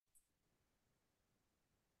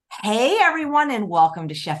Hey everyone, and welcome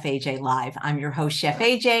to Chef AJ Live. I'm your host, Chef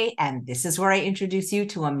AJ, and this is where I introduce you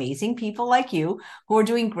to amazing people like you who are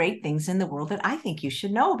doing great things in the world that I think you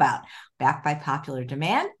should know about. Backed by popular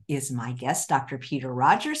demand is my guest, Dr. Peter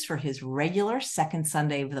Rogers, for his regular second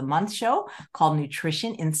Sunday of the month show called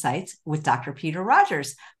Nutrition Insights with Dr. Peter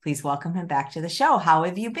Rogers. Please welcome him back to the show. How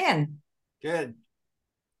have you been? Good.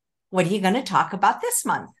 What are you going to talk about this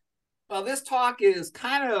month? Well, this talk is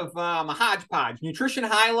kind of a hodgepodge, nutrition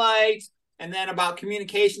highlights, and then about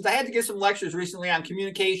communications. I had to give some lectures recently on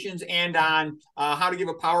communications and on how to give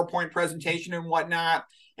a PowerPoint presentation and whatnot.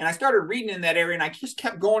 And I started reading in that area, and I just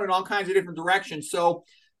kept going in all kinds of different directions. So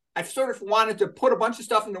I sort of wanted to put a bunch of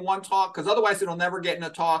stuff into one talk because otherwise it'll never get in a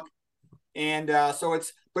talk. And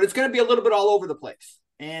but it's going to be a little bit all over the place.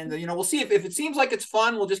 And we'll see if it seems like it's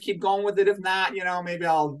fun, we'll just keep going with it. If not, maybe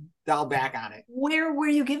I'll dial back on it. Where were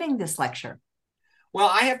you giving this lecture? Well,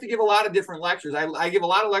 I have to give a lot of different lectures. I give a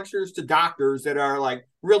lot of lectures to doctors that are like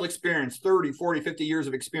real experienced, 30, 40, 50 years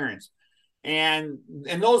of experience. And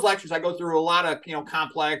in those lectures, I go through a lot of,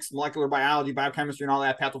 complex molecular biology, biochemistry, and all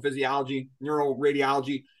that, pathophysiology,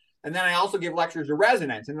 neuroradiology. And then I also give lectures to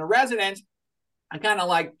residents. And the residents, I kind of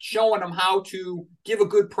like showing them how to give a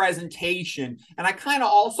good presentation. And I kind of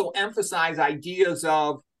also emphasize ideas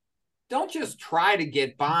of don't just try to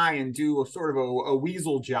get by and do a sort of a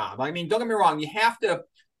weasel job. I mean, don't get me wrong, you have to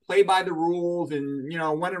play by the rules and,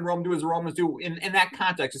 when in Rome, do as the Romans do in that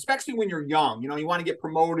context, especially when you're young. You want to get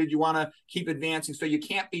promoted, you want to keep advancing, so you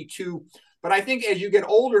can't be too. But I think as you get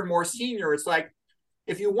older and more senior, it's like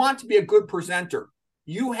if you want to be a good presenter,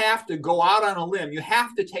 you have to go out on a limb. You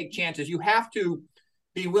have to take chances. You have to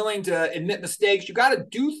be willing to admit mistakes. You got to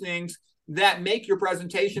do things that make your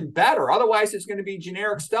presentation better. Otherwise, it's going to be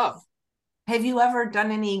generic stuff. Have you ever done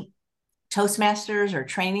any Toastmasters or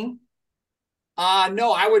training?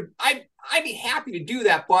 No, I'd be happy to do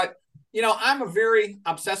that, but I'm a very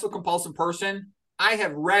obsessive compulsive person. I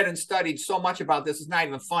have read and studied so much about this, it's not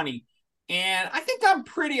even funny. And I think I'm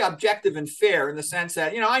pretty objective and fair in the sense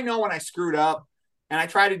that, I know when I screwed up and I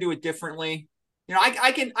try to do it differently.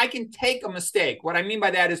 I can take a mistake. What I mean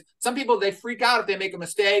by that is some people, they freak out if they make a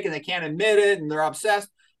mistake and they can't admit it and they're obsessed.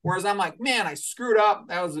 Whereas I'm like, man, I screwed up.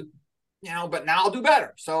 That was, but now I'll do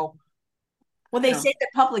better. So, Well, you they know, say that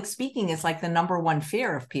public speaking is like the number one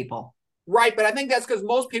fear of people. right. But I think that's because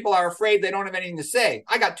most people are afraid they don't have anything to say.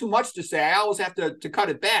 I got too much to say. I always have to cut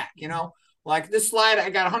it back. Like this slide, I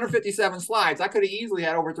got 157 slides. I could have easily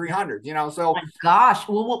had over 300. Oh So, my gosh.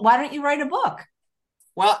 Well, why don't you write a book?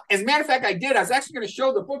 well, as a matter of fact, I did. I was actually going to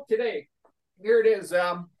show the book today. Here it is.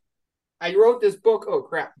 I wrote this book. Oh,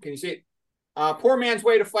 crap. Can you see it? Poor Man's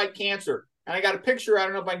Way to Fight Cancer. And I got a picture, I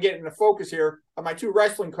don't know if I can get into focus here, of my two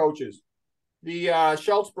wrestling coaches, the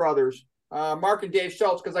Schultz brothers, Mark and Dave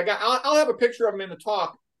Schultz, because I'll have a picture of them in the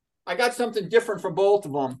talk. I got something different for both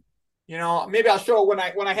of them. Maybe I'll show it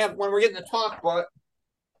when we're getting the talk, but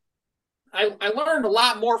I learned a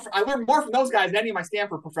lot more. I learned more from those guys than any of my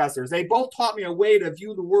Stanford professors. They both taught me a way to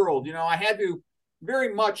view the world. I had to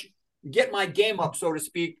very much get my game up, so to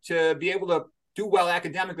speak, to be able to do well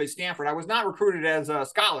academically at Stanford. I was not recruited as a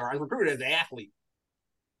scholar. I was recruited as an athlete.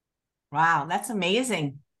 Wow, that's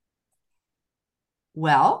amazing.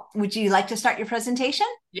 Well, would you like to start your presentation?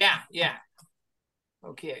 Yeah, yeah.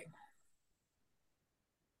 Okay.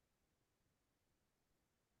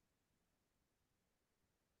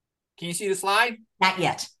 Can you see the slide? Not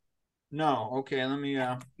yet. No. Okay, let me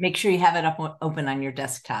Make sure you have it up open on your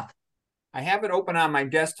desktop. I have it open on my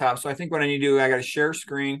desktop, so I think what I need to do, I got to share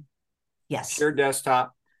screen, Yes. share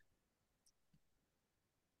desktop.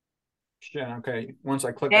 Okay, once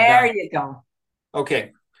I click the There dot. you go.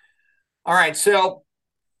 Okay. All right, so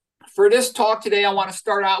for this talk today, I want to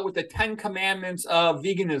start out with the 10 commandments of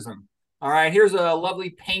veganism. All right, here's a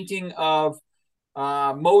lovely painting of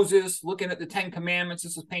Moses looking at the 10 commandments.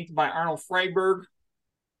 This is painted by Arnold Freiberg.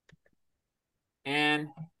 And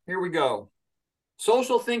here we go.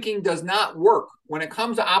 Social thinking does not work. When it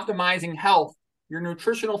comes to optimizing health, your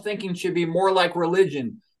nutritional thinking should be more like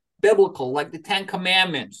religion, biblical, like the 10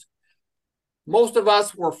 commandments. Most of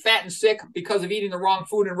us were fat and sick because of eating the wrong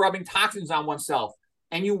food and rubbing toxins on oneself.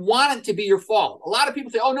 And you want it to be your fault. A lot of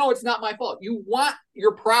people say, oh, no, it's not my fault. You want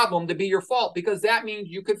your problem to be your fault because that means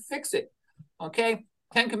you could fix it. Okay?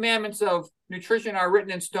 10 commandments of nutrition are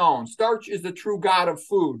written in stone. Starch is the true god of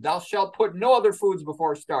food. Thou shalt put no other foods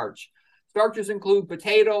before starch. Starches include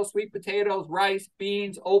potatoes, sweet potatoes, rice,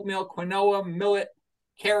 beans, oatmeal, quinoa, millet,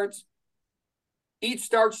 carrots. Eat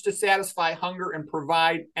starch to satisfy hunger and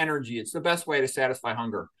provide energy. It's the best way to satisfy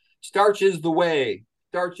hunger. Starch is the way.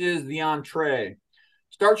 Starch is the entree.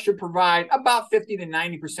 Starch should provide about 50 to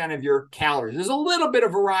 90% of your calories. There's a little bit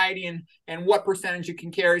of variety in what percentage you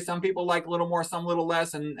can carry. Some people like a little more, some a little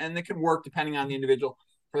less, and it can work depending on the individual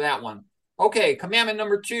for that one. Okay, commandment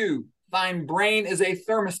number 2, thine brain is a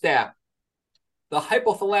thermostat. The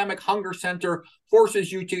hypothalamic hunger center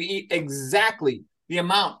forces you to eat exactly the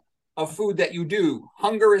amount of food that you do.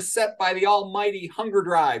 Hunger is set by the almighty hunger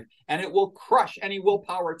drive, and it will crush any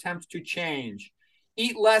willpower attempts to change.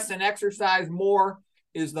 Eat less and exercise more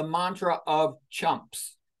is the mantra of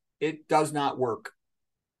chumps. It does not work.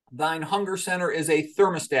 Thine hunger center is a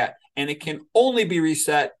thermostat, and it can only be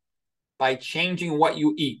reset by changing what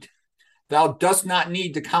you eat. Thou dost not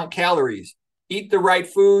need to count calories. Eat the right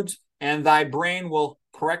foods, and thy brain will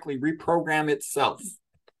correctly reprogram itself.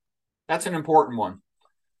 That's an important one.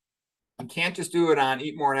 You can't just do it on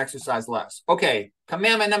eat more and exercise less. Okay,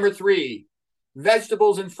 commandment number 3.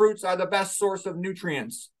 Vegetables and fruits are the best source of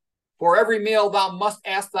nutrients. For every meal, thou must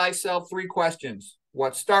ask thyself 3 questions.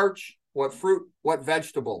 What starch, what fruit, what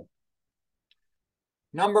vegetable?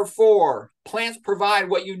 Number 4, plants provide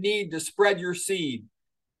what you need to spread your seed.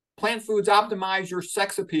 Plant foods optimize your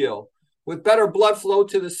sex appeal. With better blood flow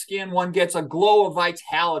to the skin, one gets a glow of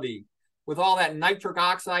vitality. With all that nitric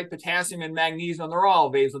oxide, potassium, and magnesium, they're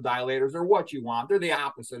all vasodilators. They're what you want. They're the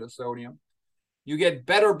opposite of sodium. You get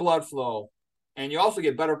better blood flow, and you also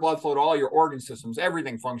get better blood flow to all your organ systems.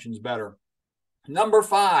 Everything functions better. Number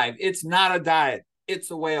 5, it's not a diet.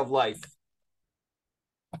 It's a way of life.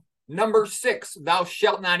 Number 6, thou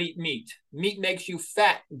shalt not eat meat. Meat makes you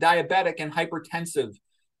fat, diabetic, and hypertensive.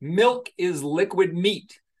 Milk is liquid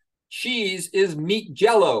meat. Cheese is meat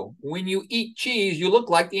jello. When you eat cheese, you look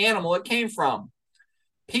like the animal it came from.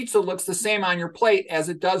 Pizza looks the same on your plate as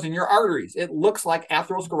it does in your arteries. It looks like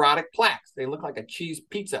atherosclerotic plaques. They look like a cheese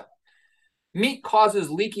pizza. Meat causes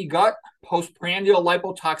leaky gut, postprandial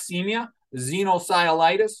lipotoxemia,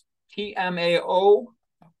 xenocylitis, TMAO,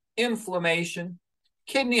 inflammation,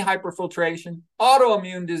 kidney hyperfiltration,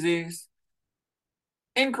 autoimmune disease,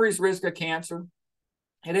 increased risk of cancer.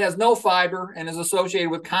 It has no fiber and is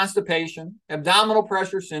associated with constipation, abdominal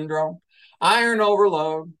pressure syndrome, iron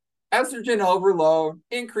overload, estrogen overload,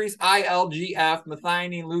 increased ILGF,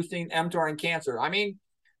 methionine, leucine, mTOR, and cancer. I mean,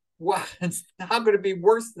 what? How could it be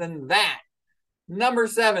worse than that? Number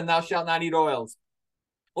 7, thou shalt not eat oils.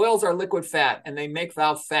 Oils are liquid fat, and they make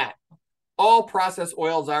thou fat. All processed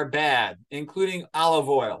oils are bad, including olive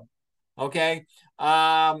oil. Okay?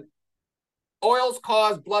 Oils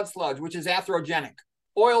cause blood sludge, which is atherogenic.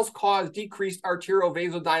 Oils cause decreased arterial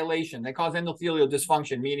vasodilation. They cause endothelial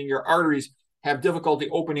dysfunction, meaning your arteries have difficulty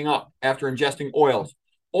opening up after ingesting oils.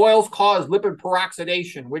 Oils cause lipid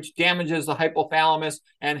peroxidation, which damages the hypothalamus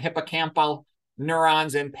and hippocampal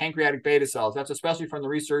neurons and pancreatic beta cells. That's especially from the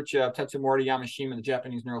research of Tetsumori Yamashima, the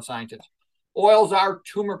Japanese neuroscientist. Oils are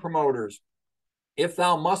tumor promoters. If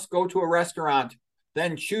thou must go to a restaurant,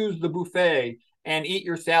 then choose the buffet and eat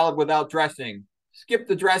your salad without dressing. Skip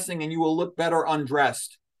the dressing and you will look better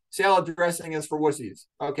undressed. Salad dressing is for wussies.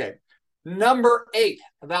 Okay. Number 8,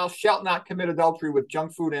 thou shalt not commit adultery with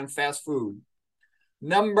junk food and fast food.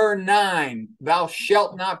 Number 9, thou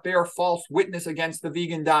shalt not bear false witness against the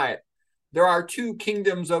vegan diet. There are 2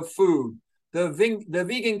 kingdoms of food. The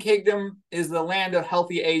vegan kingdom is the land of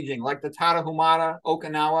healthy aging, like the Tarahumara,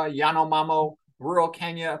 Okinawa, Yanomamo, rural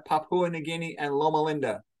Kenya, Papua New Guinea, and Loma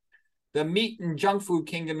Linda. The meat and junk food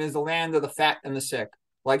kingdom is the land of the fat and the sick,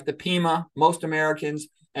 like the Pima, most Americans,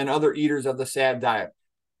 and other eaters of the SAD diet.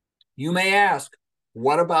 You may ask,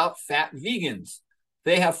 what about fat vegans?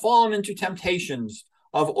 They have fallen into temptations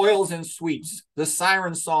of oils and sweets, the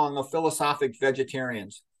siren song of philosophic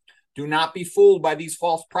vegetarians. Do not be fooled by these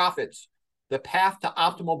false prophets. The path to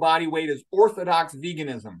optimal body weight is orthodox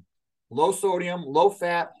veganism. Low sodium, low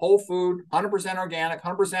fat, whole food, 100% organic,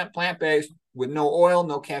 100% plant-based, with no oil,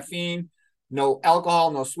 no caffeine, no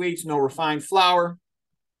alcohol, no sweets, no refined flour.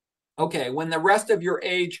 Okay, when the rest of your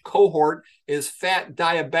age cohort is fat,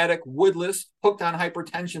 diabetic, woodless, hooked on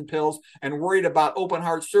hypertension pills, and worried about open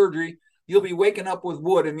heart surgery, you'll be waking up with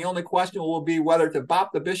wood, and the only question will be whether to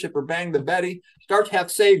bop the bishop or bang the Betty. Starch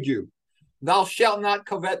hath saved you. Thou shalt not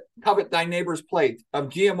covet thy neighbor's plate of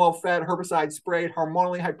GMO-fed, herbicide-sprayed,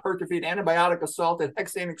 hormonally hypertrophied, antibiotic-assaulted,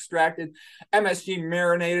 hexane-extracted,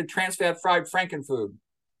 MSG-marinated, trans-fat-fried frankenfood.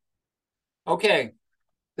 Okay,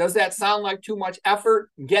 does that sound like too much effort?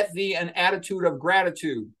 Get thee an attitude of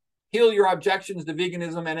gratitude. Heal your objections to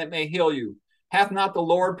veganism, and it may heal you. Hath not the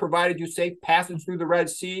Lord provided you safe passage through the Red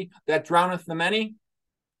Sea that drowneth the many?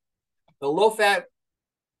 The low-fat,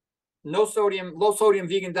 low sodium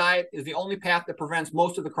vegan diet is the only path that prevents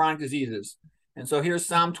most of the chronic diseases. And so here's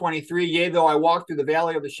Psalm 23. Yea, though I walk through the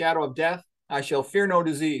valley of the shadow of death, I shall fear no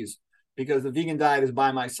disease because the vegan diet is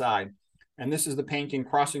by my side. And this is the painting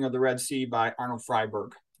Crossing of the Red Sea by Arnold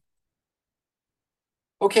Freiberg.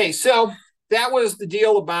 Okay, so that was the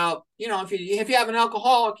deal about, if you have an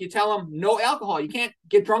alcoholic, you tell them no alcohol. You can't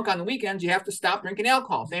get drunk on the weekends. You have to stop drinking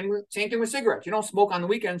alcohol. Same thing with cigarettes. You don't smoke on the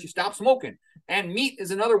weekends. You stop smoking. And meat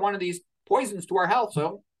is another one of these poisons to our health.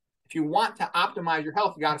 So if you want to optimize your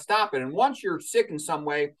health, you got to stop it. And once you're sick in some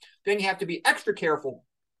way, then you have to be extra careful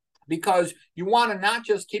because you want to not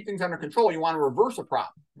just keep things under control. You want to reverse a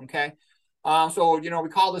problem. Okay. So, we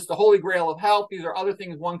call this the holy grail of health. These are other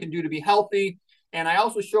things one can do to be healthy. And I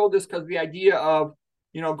also showed this because the idea of,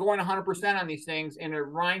 going 100% on these things. And it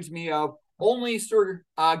reminds me of only Sir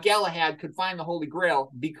Galahad could find the Holy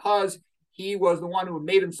Grail because he was the one who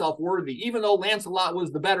made himself worthy. Even though Lancelot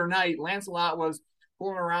was the better knight, Lancelot was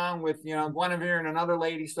fooling around with, Guinevere and another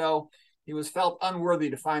lady. So he was felt unworthy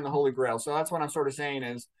to find the Holy Grail. So that's what I'm sort of saying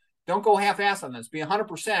is don't go half-ass on this. Be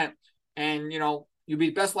 100% and, you'll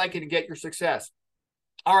be best likely to get your success.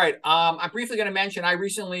 All right. I'm briefly going to mention I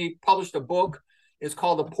recently published a book. It's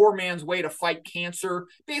called The Poor Man's Way to Fight Cancer.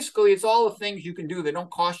 Basically, it's all the things you can do that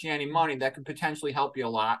don't cost you any money that could potentially help you a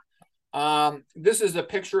lot. This is a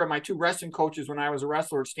picture of my two wrestling coaches when I was a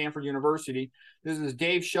wrestler at Stanford University. This is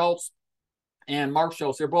Dave Schultz and Mark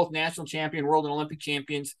Schultz. They're both national champion, world and Olympic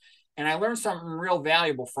champions. And I learned something real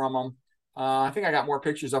valuable from them. I think I got more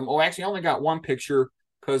pictures of them. Oh, actually, I only got one picture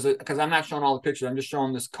because I'm not showing all the pictures. I'm just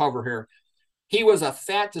showing this cover here. He was a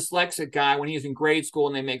fat dyslexic guy when he was in grade school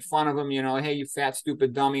and they make fun of him, hey, you fat,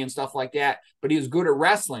 stupid dummy and stuff like that. But he was good at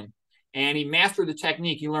wrestling and he mastered the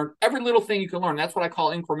technique. He learned every little thing you can learn. That's what I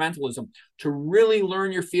call incrementalism, to really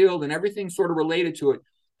learn your field and everything sort of related to it.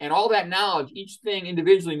 And all that knowledge, each thing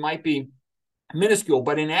individually might be minuscule,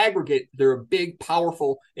 but in aggregate, they're a big,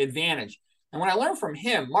 powerful advantage. And what I learned from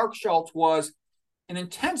him, Mark Schultz, was an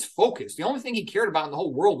intense focus. The only thing he cared about in the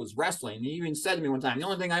whole world was wrestling. And he even said to me one time, the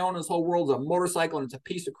only thing I own in this whole world is a motorcycle and it's a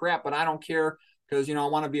piece of crap, but I don't care because, I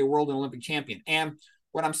want to be a world and Olympic champion. And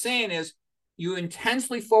what I'm saying is you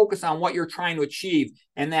intensely focus on what you're trying to achieve.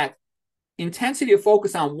 And that intensity of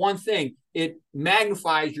focus on one thing, it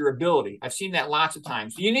magnifies your ability. I've seen that lots of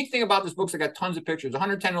times. The unique thing about this book is I got tons of pictures,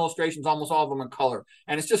 110 illustrations, almost all of them in color.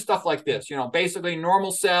 And it's just stuff like this, basically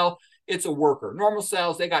normal cell, it's a worker. Normal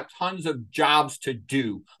cells, they got tons of jobs to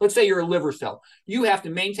do. Let's say you're a liver cell. You have to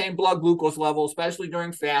maintain blood glucose level, especially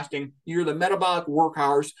during fasting. You're the metabolic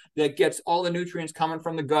workhorse that gets all the nutrients coming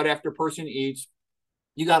from the gut after a person eats.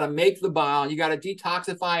 You got to make the bile. You got to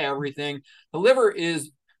detoxify everything. The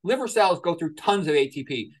liver cells go through tons of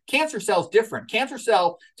ATP. Cancer cells different. Cancer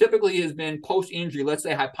cell typically has been post-injury, let's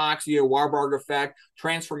say hypoxia, Warburg effect,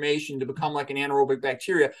 transformation to become like an anaerobic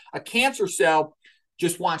bacteria. A cancer cell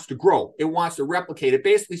just wants to grow. It wants to replicate. It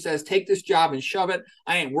basically says, take this job and shove it.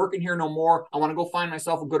 I ain't working here no more. I want to go find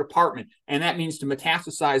myself a good apartment. And that means to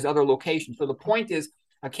metastasize other locations. So the point is,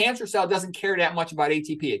 a cancer cell doesn't care that much about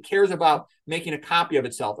ATP. It cares about making a copy of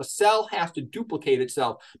itself. A cell has to duplicate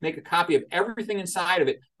itself, make a copy of everything inside of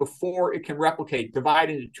it before it can replicate, divide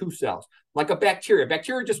into two cells. Like a bacteria.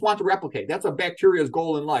 Bacteria just want to replicate. That's a bacteria's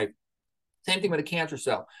goal in life. Same thing with a cancer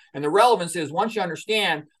cell. And the relevance is once you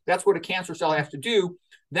understand that's what a cancer cell has to do,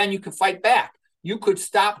 then you can fight back. You could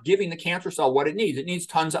stop giving the cancer cell what it needs. It needs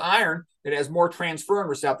tons of iron. It has more transferrin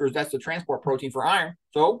receptors. That's the transport protein for iron.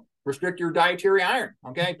 So restrict your dietary iron,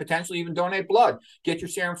 okay? Potentially even donate blood. Get your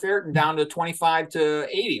serum ferritin down to 25 to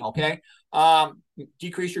 80, okay?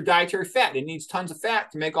 Decrease your dietary fat. It needs tons of fat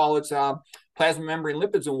to make all its plasma membrane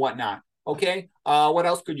lipids and whatnot. Okay. What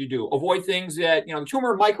else could you do? Avoid things that, the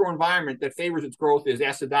tumor microenvironment that favors its growth is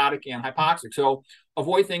acidotic and hypoxic. So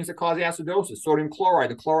avoid things that cause acidosis. Sodium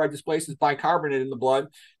chloride. The chloride displaces bicarbonate in the blood.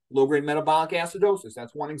 Low-grade metabolic acidosis.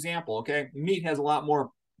 That's one example. Okay. Meat has a lot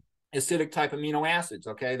more acidic type amino acids.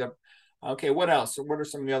 Okay. What else? What are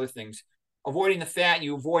some of the other things? Avoiding the fat.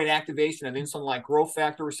 You avoid activation of insulin-like growth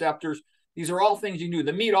factor receptors. These are all things you do.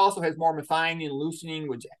 The meat also has more methionine, leucine,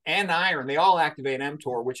 and iron. They all activate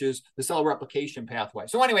mTOR, which is the cell replication pathway.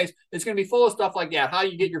 So anyways, it's going to be full of stuff like that. How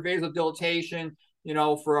you get your vasodilatation,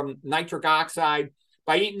 from nitric oxide.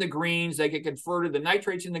 By eating the greens, they get converted. The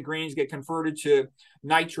nitrates in the greens get converted to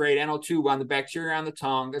nitrate, NO2, on the bacteria on the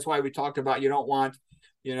tongue. That's why we talked about you don't want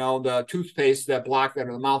the toothpaste that block that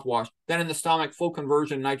or the mouthwash. Then in the stomach, full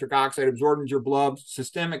conversion, nitric oxide absorbed into your blood,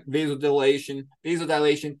 systemic vasodilation,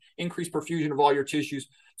 increased perfusion of all your tissues.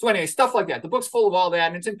 So anyway, stuff like that. The book's full of all that,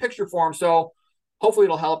 and it's in picture form. So hopefully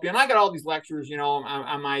it'll help you. And I got all these lectures,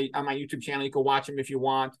 on my YouTube channel. You can watch them if you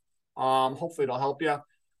want. Hopefully it'll help you.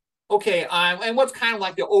 Okay, and what's kind of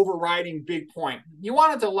like the overriding big point? You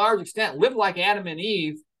want it to a large extent live like Adam and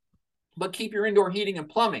Eve but keep your indoor heating and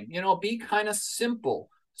plumbing. Be kind of simple.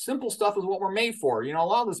 Simple stuff is what we're made for. A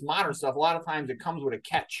lot of this modern stuff, a lot of times it comes with a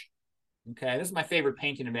catch. Okay, this is my favorite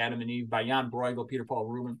painting of Adam and Eve by Jan Bruegel, Peter Paul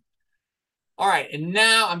Rubin. All right, and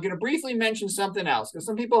now I'm going to briefly mention something else, because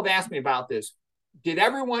some people have asked me about this. Did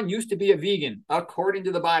everyone used to be a vegan according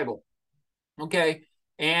to the Bible? Okay,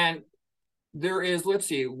 and there is, let's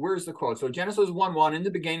see, where's the quote? So Genesis 1:1, in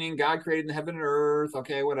the beginning, God created the heaven and earth.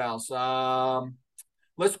 Okay, what else?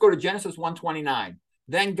 Let's go to Genesis 1:29.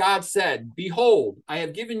 Then God said, behold, I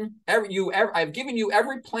have given you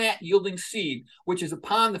every plant yielding seed, which is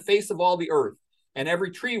upon the face of all the earth, and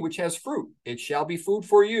every tree which has fruit. It shall be food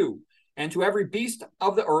for you. And to every beast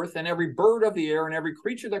of the earth, and every bird of the air, and every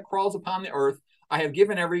creature that crawls upon the earth, I have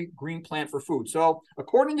given every green plant for food. So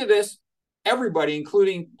according to this, everybody,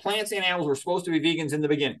 including plants and animals, were supposed to be vegans in the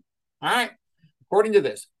beginning. All right? According to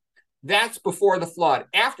this. That's before the flood.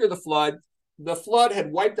 After the flood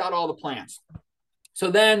had wiped out all the plants. So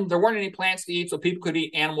then there weren't any plants to eat, so people could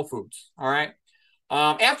eat animal foods. All right.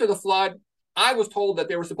 After the flood, I was told that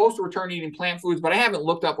they were supposed to return eating plant foods, but I haven't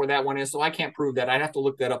looked up where that one is, so I can't prove that. I'd have to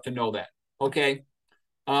look that up to know that. Okay.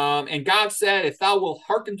 And God said, if thou wilt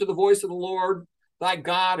hearken to the voice of the Lord thy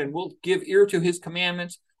God, and wilt give ear to his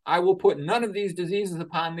commandments, I will put none of these diseases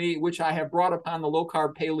upon thee, which I have brought upon the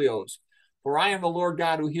low-carb paleos. For I am the Lord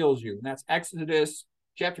God who heals you. And that's Exodus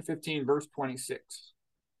chapter 15, verse 26.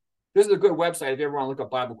 This is a good website if you ever want to look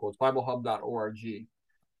up Bible quotes, biblehub.org.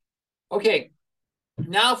 Okay,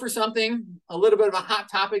 now for something, a little bit of a hot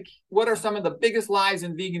topic. What are some of the biggest lies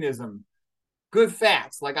in veganism? Good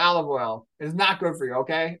fats, like olive oil, is not good for you,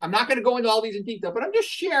 okay? I'm not going to go into all these in detail, but I'm just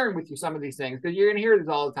sharing with you some of these things because you're going to hear this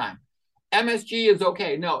all the time. MSG is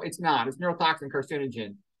okay. No, it's not. It's neurotoxin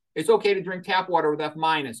carcinogen. It's okay to drink tap water with F-.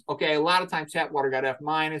 Okay, a lot of times tap water got F-.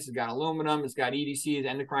 It's got aluminum. It's got EDCs,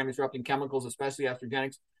 endocrine disrupting chemicals, especially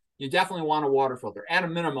estrogenics. You definitely want a water filter. At a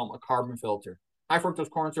minimum, a carbon filter. High fructose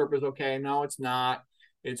corn syrup is okay. No, it's not.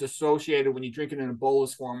 It's associated when you drink it in a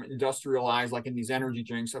bolus form, industrialized, like in these energy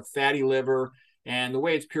drinks, of fatty liver. And the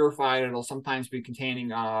way it's purified, it'll sometimes be containing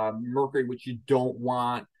mercury, which you don't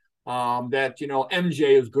want.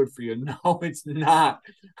 MJ is good for you. No, it's not.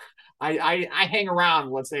 I hang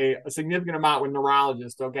around, let's say, a significant amount with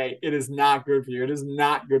neurologists. Okay, it is not good for you. It is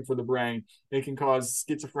not good for the brain. It can cause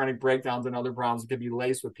schizophrenic breakdowns and other problems. It can be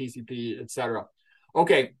laced with PCP, etc.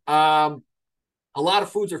 Okay, a lot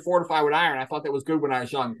of foods are fortified with iron. I thought that was good when I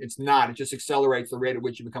was young. It's not. It just accelerates the rate at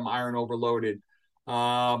which you become iron overloaded. A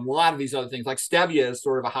lot of these other things, like stevia, is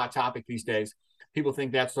sort of a hot topic these days. People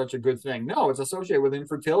think that's such a good thing. No, it's associated with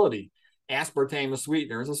infertility. Aspartame, a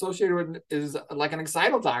sweetener, is associated with, is like an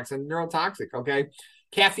excitotoxin, neurotoxic. Okay,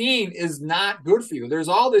 caffeine is not good for you. There's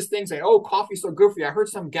all this thing saying, "Oh, coffee's so good for you." I heard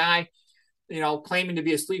some guy, claiming to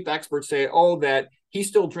be a sleep expert say, "Oh, that he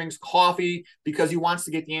still drinks coffee because he wants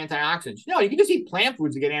to get the antioxidants." No, you can just eat plant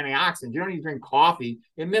foods to get antioxidants. You don't need to drink coffee.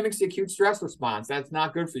 It mimics the acute stress response. That's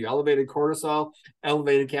not good for you. Elevated cortisol,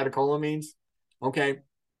 elevated catecholamines. Okay.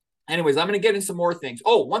 Anyways, I'm going to get into some more things.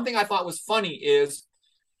 Oh, one thing I thought was funny is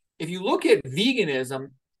if you look at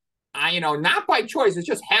veganism, not by choice, it's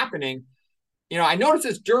just happening. I noticed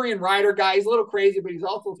this Durian Rider guy. He's a little crazy, but he's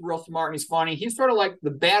also real smart and he's funny. He's sort of like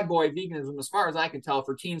the bad boy of veganism, as far as I can tell,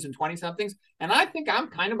 for teens and 20-somethings. And I think I'm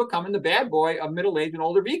kind of becoming the bad boy of middle-aged and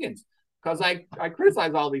older vegans because I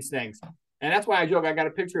criticize all these things. And that's why I joke. I got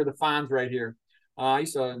a picture of the Fonz right here. I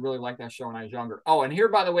used to really like that show when I was younger. Oh, and here,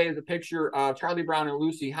 by the way, is a picture of Charlie Brown and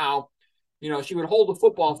Lucy, how, she would hold the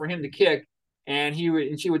football for him to kick, and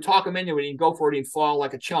she would talk him into it, and he'd go for it, and he'd fall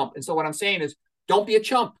like a chump. And so what I'm saying is, don't be a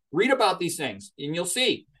chump. Read about these things, and you'll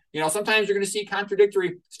see. Sometimes you're going to see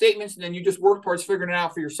contradictory statements, and then you just work towards figuring it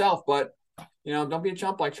out for yourself. But, don't be a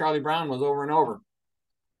chump like Charlie Brown was over and over.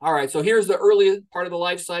 All right, so here's the early part of the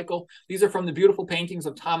life cycle. These are from the beautiful paintings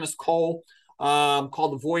of Thomas Cole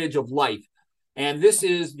called The Voyage of Life. And this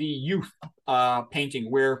is the youth painting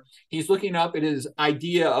where he's looking up at his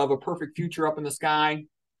idea of a perfect future up in the sky,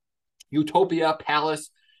 utopia,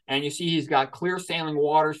 palace, and you see he's got clear sailing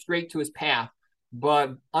water straight to his path.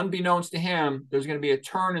 But unbeknownst to him, there's going to be a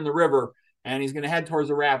turn in the river, and he's going to head towards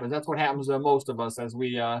the rapids. That's what happens to most of us as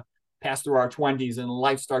we pass through our 20s and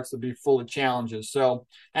life starts to be full of challenges. So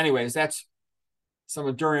anyways, that's some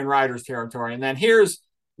of Durian Rider's territory. And then here's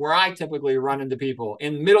where I typically run into people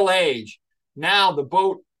in middle age. Now the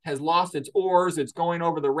boat has lost its oars. It's going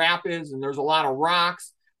over the rapids, and there's a lot of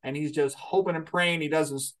rocks, and he's just hoping and praying he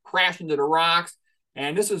doesn't crash into the rocks.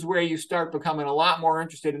 And this is where you start becoming a lot more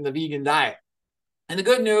interested in the vegan diet. And the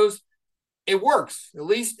good news, it works. At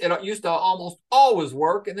least it used to almost always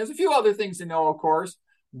work. And there's a few other things to know, of course.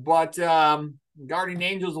 But Guardian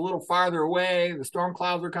Angel's a little farther away. The storm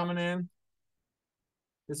clouds are coming in.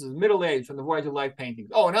 This is Middle Age from the Voyage of Life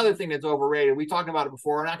paintings. Oh, another thing that's overrated. We talked about it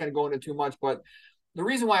before. I'm not going to go into too much, but the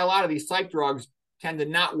reason why a lot of these psych drugs tend to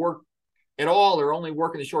not work at all or only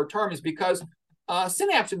work in the short term is because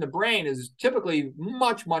synapse in the brain is typically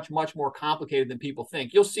much, much, much more complicated than people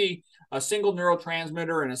think. You'll see a single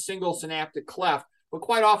neurotransmitter and a single synaptic cleft, but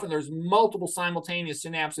quite often there's multiple simultaneous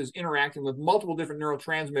synapses interacting with multiple different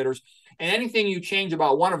neurotransmitters, and anything you change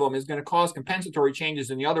about one of them is going to cause compensatory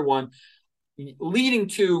changes in the other one, leading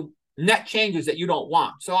to net changes that you don't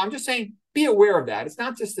want. So I'm just saying, be aware of that. It's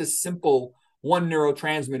not just this simple one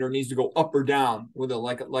neurotransmitter needs to go up or down with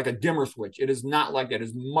like a dimmer switch. It is not like that. It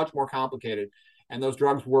is much more complicated, and those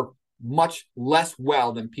drugs work much less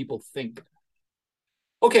well than people think.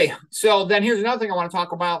 Okay, so then here's another thing I want to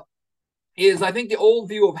talk about is I think the old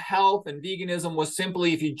view of health and veganism was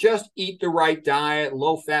simply if you just eat the right diet,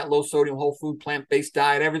 low fat, low sodium, whole food, plant-based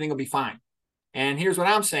diet, everything will be fine. And here's what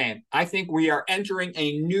I'm saying. I think we are entering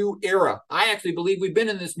a new era. I actually believe we've been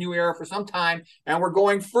in this new era for some time, and we're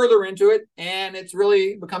going further into it, and it's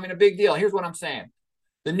really becoming a big deal. Here's what I'm saying.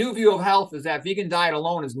 The new view of health is that vegan diet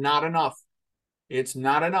alone is not enough. It's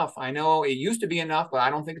not enough. I know it used to be enough, but I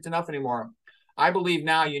don't think it's enough anymore. I believe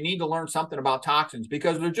now you need to learn something about toxins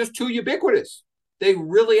because they're just too ubiquitous. They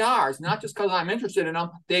really are. It's not just because I'm interested in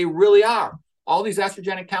them. They really are. All these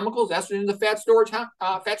estrogenic chemicals, estrogen is a fat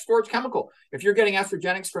storage chemical. If you're getting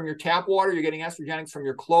estrogenics from your tap water, you're getting estrogenics from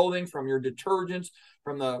your clothing, from your detergents,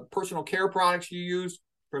 from the personal care products you use,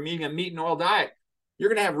 from eating a meat and oil diet, you're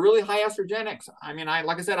going to have really high estrogenics. I mean,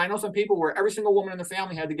 like I said, I know some people where every single woman in the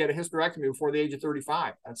family had to get a hysterectomy before the age of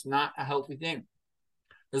 35. That's not a healthy thing.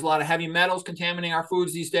 There's a lot of heavy metals contaminating our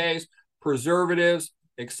foods these days, preservatives,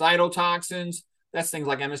 excitotoxins. That's things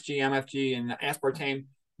like MSG, MFG, and aspartame,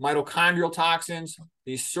 mitochondrial toxins,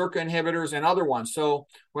 these SERCA inhibitors, and other ones. So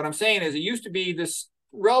what I'm saying is it used to be this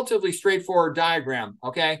relatively straightforward diagram,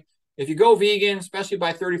 okay? If you go vegan, especially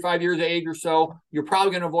by 35 years of age or so, you're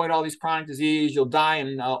probably going to avoid all these chronic disease. You'll die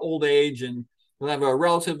in old age, and you'll have a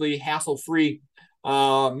relatively hassle-free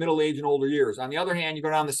middle age and older years. On the other hand, you go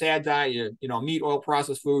down the SAD diet, you know, meat, oil,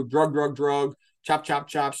 processed food, drug, chop, chop,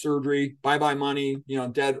 chop, surgery, bye-bye money,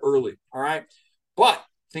 dead early. All right. But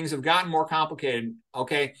things have gotten more complicated.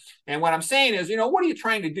 Okay. And what I'm saying is, what are you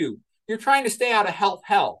trying to do? You're trying to stay out of health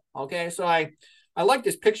hell. Okay. So I like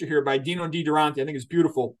this picture here by Dino Di Durante. I think it's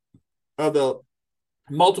beautiful. Of the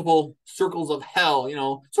multiple circles of hell,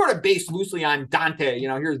 sort of based loosely on Dante.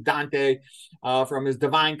 Here's Dante from his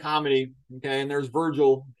Divine Comedy. Okay. And there's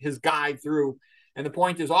Virgil, his guide through. And the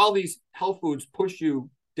point is all these health foods push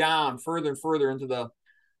you down further and further into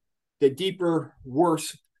the deeper,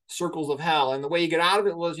 worse circles of hell. And the way you get out of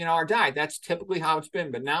it was, our diet. That's typically how it's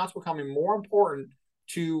been. But now it's becoming more important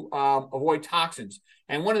to avoid toxins.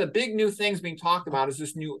 And one of the big new things being talked about is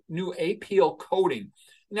this new appeal coating.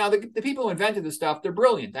 Now, the people who invented this stuff, they're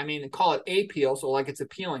brilliant. I mean, they call it appeal, so like it's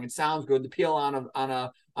appealing. It sounds good. The peel on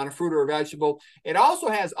a fruit or a vegetable. It also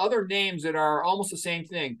has other names that are almost the same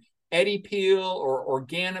thing. Eddie peel or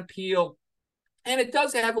organopeel. And it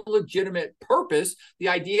does have a legitimate purpose. The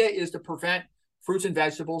idea is to prevent fruits and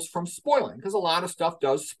vegetables from spoiling because a lot of stuff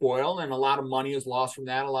does spoil and a lot of money is lost from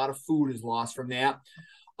that. A lot of food is lost from that.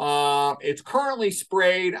 It's currently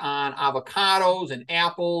sprayed on avocados and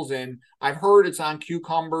apples, and I've heard it's on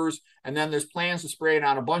cucumbers. And then there's plans to spray it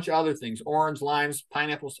on a bunch of other things, orange, limes,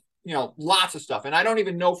 pineapples, lots of stuff. And I don't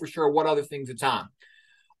even know for sure what other things it's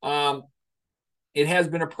on. It has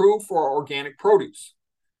been approved for organic produce,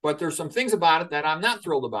 but there's some things about it that I'm not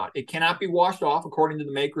thrilled about. It cannot be washed off according to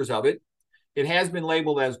the makers of it. It has been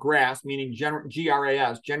labeled as GRAS, meaning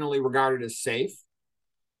GRAS, generally regarded as safe.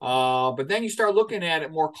 But then you start looking at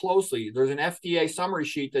it more closely. There's an FDA summary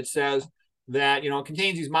sheet that says that, it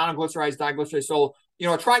contains these monoglycerides, diglycerides. So,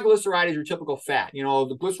 a triglyceride is your typical fat.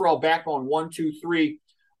 The glycerol backbone 1, 2, 3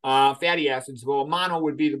 fatty acids. Well, mono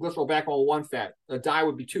would be the glycerol backbone 1 fat. The di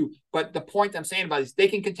would be 2. But the point I'm saying about this, they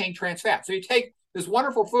can contain trans fat. So you take this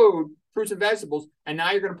wonderful food, fruits and vegetables, and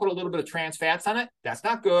now you're going to put a little bit of trans fats on it. That's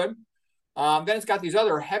not good. Then it's got these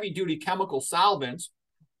other heavy-duty chemical solvents,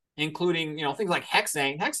 including, things like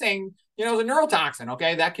hexane. Hexane, is a neurotoxin,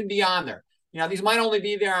 okay? That can be on there. These might only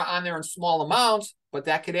be on there in small amounts, but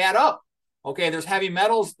that could add up. Okay, there's heavy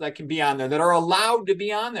metals that can be on there that are allowed to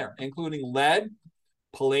be on there, including lead,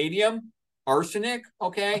 palladium, arsenic,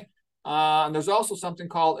 okay? And there's also something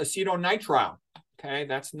called acetonitrile, okay?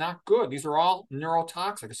 That's not good. These are all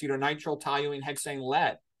neurotoxic, acetonitrile, toluene, hexane,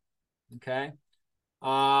 lead, okay?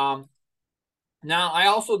 Now, I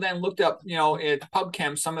also then looked up, at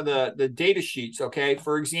PubChem, some of the data sheets, okay?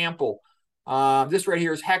 For example, this right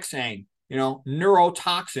here is hexane.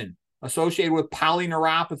 neurotoxin associated with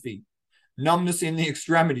polyneuropathy, numbness in the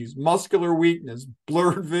extremities, muscular weakness,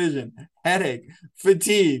 blurred vision, headache,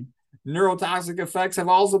 fatigue. Neurotoxic effects have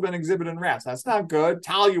also been exhibited in rats. That's not good.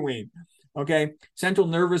 Toluene. Okay. Central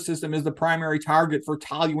nervous system is the primary target for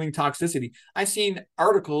toluene toxicity. I've seen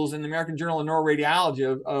articles in the American Journal of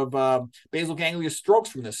Neuroradiology of basal ganglia strokes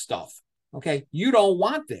from this stuff. Okay. You don't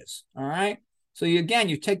want this. All right. So you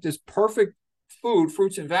take this perfect food,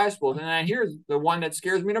 fruits and vegetables, and then here's the one that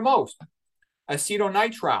scares me the most: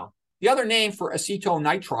 acetonitrile. The other name for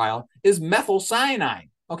acetonitrile is methylcyanide.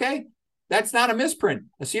 Okay, that's not a misprint.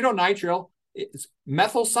 Acetonitrile is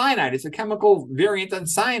methylcyanide. It's a chemical variant on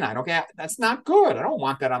cyanide. Okay, that's not good. I don't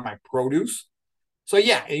want that on my produce. So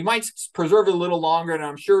yeah, you might preserve it a little longer, and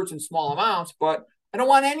I'm sure it's in small amounts, but I don't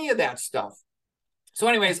want any of that stuff. So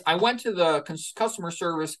anyways, I went to the customer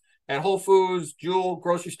service at Whole Foods, Jewel,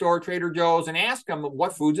 grocery store, Trader Joe's, and asked them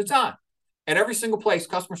what foods it's on. At every single place,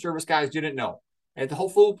 customer service guys didn't know. At the Whole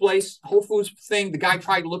Foods thing, the guy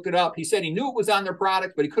tried to look it up. He said he knew it was on their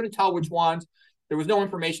product, but he couldn't tell which ones. There was no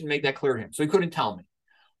information to make that clear to him, so he couldn't tell me.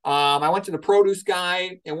 I went to the produce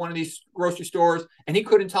guy in one of these grocery stores, and he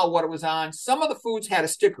couldn't tell what it was on. Some of the foods had a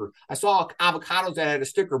sticker. I saw avocados that had a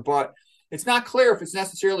sticker, but it's not clear if it's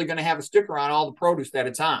necessarily going to have a sticker on all the produce that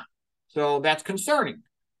it's on. So that's concerning.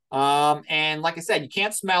 And like I said, you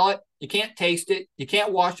can't smell it, you can't taste it, you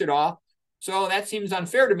can't wash it off. So that seems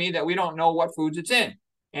unfair to me that we don't know what foods it's in.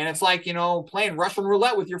 And it's like, playing Russian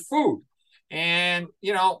roulette with your food. And,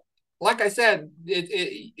 like I said,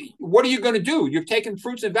 what are you going to do? You've taken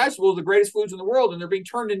fruits and vegetables, the greatest foods in the world, and they're being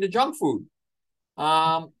turned into junk food.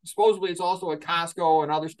 Supposedly it's also at Costco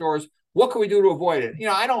and other stores. What can we do to avoid it?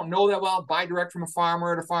 I don't know that well. Buy direct from a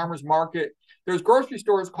farmer at a farmer's market. There's grocery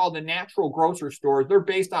stores called the Natural Grocer Stores. They're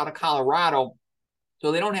based out of Colorado,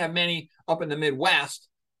 so they don't have many up in the Midwest,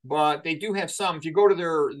 but they do have some. If you go to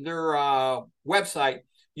their website,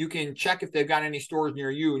 you can check if they've got any stores near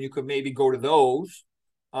you, and you could maybe go to those.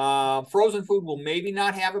 Frozen food will maybe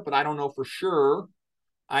not have it, but I don't know for sure.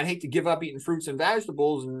 I'd hate to give up eating fruits and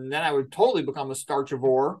vegetables, and then I would totally become a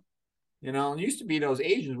starchivore. It used to be those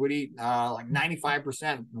Asians would eat like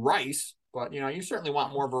 95% rice, but you certainly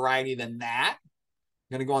want more variety than that.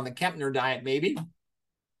 I'm gonna go on the Kempner diet, maybe.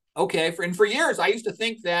 Okay, for years I used to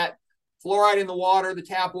think that fluoride in the water, the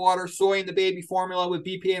tap water, soy in the baby formula with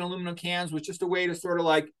BPA and aluminum cans was just a way to sort of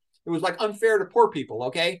like, it was like unfair to poor people,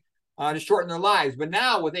 okay, to shorten their lives. But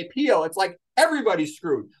now with APO, it's like everybody's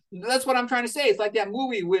screwed. That's what I'm trying to say. It's like that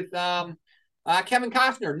movie with Kevin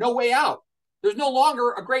Costner, No Way Out. There's no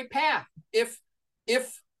longer a great path. If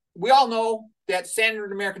we all know that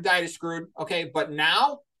standard American diet is screwed, okay, but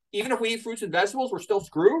now, even if we eat fruits and vegetables, we're still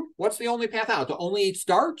screwed. What's the only path out? To only eat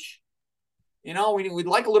starch? We'd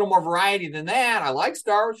like a little more variety than that. I like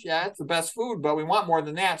starch. Yeah, it's the best food, but we want more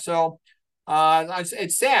than that. So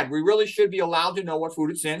it's sad. We really should be allowed to know what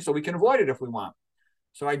food it's in so we can avoid it if we want.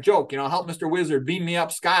 So I joke, help Mr. Wizard, beam me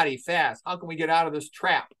up, Scotty, fast. How can we get out of this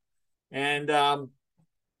trap? And,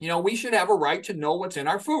 we should have a right to know what's in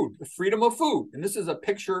our food, the freedom of food. And this is a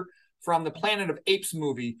picture from the Planet of Apes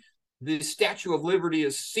movie. The Statue of Liberty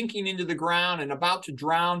is sinking into the ground and about to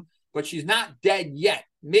drown, but she's not dead yet.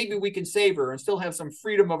 Maybe we can save her and still have some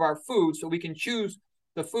freedom of our food so we can choose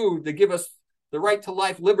the food that give us the right to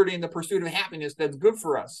life, liberty, and the pursuit of happiness that's good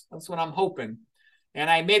for us. That's what I'm hoping. And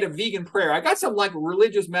I made a vegan prayer. I got some like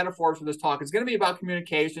religious metaphors for this talk. It's going to be about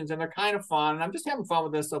communications, and they're kind of fun. And I'm just having fun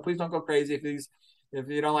with this, so please don't go crazy if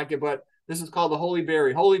you don't like it. But this is called the Holy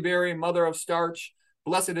Berry. Holy Berry, mother of starch,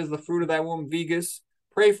 blessed is the fruit of thy womb, Vegas.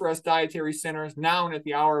 Pray for us dietary sinners, now and at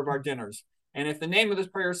the hour of our dinners. And if the name of this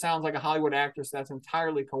prayer sounds like a Hollywood actress, that's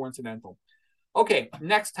entirely coincidental. Okay,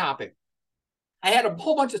 next topic. I had a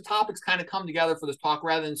whole bunch of topics kind of come together for this talk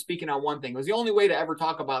rather than speaking on one thing. It was the only way to ever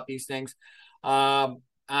talk about these things on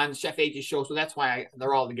Chef AJ's show, so that's why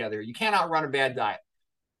they're all together. You can't outrun a bad diet.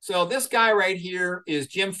 So this guy right here is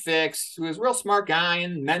Jim Fixx, who is a real smart guy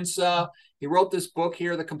in Mensa. He wrote this book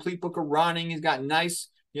here, The Complete Book of Running. He's got nice,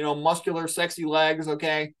 muscular, sexy legs,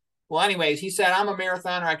 okay? Well, anyways, he said, I'm a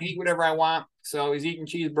marathoner. I can eat whatever I want. So he's eating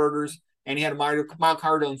cheeseburgers, and he had a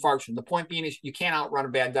myocardial infarction. The point being is you can't outrun a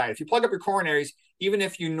bad diet. If you plug up your coronaries, even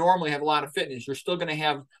if you normally have a lot of fitness, you're still going to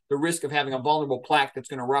have the risk of having a vulnerable plaque that's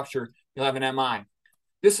going to rupture. You'll have an MI.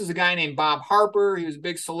 This is a guy named Bob Harper. He was a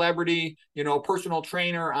big celebrity, personal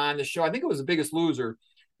trainer on the show. I think it was The Biggest Loser.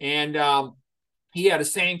 And he had the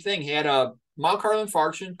same thing. He had a myocardial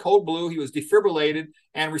infarction, code blue. He was defibrillated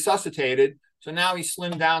and resuscitated. So now he's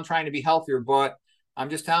slimmed down, trying to be healthier. But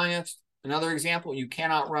I'm just telling you, it's another example. You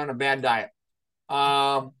cannot run a bad diet.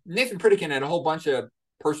 Nathan Pritikin had a whole bunch of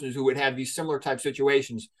persons who would have these similar type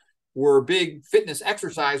situations. were big fitness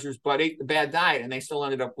exercisers, but ate the bad diet, and they still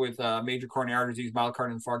ended up with major coronary artery disease,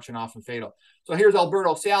 myocardial infarction, often fatal. So here's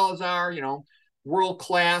Alberto Salazar, world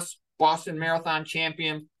class Boston Marathon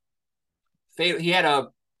champion. He had a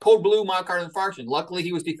code blue myocardial infarction. Luckily,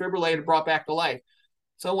 he was defibrillated, brought back to life.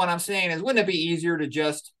 So what I'm saying is, wouldn't it be easier to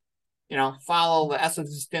just, follow the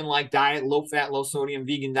Esselstyn-like diet, low fat, low sodium,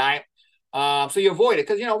 vegan diet, so you avoid it?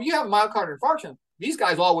 Because you have a myocardial infarction. These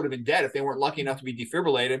guys all would have been dead if they weren't lucky enough to be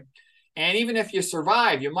defibrillated. And even if you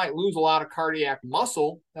survive, you might lose a lot of cardiac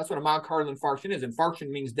muscle. That's what a myocardial infarction is. Infarction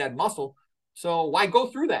means dead muscle. So why go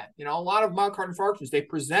through that? A lot of myocardial infarctions, they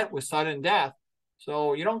present with sudden death.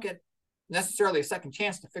 So you don't get necessarily a second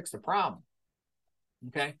chance to fix the problem.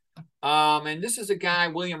 Okay. And this is a guy,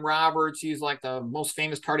 William Roberts. He's like the most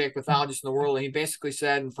famous cardiac pathologist in the world. And he basically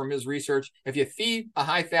said, from his research, if you feed a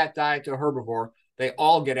high-fat diet to a herbivore, they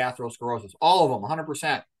all get atherosclerosis. All of them,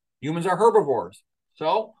 100%. Humans are herbivores.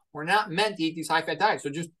 So we're not meant to eat these high-fat diets. So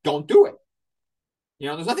just don't do it.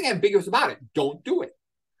 There's nothing ambiguous about it. Don't do it.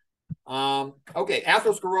 Okay,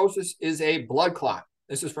 atherosclerosis is a blood clot.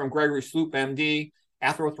 This is from Gregory Sloop, MD.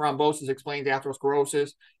 Atherothrombosis explains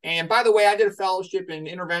atherosclerosis. And by the way, I did a fellowship in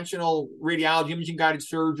interventional radiology, imaging-guided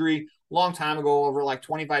surgery, a long time ago, over like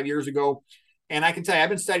 25 years ago. And I can tell you, I've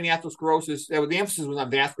been studying atherosclerosis. The emphasis was on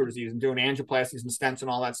vascular disease and doing angioplasties and stents and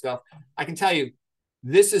all that stuff. I can tell you,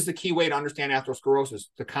 this is the key way to understand atherosclerosis,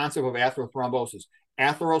 the concept of atherothrombosis.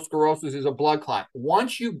 Atherosclerosis is a blood clot.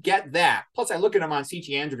 Once you get that, plus I look at them on CT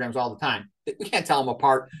angiograms all the time. We can't tell them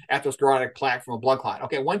apart, atherosclerotic plaque from a blood clot.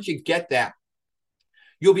 Okay, once you get that,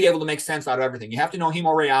 you'll be able to make sense out of everything. You have to know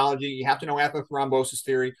hemorrheology. You have to know atherothrombosis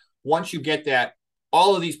theory. Once you get that,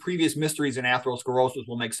 all of these previous mysteries in atherosclerosis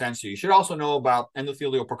will make sense to you. You should also know about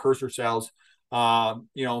endothelial precursor cells,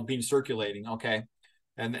 being circulating, okay?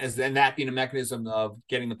 And that being a mechanism of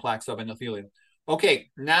getting the plaque subendothelium.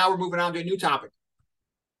 Okay, now we're moving on to a new topic.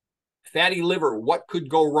 Fatty liver, what could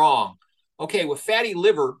go wrong? Okay, with fatty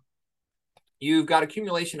liver, you've got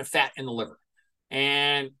accumulation of fat in the liver.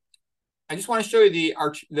 And I just want to show you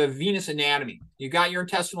the venous anatomy. You got your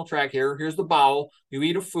intestinal tract here. Here's the bowel. You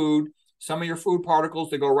eat a food. Some of your food particles,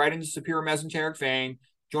 they go right into the superior mesenteric vein,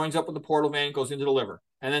 joins up with the portal vein, goes into the liver.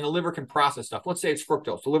 And then the liver can process stuff. Let's say it's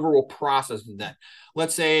fructose. The liver will process it then.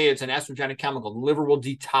 Let's say it's an estrogenic chemical. The liver will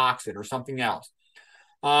detox it or something else.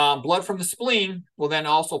 Blood from the spleen will then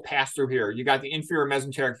also pass through here. You got the inferior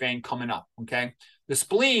mesenteric vein coming up, okay? The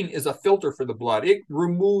spleen is a filter for the blood. It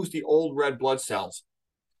removes the old red blood cells.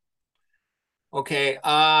 Okay,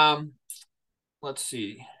 let's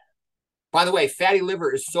see. By the way, fatty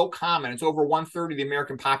liver is so common. It's over 1/3 of the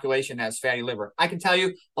American population has fatty liver. I can tell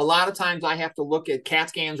you, a lot of times I have to look at CAT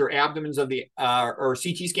scans or abdomens of the, or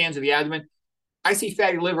CT scans of the abdomen. I see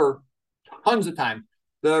fatty liver tons of times.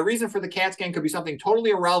 The reason for the CAT scan could be something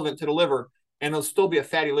totally irrelevant to the liver, and it'll still be a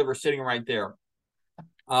fatty liver sitting right there.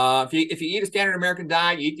 If you eat a standard American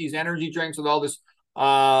diet, you eat these energy drinks with all this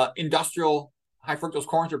industrial high fructose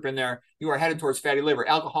corn syrup in there, you are headed towards fatty liver.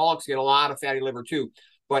 Alcoholics get a lot of fatty liver too.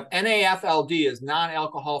 But NAFLD is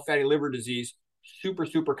non-alcohol fatty liver disease, super,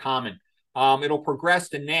 super common. It'll progress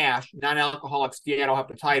to NASH, non-alcoholic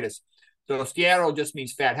steatohepatitis. So steato just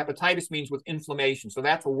means fat. Hepatitis means with inflammation. So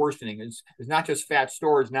that's a worsening. It's not just fat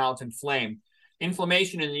storage, now it's inflamed.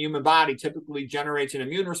 Inflammation in the human body typically generates an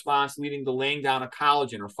immune response leading to laying down of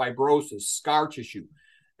collagen or fibrosis, scar tissue.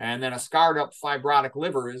 And then a scarred up fibrotic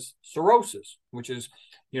liver is cirrhosis, which is,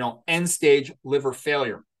 end stage liver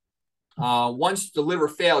failure. Once the liver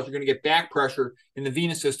fails, you're going to get back pressure in the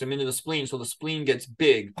venous system into the spleen. So the spleen gets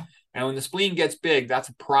big. And when the spleen gets big, that's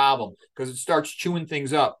a problem because it starts chewing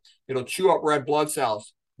things up. It'll chew up red blood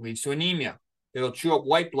cells, leads to anemia. It'll chew up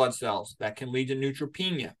white blood cells. That can lead to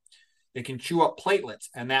neutropenia. It can chew up platelets,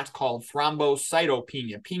 and that's called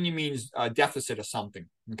thrombocytopenia. Penia means a deficit of something,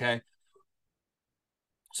 okay?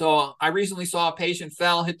 So I recently saw a patient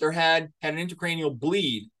fell, hit their head, had an intracranial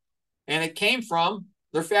bleed, and it came from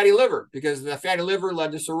their fatty liver because the fatty liver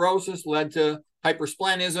led to cirrhosis, led to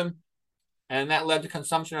hypersplenism, and that led to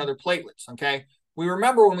consumption of their platelets, okay? We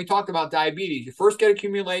remember when we talked about diabetes, you first get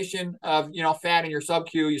accumulation of, fat in your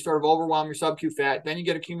sub-Q, you sort of overwhelm your sub-Q fat, then you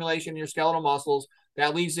get accumulation in your skeletal muscles,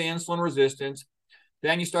 that leads to insulin resistance,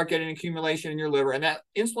 then you start getting accumulation in your liver, and that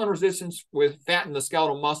insulin resistance with fat in the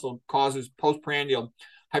skeletal muscle causes postprandial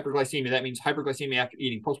hyperglycemia. That means hyperglycemia after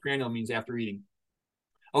eating. Postprandial means after eating.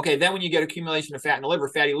 Okay, then when you get accumulation of fat in the liver,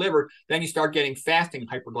 fatty liver, then you start getting fasting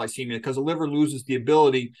hyperglycemia because the liver loses the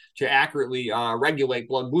ability to accurately regulate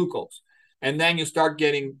blood glucose. And then you start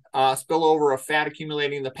getting spillover of fat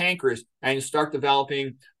accumulating in the pancreas, and you start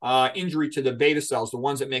developing injury to the beta cells, the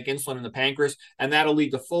ones that make insulin in the pancreas, and that'll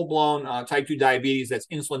lead to full-blown type 2 diabetes that's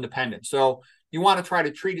insulin dependent. So you want to try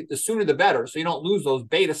to treat it the sooner the better so you don't lose those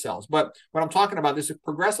beta cells. But what I'm talking about, this is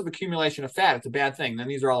progressive accumulation of fat. It's a bad thing. Then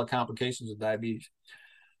these are all the complications of diabetes.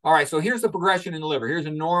 All right, so here's the progression in the liver. Here's a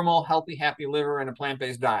normal, healthy, happy liver and a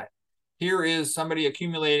plant-based diet. Here is somebody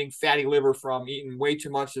accumulating fatty liver from eating way too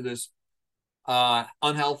much of this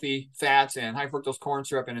unhealthy fats and high fructose corn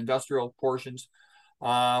syrup and industrial portions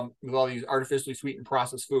with all these artificially sweetened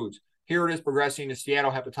processed foods. Here it is progressing to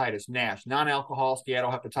steatohepatitis, NASH, non-alcohol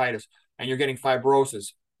steatohepatitis, and you're getting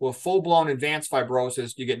fibrosis. Well, full-blown advanced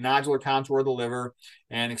fibrosis, you get nodular contour of the liver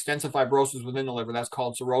and extensive fibrosis within the liver. That's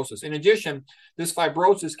called cirrhosis. In addition, this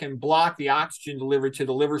fibrosis can block the oxygen delivered to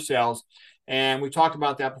the liver cells. And we talked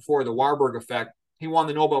about that before, the Warburg effect. He won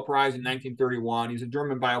the Nobel Prize in 1931. He's a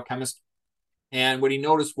German biochemist. And what he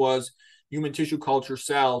noticed was human tissue culture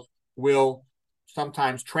cells will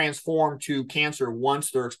sometimes transform to cancer once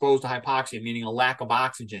they're exposed to hypoxia, meaning a lack of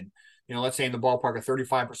oxygen. Let's say in the ballpark of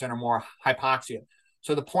 35% or more hypoxia.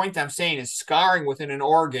 So the point I'm saying is scarring within an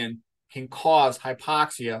organ can cause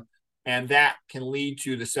hypoxia, and that can lead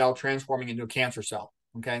to the cell transforming into a cancer cell.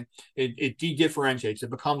 Okay, it de-differentiates. It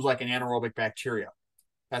becomes like an anaerobic bacteria.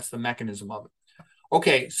 That's the mechanism of it.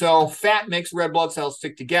 Okay, so fat makes red blood cells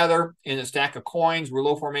stick together in a stack of coins.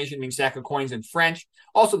 Rouleau formation means stack of coins in French.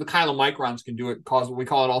 Also, the chylomicrons can do it. We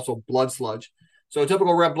call it also blood sludge. So a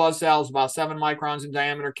typical red blood cell is about 7 microns in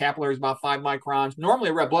diameter. Capillary is about 5 microns. Normally,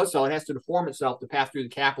 a red blood cell, it has to deform itself to pass through the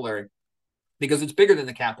capillary because it's bigger than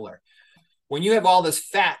the capillary. When you have all this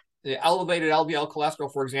fat, the elevated LDL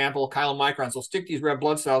cholesterol, for example, chylomicrons will stick these red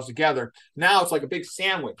blood cells together. Now it's like a big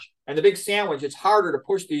sandwich. And the big sandwich, it's harder to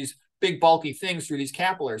push these big bulky things through these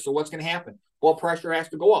capillaries. So what's going to happen? Blood pressure has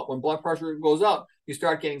to go up. When blood pressure goes up, you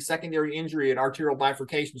start getting secondary injury and arterial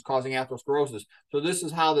bifurcations causing atherosclerosis. So this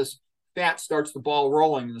is how this fat starts the ball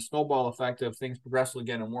rolling and the snowball effect of things progressively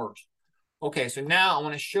getting worse. Okay, so now I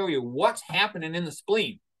want to show you what's happening in the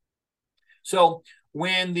spleen. So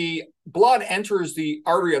when the blood enters the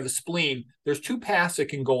artery of the spleen, there's 2 paths that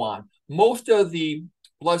can go on. Most of the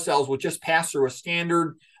blood cells will just pass through a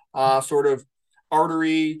standard sort of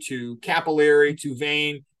artery to capillary to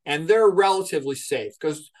vein, and they're relatively safe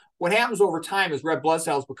because what happens over time is red blood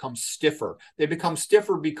cells become stiffer. They become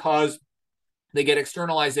stiffer because they get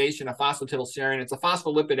externalization of phosphatidylserine. It's a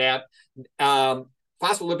phospholipid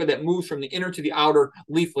that moves from the inner to the outer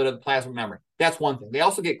leaflet of the plasma membrane. That's one thing. They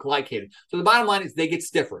also get glycated. So the bottom line is they get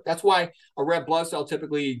stiffer. That's why a red blood cell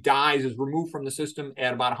typically dies, is removed from the system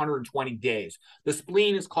at about 120 days. The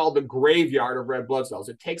spleen is called the graveyard of red blood cells.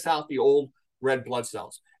 It takes out the old red blood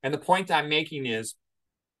cells. And the point I'm making is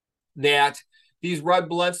that these red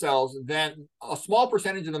blood cells, then a small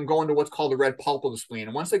percentage of them go into what's called the red pulp of the spleen.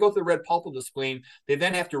 And once they go through the red pulp of the spleen, they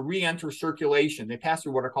then have to re-enter circulation. They pass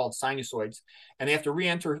through what are called sinusoids, and they have to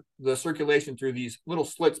re-enter the circulation through these little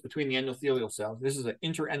slits between the endothelial cells. This is an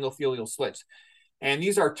interendothelial slits. And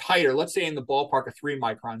these are tighter, let's say in the ballpark of 3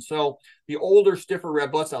 microns. So the older, stiffer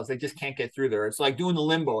red blood cells, they just can't get through there. It's like doing the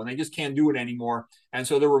limbo, and they just can't do it anymore. And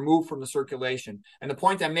so they're removed from the circulation. And the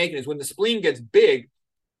point I'm making is when the spleen gets big,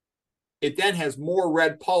 it then has more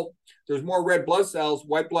red pulp. There's more red blood cells,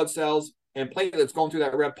 white blood cells, and platelets going through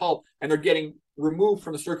that red pulp, and they're getting removed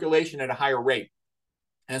from the circulation at a higher rate.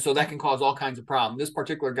 And so that can cause all kinds of problems. This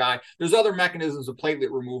particular guy, there's other mechanisms of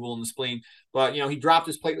platelet removal in the spleen, but he dropped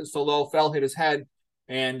his platelets so low, fell, hit his head,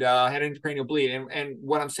 and had intracranial bleed. And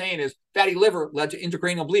what I'm saying is fatty liver led to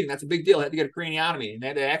intracranial bleeding. That's a big deal. He had to get a craniotomy, and they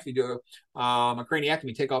had to actually do a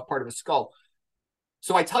craniectomy, take off part of his skull.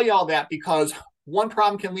 So I tell you all that because one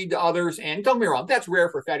problem can lead to others, and don't get me wrong, that's rare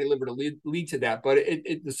for fatty liver to lead to that, but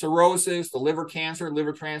the cirrhosis, the liver cancer,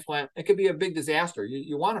 liver transplant, it could be a big disaster.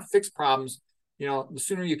 You want to fix problems, the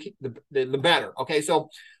sooner you keep the better. Okay, so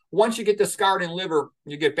once you get the scarred in liver,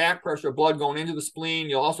 you get back pressure, blood going into the spleen.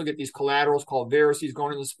 You'll also get these collaterals called varices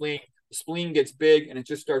going into the spleen. The spleen gets big, and it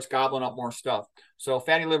just starts gobbling up more stuff. So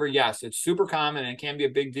fatty liver, yes, it's super common, and it can be a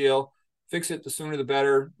big deal. Fix it the sooner the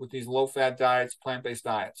better with these low-fat diets, plant-based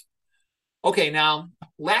diets. Okay, now,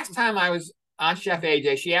 last time I was on Chef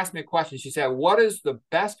AJ, she asked me a question. She said, what is the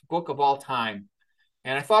best book of all time?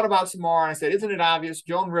 And I thought about some more, and I said, isn't it obvious?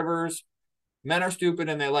 Joan Rivers, Men Are Stupid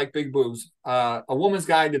and They Like Big Boobs. A Woman's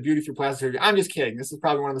Guide to Beauty Through Plastic Surgery. I'm just kidding. This is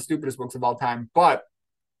probably one of the stupidest books of all time. But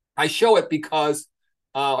I show it because,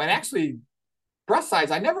 and actually, breast size,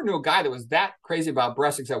 I never knew a guy that was that crazy about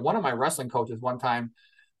breasts, except one of my wrestling coaches one time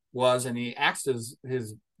was, and he asked his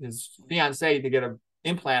fiancée to get a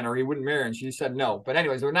implant or he wouldn't marry, and she said no. But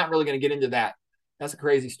anyways, we're not really going to get into that. That's a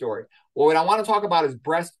crazy story. Well, what I want to talk about is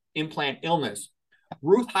breast implant illness.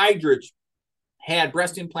 Ruth Heidrich had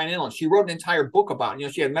breast implant illness. She wrote an entire book about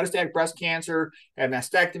it. She had metastatic breast cancer, had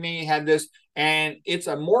mastectomy, had this, and it's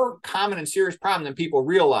a more common and serious problem than people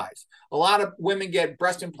realize. A lot of women get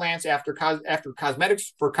breast implants after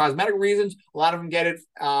cosmetics for cosmetic reasons. A lot of them get it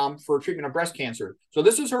for treatment of breast cancer. So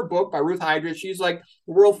this is her book by Ruth Heidrich. She's like a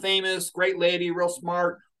real famous, great lady, real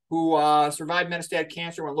smart, who survived metastatic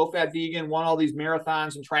cancer, went low-fat vegan, won all these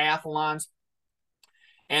marathons and triathlons.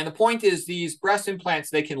 And the point is, these breast implants,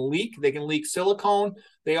 they can leak silicone.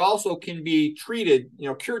 They also can be treated,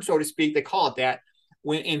 cured, so to speak. They call it that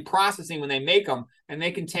in processing when they make them, and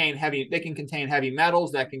they can contain heavy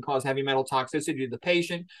metals that can cause heavy metal toxicity to the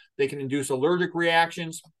patient. They can induce allergic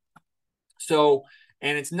reactions. So,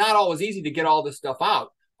 and it's not always easy to get all this stuff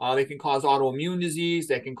out. They can cause autoimmune disease.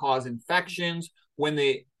 They can cause infections. When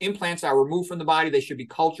the implants are removed from the body, they should be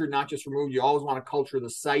cultured, not just removed. You always want to culture the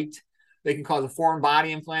site. They can cause a foreign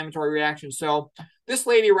body inflammatory reaction. So this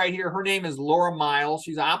lady right here, her name is Laura Miles.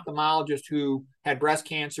 She's an ophthalmologist who had breast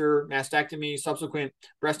cancer, mastectomy, subsequent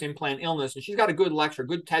breast implant illness. And she's got a good lecture,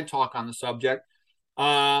 good TED talk on the subject. So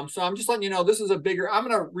I'm just letting you know, this is a bigger, I'm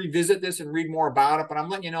going to revisit this and read more about it, but I'm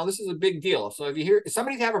letting you know, this is a big deal. So if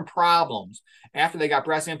somebody's having problems after they got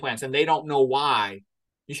breast implants and they don't know why,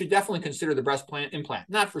 you should definitely consider the breast implant.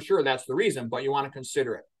 Not for sure that's the reason, but you want to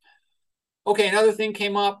consider it. Okay, another thing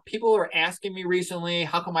came up. People are asking me recently,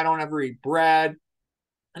 how come I don't ever eat bread?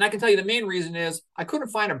 And I can tell you the main reason is I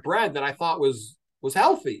couldn't find a bread that I thought was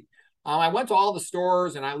healthy. I went to all the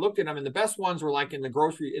stores and I looked at them, and the best ones were like in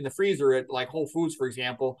the freezer at like Whole Foods, for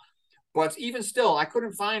example. But even still, I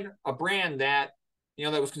couldn't find a brand that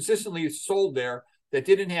that was consistently sold there that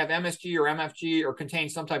didn't have MSG or MFG or contain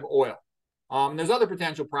some type of oil. There's other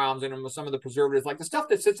potential problems in them with some of the preservatives, like the stuff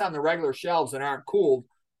that sits on the regular shelves that aren't cooled.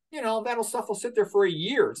 That stuff will sit there for a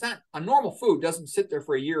year. It's not a normal food doesn't sit there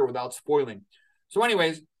for a year without spoiling. So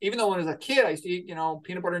anyways, even though when I was a kid, I used to eat,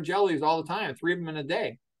 peanut butter and jellies all the time, 3 of them in a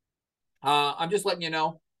day. I'm just letting you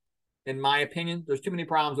know, in my opinion, there's too many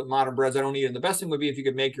problems with modern breads. I don't eat it. And the best thing would be if you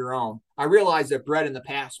could make your own. I realized that bread in the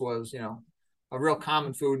past was, a real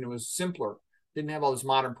common food, and it was simpler. Didn't have all this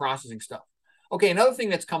modern processing stuff. Okay, another thing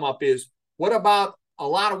that's come up is, what about a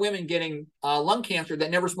lot of women getting lung cancer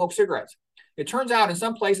that never smoked cigarettes? It turns out in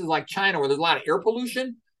some places like China, where there's a lot of air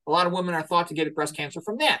pollution, a lot of women are thought to get breast cancer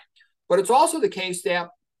from that. But it's also the case that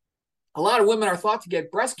a lot of women are thought to get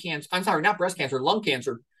lung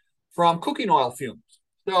cancer from cooking oil fumes.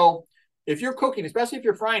 So if you're cooking, especially if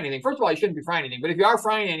you're frying anything, first of all, you shouldn't be frying anything, but if you are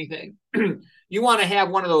frying anything, you want to have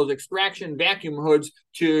one of those extraction vacuum hoods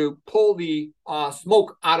to pull the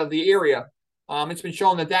smoke out of the area. It's been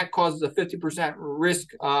shown that causes a 50% risk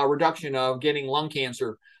reduction of getting lung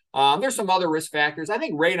cancer. There's some other risk factors. I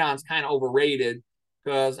think radon's kind of overrated,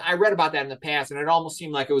 because I read about that in the past, and it almost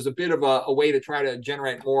seemed like it was a bit of a way to try to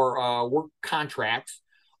generate more work contracts.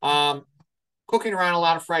 Cooking around a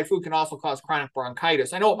lot of fried food can also cause chronic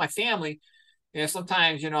bronchitis. I know with my family,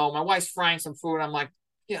 sometimes, my wife's frying some food, and I'm like,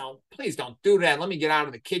 please don't do that. Let me get out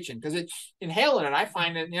of the kitchen, because it's inhaling it. I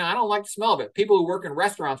find it, I don't like the smell of it. People who work in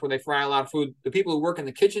restaurants where they fry a lot of food, the people who work in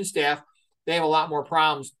the kitchen staff, they have a lot more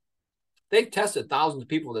problems. They've tested thousands of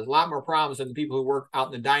people. There's a lot more problems than the people who work out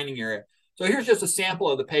in the dining area. So here's just a sample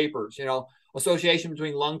of the papers, association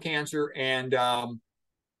between lung cancer and,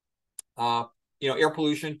 air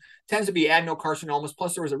pollution tends to be adenocarcinomas.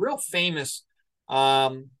 Plus, there was a real famous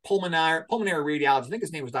pulmonary radiologist. I think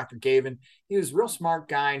his name was Dr. Gavin. He was a real smart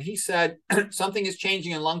guy, and he said something is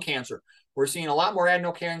changing in lung cancer. We're seeing a lot more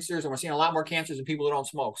adenocancers, and we're seeing a lot more cancers in people who don't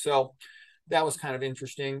smoke. So that was kind of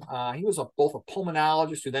interesting. He was both a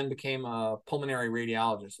pulmonologist who then became a pulmonary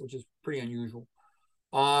radiologist, which is pretty unusual.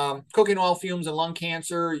 Cooking oil fumes and lung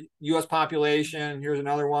cancer, U.S. population. Here's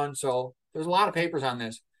another one. So there's a lot of papers on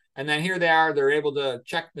this. And then here they are. They're able to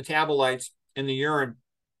check metabolites in the urine,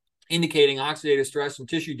 indicating oxidative stress and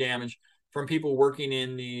tissue damage from people working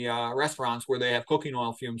in the restaurants where they have cooking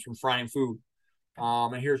oil fumes from frying food.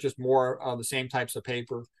 And here's just more of the same types of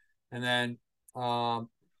paper. And then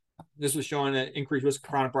this was showing an increased risk of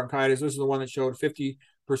chronic bronchitis. This is the one that showed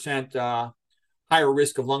 50% higher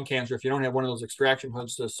risk of lung cancer if you don't have one of those extraction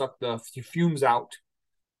hoods to suck the fumes out.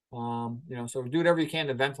 So do whatever you can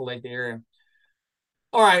to ventilate the area.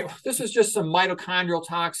 All right, this is just some mitochondrial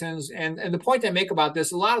toxins. And the point I make about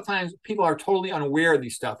this, a lot of times people are totally unaware of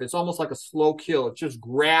these stuff. It's almost like a slow kill. It's just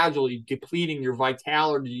gradually depleting your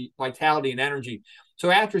vitality and energy. So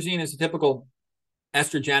atrazine is a typical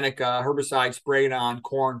estrogenic herbicide sprayed on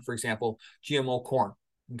corn, for example, GMO corn.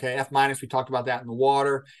 Okay, F minus, we talked about that in the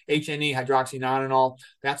water. HNE, hydroxynonenal,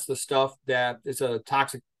 that's the stuff that is a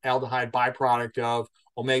toxic aldehyde byproduct of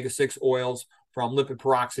omega-6 oils from lipid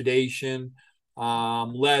peroxidation.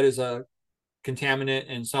 Lead is a contaminant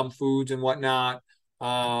in some foods and whatnot.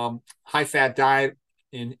 High fat diet,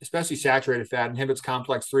 especially saturated fat, inhibits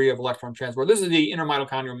complex 3 of electron transport. This is the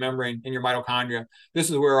intermitochondrial membrane in your mitochondria. This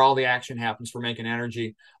is where all the action happens for making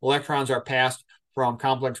energy. Electrons are passed from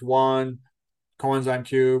complex 1, coenzyme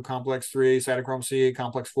Q, complex 3, cytochrome C,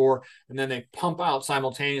 complex 4, and then they pump out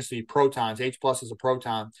simultaneously protons. H plus is a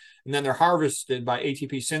proton. And then they're harvested by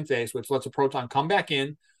ATP synthase, which lets a proton come back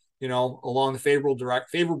in, along the favorable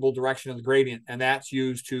direction of the gradient, and that's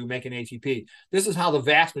used to make an ATP. This is how the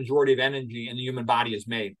vast majority of energy in the human body is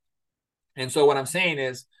made. And so what I'm saying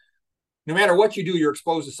is, no matter what you do, you're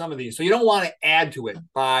exposed to some of these. So you don't want to add to it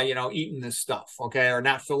by, eating this stuff, okay, or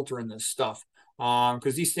not filtering this stuff,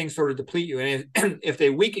 because these things sort of deplete you. And if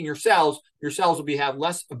they weaken your cells will have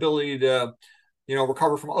less ability to,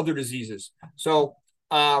 recover from other diseases. So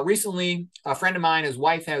recently, a friend of mine, his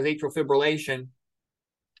wife has atrial fibrillation,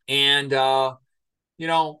 and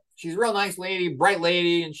she's a real nice lady, bright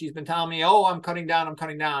lady, and she's been telling me, oh, I'm cutting down.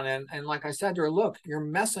 And like I said to her, look, you're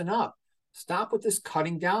messing up. Stop with this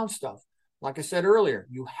cutting down stuff. Like I said earlier,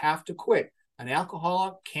 you have to quit. An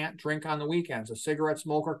alcoholic can't drink on the weekends. A cigarette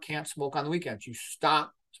smoker can't smoke on the weekends. You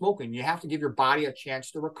stop smoking. You have to give your body a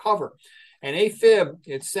chance to recover. And AFib,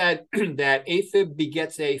 it's said that AFib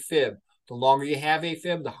begets AFib. The longer you have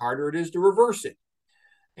AFib, the harder it is to reverse it.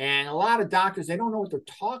 And a lot of doctors, they don't know what they're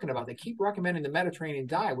talking about. They keep recommending the Mediterranean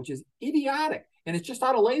diet, which is idiotic. And it's just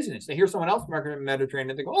out of laziness. They hear someone else recommend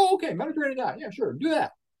Mediterranean, and they go, oh, okay, Mediterranean diet. Yeah, sure, do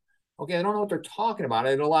that. Okay, they don't know what they're talking about.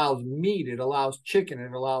 It allows meat, it allows chicken,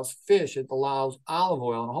 it allows fish, it allows olive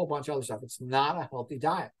oil, and a whole bunch of other stuff. It's not a healthy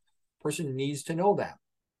diet. Person needs to know that.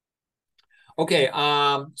 Okay,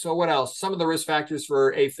 so what else? Some of the risk factors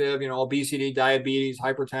for AFib, obesity, diabetes,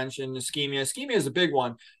 hypertension, ischemia. Ischemia is a big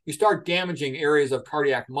one. You start damaging areas of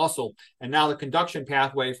cardiac muscle, and now the conduction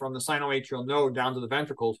pathway from the sinoatrial node down to the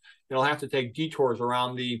ventricles, it'll have to take detours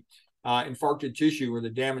around the infarcted tissue or the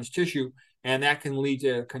damaged tissue, and that can lead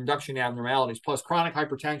to conduction abnormalities. Plus, chronic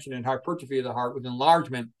hypertension and hypertrophy of the heart with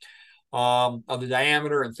enlargement of the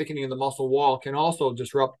diameter and thickening of the muscle wall can also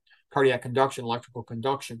disrupt cardiac conduction, electrical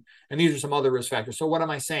conduction. And these are some other risk factors. So what am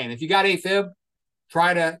I saying? If you got AFib,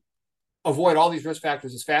 try to avoid all these risk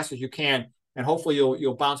factors as fast as you can, and hopefully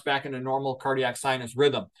you'll bounce back into normal cardiac sinus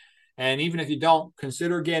rhythm. And even if you don't,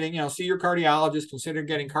 consider getting, see your cardiologist, consider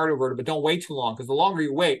getting cardioverted, but don't wait too long, because the longer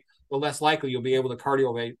you wait, the less likely you'll be able to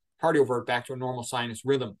cardiovert back to a normal sinus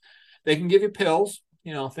rhythm. They can give you pills,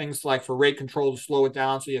 things like for rate control to slow it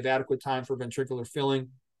down so you have adequate time for ventricular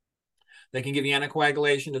filling. They can give you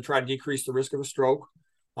anticoagulation to try to decrease the risk of a stroke.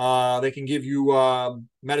 They can give you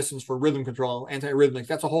medicines for rhythm control, antiarrhythmics.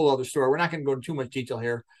 That's a whole other story. We're not going to go into too much detail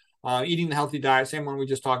here. Eating the healthy diet, same one we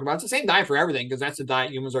just talked about. It's the same diet for everything, because that's the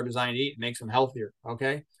diet humans are designed to eat. It makes them healthier,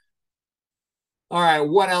 okay? All right,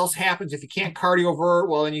 what else happens if you can't cardiovert?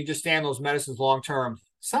 Well, then you just stay on those medicines long term.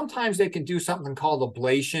 Sometimes they can do something called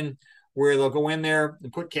ablation, where they'll go in there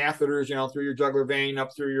and put catheters, through your jugular vein,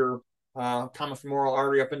 up through your common femoral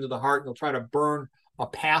artery, up into the heart. They'll try to burn a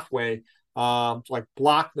pathway, to like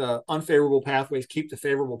block the unfavorable pathways, keep the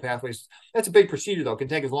favorable pathways. That's a big procedure, though. It can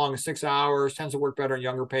take as long as 6 hours, tends to work better in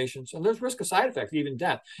younger patients. And there's risk of side effects, even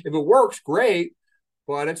death. If it works, great,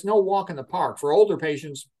 but it's no walk in the park. For older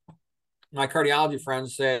patients, my cardiology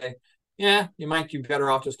friends say, yeah, you might be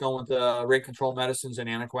better off just going with the rate control medicines and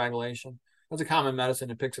anticoagulation. That's a common medicine,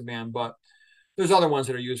 apixaban, but there's other ones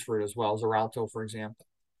that are used for it as well, Xarelto, for example.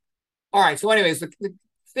 All right, so anyways, the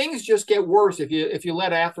things just get worse if you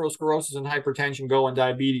let atherosclerosis and hypertension go and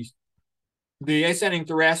diabetes. The ascending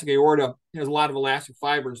thoracic aorta has a lot of elastic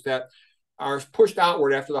fibers that are pushed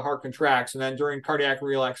outward after the heart contracts, and then during cardiac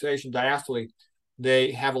relaxation diastole,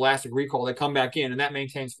 they have elastic recall. They come back in, and that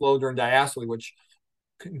maintains flow during diastole, which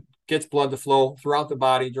gets blood to flow throughout the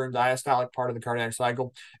body during diastolic part of the cardiac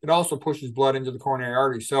cycle. It also pushes blood into the coronary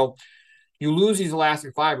artery. So you lose these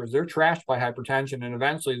elastic fibers. They're trashed by hypertension, and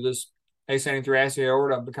eventually this ascending thoracic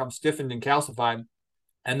aorta becomes stiffened and calcified.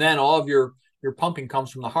 And then all of your pumping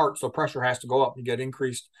comes from the heart, so pressure has to go up. You get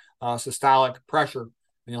increased systolic pressure, and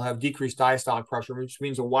you'll have decreased diastolic pressure, which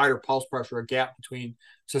means a wider pulse pressure, a gap between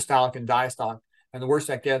systolic and diastolic. And the worse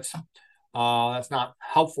that gets, that's not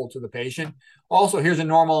helpful to the patient. Also, here's a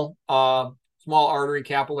normal small artery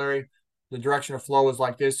capillary. The direction of flow is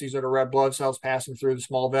like this. These are the red blood cells passing through the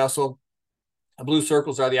small vessel. The blue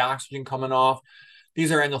circles are the oxygen coming off.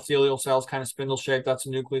 These are endothelial cells, kind of spindle shaped. That's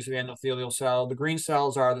the nucleus of the endothelial cell. The green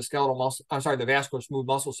cells are the skeletal muscle, I'm sorry, the vascular smooth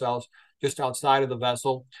muscle cells just outside of the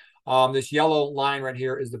vessel. This yellow line right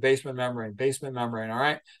here is the basement membrane, all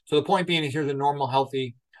right? So the point being is here's a normal,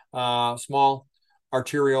 healthy, small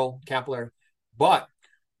arterial capillary. But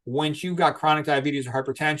once you've got chronic diabetes or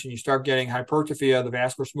hypertension, you start getting hypertrophy of the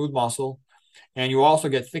vascular smooth muscle, and you also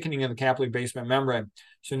get thickening of the capillary basement membrane.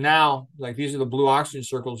 So now, like these are the blue oxygen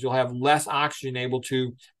circles, you'll have less oxygen able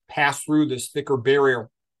to pass through this thicker barrier.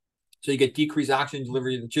 So you get decreased oxygen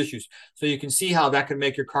delivery to the tissues. So you can see how that can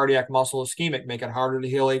make your cardiac muscle ischemic, make it harder to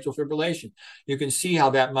heal atrial fibrillation. You can see how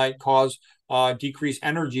that might cause decreased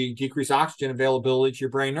energy, decreased oxygen availability to your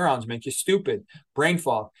brain neurons, make you stupid, brain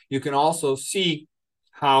fog. You can also see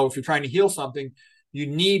how if you're trying to heal something, you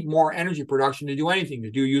need more energy production to do anything,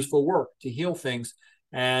 to do useful work, to heal things.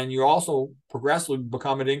 And you also progressively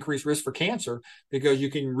become at increased risk for cancer because you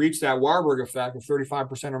can reach that Warburg effect of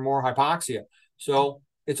 35% or more hypoxia. So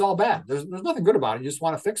it's all bad. There's nothing good about it. You just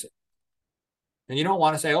want to fix it. And you don't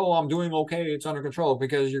want to say, oh, I'm doing okay, it's under control,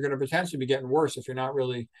 because you're going to potentially be getting worse if you're not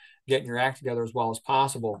really getting your act together as well as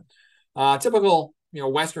possible. Typical,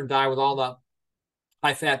 Western diet with all the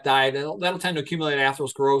high-fat diet, that'll tend to accumulate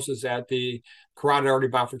atherosclerosis at the carotid artery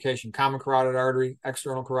bifurcation, common carotid artery,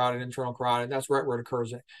 external carotid, internal carotid. That's right where it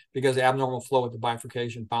occurs because of abnormal flow at the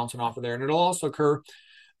bifurcation bouncing off of there. And it'll also occur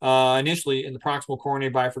initially in the proximal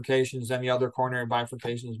coronary bifurcations, and the other coronary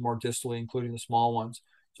bifurcations more distally, including the small ones.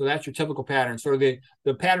 So that's your typical pattern. Sort of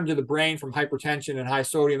the pattern to the brain from hypertension and high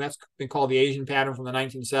sodium, that's been called the Asian pattern from the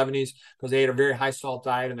 1970s because they ate a very high salt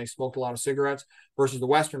diet and they smoked a lot of cigarettes, versus the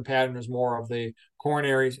Western pattern is more of the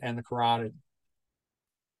coronaries and the carotid.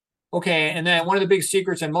 Okay, and then one of the big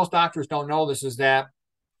secrets, and most doctors don't know this, is that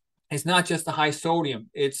it's not just the high sodium,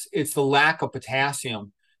 it's the lack of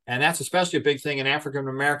potassium. And that's especially a big thing in African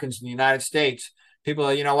Americans in the United States. People,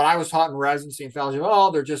 when I was taught in residency and fellowship,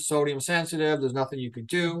 oh, they're just sodium sensitive, there's nothing you could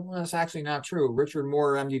do. Well, that's actually not true. Richard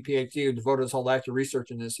Moore, MD, PhD, who devoted his whole life to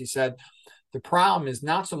researching this, he said, the problem is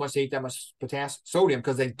not so much they eat that much sodium,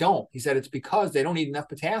 because they don't. He said it's because they don't eat enough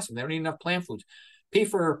potassium. They don't eat enough plant foods. P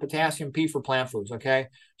for potassium, P for plant foods, okay?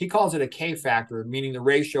 He calls it a K factor, meaning the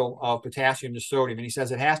ratio of potassium to sodium. And he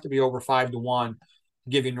says it has to be over 5-to-1 to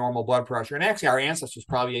give you normal blood pressure. And actually, our ancestors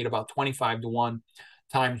probably ate about 25-to-1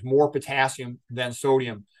 times more potassium than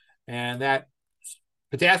sodium. And that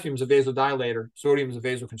potassium is a vasodilator, sodium is a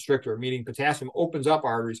vasoconstrictor, meaning potassium opens up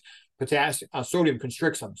arteries, sodium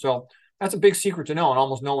constricts them. So that's a big secret to know, and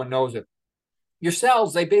almost no one knows it. Your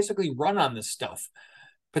cells, they basically run on this stuff.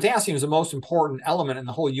 Potassium is the most important element in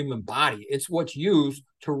the whole human body. It's what's used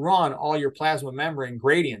to run all your plasma membrane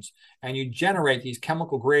gradients, and you generate these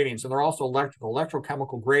chemical gradients, and they're also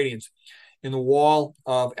electrochemical gradients in the wall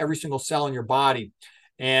of every single cell in your body.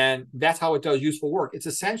 And that's how it does useful work. It's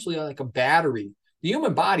essentially like a battery. The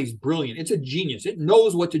human body is brilliant. It's a genius. It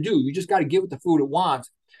knows what to do. You just got to give it the food it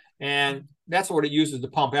wants. And that's what it uses to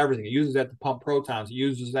pump everything. It uses that to pump protons. It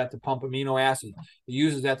uses that to pump amino acids. It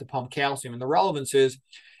uses that to pump calcium. And the relevance is,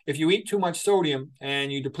 if you eat too much sodium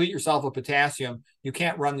and you deplete yourself of potassium, you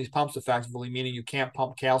can't run these pumps effectively, meaning you can't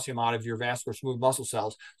pump calcium out of your vascular smooth muscle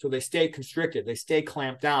cells. So they stay constricted. They stay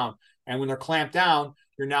clamped down. And when they're clamped down,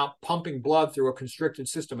 you're now pumping blood through a constricted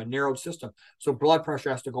system, a narrowed system. So blood pressure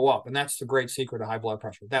has to go up. And that's the great secret of high blood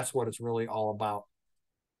pressure. That's what it's really all about.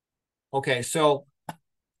 Okay, so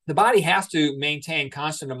the body has to maintain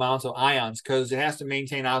constant amounts of ions because it has to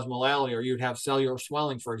maintain osmolality, or you'd have cellular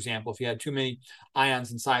swelling, for example, if you had too many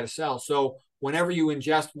ions inside a cell. So whenever you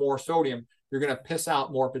ingest more sodium, you're going to piss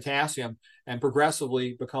out more potassium and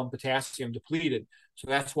progressively become potassium depleted. So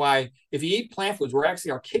that's why if you eat plant foods,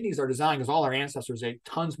 our kidneys are designed, because all our ancestors ate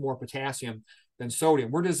tons more potassium than sodium.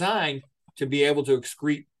 We're designed to be able to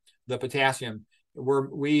excrete the potassium.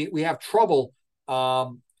 We have trouble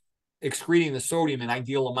excreting the sodium in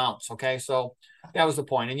ideal amounts. Okay, so that was the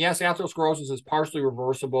point. And yes, atherosclerosis is partially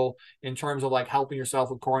reversible in terms of like helping yourself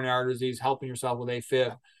with coronary artery disease, helping yourself with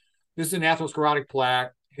AFib. This is an atherosclerotic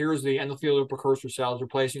plaque. Here's the endothelial precursor cells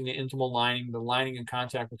replacing the intimal lining, the lining in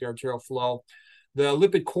contact with the arterial flow. The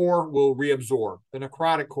lipid core will reabsorb. The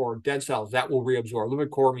necrotic core, dead cells, that will reabsorb. Lipid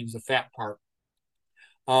core means the fat part.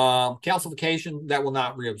 Calcification, that will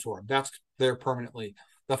not reabsorb. That's there permanently.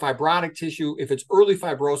 The fibrotic tissue, if it's early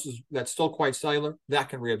fibrosis that's still quite cellular, that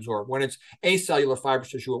can reabsorb. When it's acellular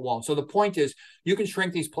fibrous tissue, it won't. So the point is, you can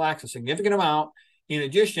shrink these plaques a significant amount. In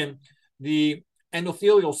addition, the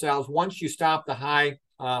endothelial cells, once you stop the high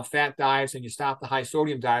fat diets and you stop the high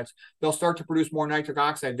sodium diets, they'll start to produce more nitric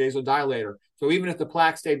oxide vasodilator. So even if the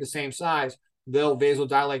plaque stayed the same size, they'll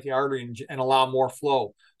vasodilate the artery and allow more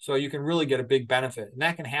flow. So you can really get a big benefit. And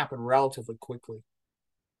that can happen relatively quickly.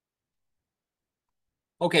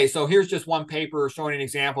 Okay, so here's just one paper showing an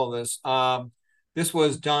example of this. This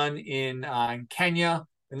was done in Kenya,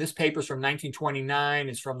 and this paper's from 1929.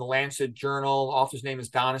 It's from the Lancet Journal. The author's name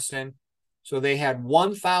is Donison. So they had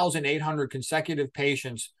 1,800 consecutive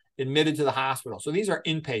patients admitted to the hospital. So these are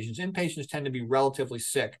inpatients. Inpatients tend to be relatively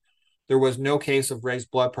sick. There was no case of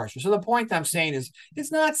raised blood pressure. So the point I'm saying is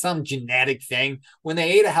it's not some genetic thing. When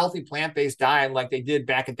they ate a healthy plant-based diet like they did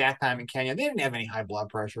back at that time in Kenya, they didn't have any high blood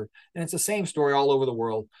pressure. And it's the same story all over the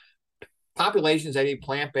world. Populations that eat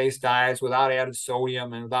plant-based diets without added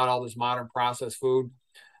sodium and without all this modern processed food,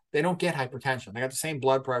 they don't get hypertension. They got the same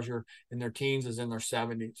blood pressure in their teens as in their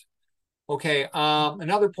 70s. Okay,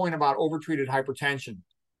 another point about overtreated hypertension.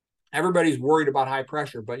 Everybody's worried about high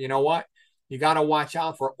pressure, but you know what? You got to watch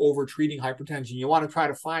out for overtreating hypertension. You want to try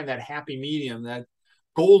to find that happy medium, that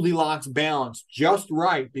Goldilocks balance just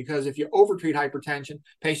right, because if you overtreat hypertension,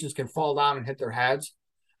 patients can fall down and hit their heads.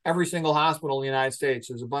 Every single hospital in the United States,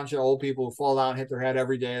 there's a bunch of old people who fall down and hit their head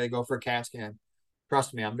every day. They go for a CAT scan.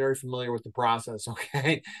 Trust me, I'm very familiar with the process,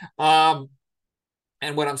 okay?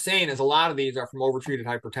 And what I'm saying is a lot of these are from overtreated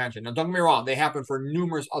hypertension. Now, don't get me wrong, they happen for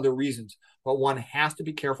numerous other reasons, but one has to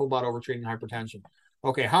be careful about overtreating hypertension.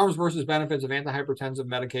 Okay, harms versus benefits of antihypertensive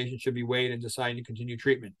medication should be weighed in deciding to continue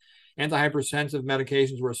treatment. Antihypertensive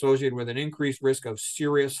medications were associated with an increased risk of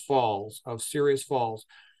serious falls,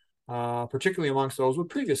 particularly amongst those with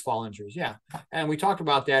previous fall injuries. Yeah, and we talked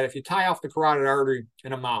about that. If you tie off the carotid artery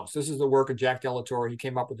in a mouse, this is the work of Jack Delatorre. He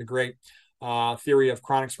came up with the great theory of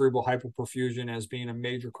chronic cerebral hypoperfusion as being a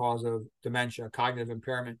major cause of dementia, cognitive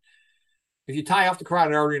impairment. If you tie off the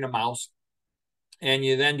carotid artery in a mouse and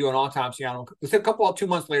you then do an autopsy on them, 2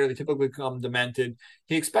 months later, they typically become demented.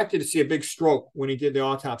 He expected to see a big stroke when he did the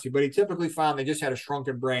autopsy, but he typically found they just had a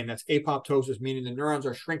shrunken brain. That's apoptosis, meaning the neurons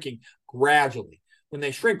are shrinking gradually. When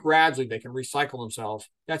they shrink gradually, they can recycle themselves.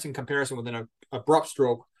 That's in comparison with an abrupt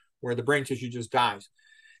stroke where the brain tissue just dies.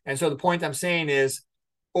 And so the point I'm saying is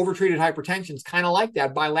overtreated hypertension is kind of like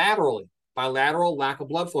that bilaterally. Bilateral lack of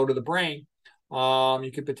blood flow to the brain.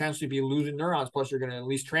 You could potentially be losing neurons, plus you're going to at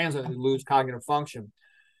least transiently lose cognitive function.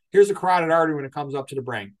 Here's the carotid artery when it comes up to the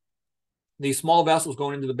brain. These small vessels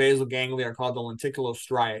going into the basal ganglia are called the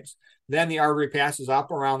lenticulostriates. Then the artery passes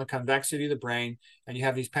up around the convexity of the brain, and you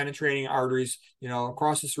have these penetrating arteries,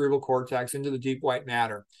 across the cerebral cortex into the deep white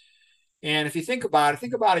matter. And if you think about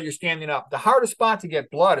it, you're standing up. The hardest spot to get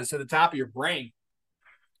blood is to the top of your brain.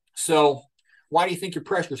 So why do you think your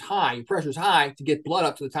pressure is high? Your pressure is high to get blood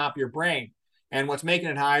up to the top of your brain. And what's making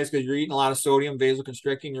it high is because you're eating a lot of sodium,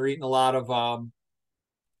 vasoconstricting. You're eating a lot of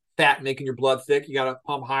fat, making your blood thick. You got to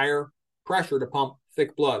pump higher pressure to pump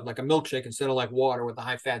thick blood, like a milkshake instead of like water with a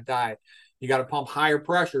high-fat diet. You got to pump higher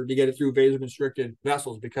pressure to get it through vasoconstricted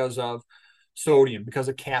vessels because of sodium, because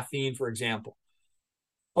of caffeine, for example.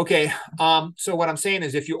 Okay, so what I'm saying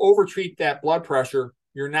is if you overtreat that blood pressure,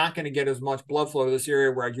 you're not going to get as much blood flow to this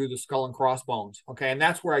area where I drew the skull and crossbones. Okay, and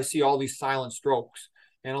that's where I see all these silent strokes.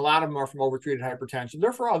 And a lot of them are from overtreated hypertension.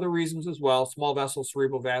 They're for other reasons as well, small vessel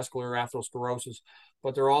cerebral vascular atherosclerosis,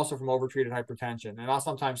 but they're also from overtreated hypertension. And I'll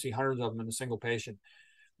sometimes see hundreds of them in a single patient.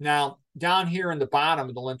 Now, down here in the bottom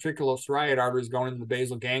of the lenticulostriate arteries going into the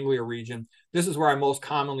basal ganglia region, this is where I most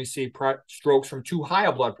commonly see strokes from too high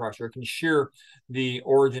a blood pressure. It can shear the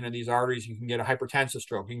origin of these arteries. You can get a hypertensive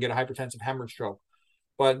stroke. You can get a hypertensive hemorrhage stroke.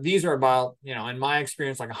 But these are about, in my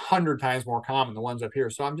experience, like 100 times more common, the ones up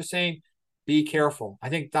here. So I'm just saying, be careful. I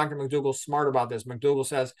think Dr. McDougall's smart about this. McDougall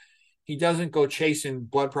says he doesn't go chasing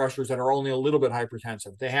blood pressures that are only a little bit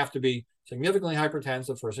hypertensive. They have to be significantly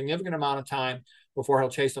hypertensive for a significant amount of time before he'll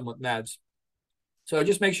chase them with meds. So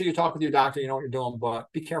just make sure you talk with your doctor, you know what you're doing,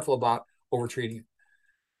 but be careful about overtreating it.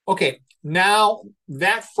 Okay, now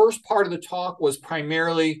that first part of the talk was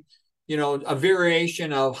primarily, a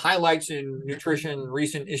variation of highlights in nutrition,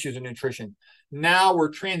 recent issues in nutrition. Now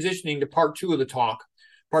we're transitioning to part two of the talk.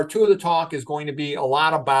 Part two of the talk is going to be a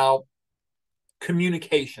lot about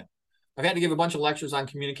communication. I've had to give a bunch of lectures on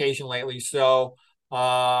communication lately, so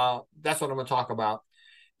that's what I'm going to talk about.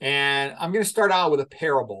 And I'm going to start out with a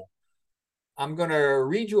parable. I'm going to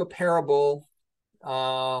read you a parable,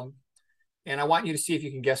 and I want you to see if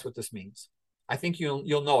you can guess what this means. I think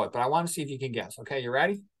you'll know it, but I want to see if you can guess. Okay, you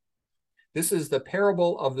ready? This is the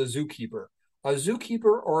parable of the zookeeper. A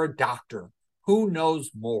zookeeper or a doctor? Who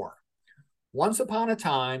knows more? Once upon a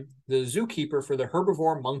time, the zookeeper for the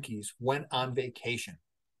herbivore monkeys went on vacation.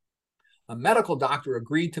 A medical doctor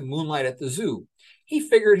agreed to moonlight at the zoo. He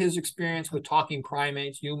figured his experience with talking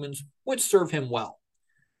primates, humans, would serve him well.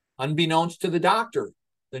 Unbeknownst to the doctor,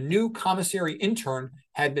 the new commissary intern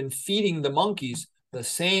had been feeding the monkeys the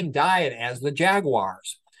same diet as the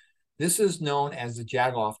jaguars. This is known as the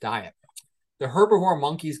Jagoff diet. The herbivore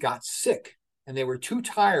monkeys got sick, and they were too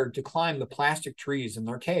tired to climb the plastic trees in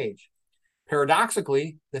their cage.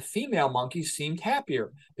 Paradoxically, the female monkeys seemed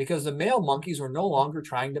happier because the male monkeys were no longer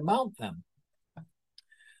trying to mount them.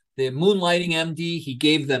 The moonlighting MD, he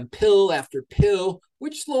gave them pill after pill,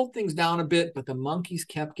 which slowed things down a bit, but the monkeys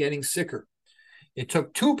kept getting sicker. It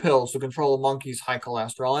took 2 pills to control the monkey's high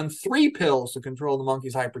cholesterol and 3 pills to control the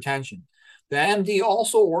monkey's hypertension. The MD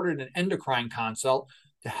also ordered an endocrine consult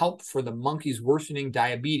to help for the monkey's worsening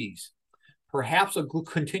diabetes. Perhaps a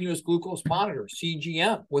continuous glucose monitor,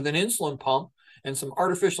 CGM, with an insulin pump and some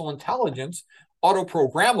artificial intelligence,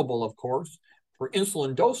 auto-programmable, of course, for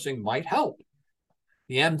insulin dosing might help.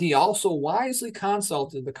 The MD also wisely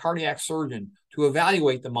consulted the cardiac surgeon to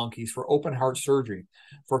evaluate the monkeys for open heart surgery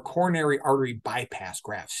for coronary artery bypass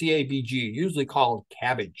graft, CABG, usually called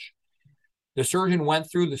cabbage. The surgeon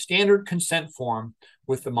went through the standard consent form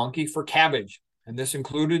with the monkey for cabbage, and this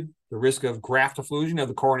included the risk of graft occlusion of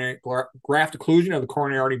the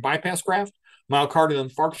coronary artery bypass graft, myocardial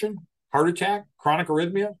infarction, heart attack, chronic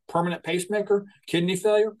arrhythmia, permanent pacemaker, kidney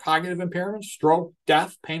failure, cognitive impairment, stroke,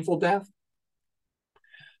 death, painful death.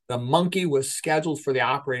 The monkey was scheduled for the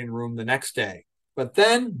operating room the next day. But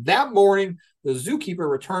then that morning, the zookeeper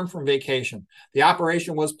returned from vacation. The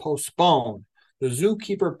operation was postponed. The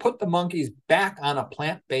zookeeper put the monkeys back on a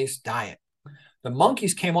plant-based diet. The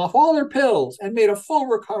monkeys came off all their pills and made a full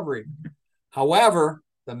recovery. However,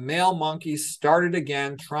 the male monkeys started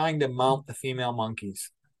again trying to mount the female monkeys.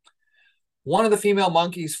 One of the female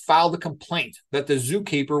monkeys filed a complaint that the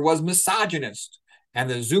zookeeper was misogynist, and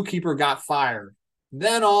the zookeeper got fired.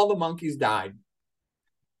 Then all the monkeys died.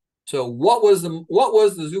 So what was the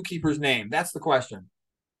zookeeper's name? That's the question.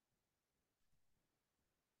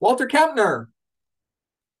 Walter Kempner,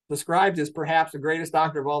 described as perhaps the greatest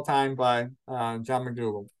doctor of all time by John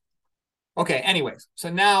McDougall. Okay, anyways, so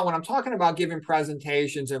now when I'm talking about giving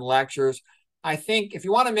presentations and lectures, I think if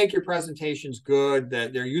you want to make your presentations good,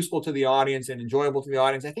 that they're useful to the audience and enjoyable to the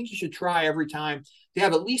audience, I think you should try every time to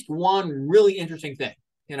have at least one really interesting thing.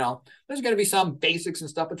 You know, there's going to be some basics and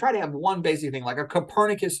stuff, but try to have one basic thing, like a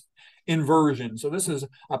Copernicus inversion. So this is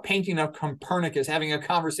a painting of Copernicus having a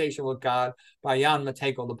conversation with God by Jan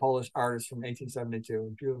Matejko, the Polish artist from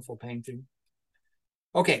 1872. Beautiful painting.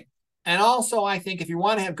 Okay. And also, I think if you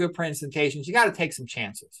want to have good presentations, you got to take some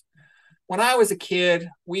chances. When I was a kid,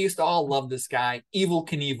 we used to all love this guy, Evel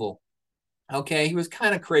Knievel. Okay. He was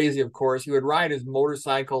kind of crazy, of course. He would ride his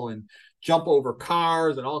motorcycle and jump over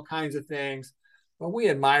cars and all kinds of things. But we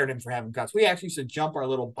admired him for having guts. We actually used to jump our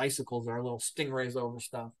little bicycles, our little stingrays over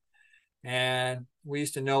stuff. And we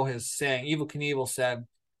used to know his saying. Evel Knievel said,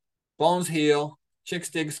 bones heal,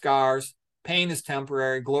 chicks dig scars, pain is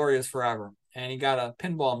temporary, glory is forever. And he got a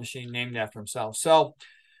pinball machine named after himself. So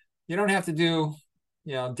you don't have to do,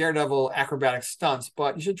 daredevil acrobatic stunts,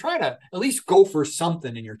 but you should try to at least go for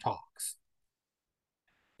something in your talks.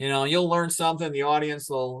 You'll learn something. The audience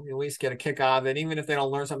will at least get a kick out of it. Even if they don't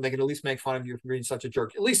learn something, they can at least make fun of you for being such a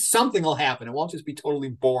jerk. At least something will happen. It won't just be totally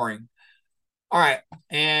boring. All right.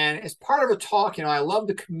 And as part of a talk, I love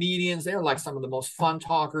the comedians. They're like some of the most fun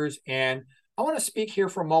talkers. And I want to speak here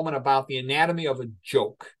for a moment about the anatomy of a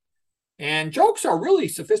joke. And jokes are really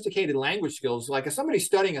sophisticated language skills. Like if somebody's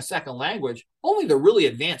studying a second language, only the really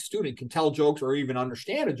advanced student can tell jokes or even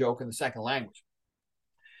understand a joke in the second language.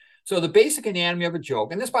 So the basic anatomy of a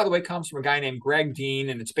joke, and this, by the way, comes from a guy named Greg Dean,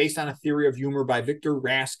 and it's based on a theory of humor by Victor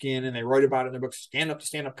Raskin, and they write about it in their book, Stand Up to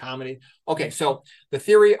Stand-Up Comedy. Okay, so the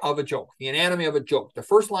theory of a joke, the anatomy of a joke. The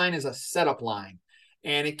first line is a setup line,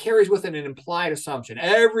 and it carries with it an implied assumption.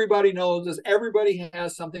 Everybody knows this. Everybody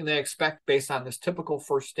has something they expect based on this typical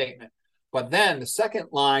first statement. But then the second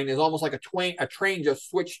line is almost like a train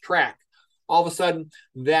just switched track. All of a sudden,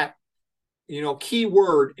 that key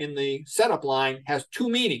word in the setup line has 2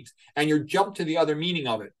 meanings, and you jump to the other meaning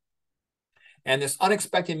of it. And this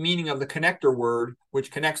unexpected meaning of the connector word,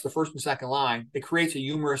 which connects the first and second line, it creates a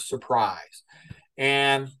humorous surprise.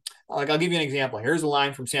 And I'll give you an example. Here's a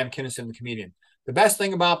line from Sam Kinison, the comedian. The best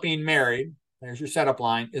thing about being married, there's your setup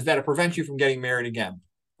line, is that it prevents you from getting married again.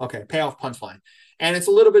 Okay, payoff punchline. And it's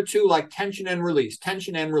a little bit too like tension and release,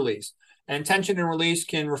 tension and release. And tension and release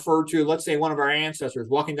can refer to, let's say, one of our ancestors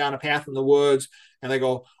walking down a path in the woods, and they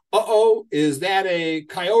go, uh-oh, is that a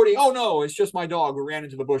coyote? Oh, no, it's just my dog who ran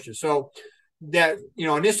into the bushes. So that,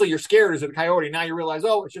 initially you're scared, is it a coyote? Now you realize,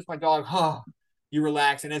 oh, it's just my dog. Oh, you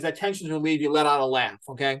relax. And as that tension is relieved, you let out a laugh,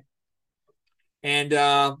 okay? And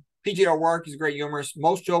P.J. O'Rourke is a great humorist.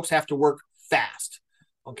 Most jokes have to work fast,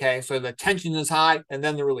 okay? So the tension is high, and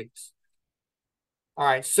then the release. All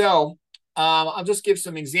right, so I'll just give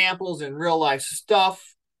some examples in real life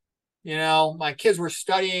stuff. My kids were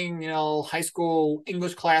studying, high school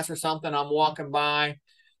English class or something. I'm walking by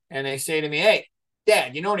and they say to me, "Hey,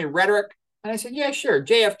 Dad, you know any rhetoric?" And I said, "Yeah, sure.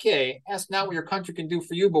 JFK, ask not what your country can do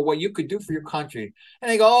for you, but what you could do for your country." And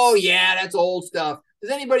they go, "Oh, yeah, that's old stuff. Does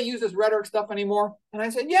anybody use this rhetoric stuff anymore?" And I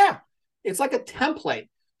said, "Yeah, it's like a template.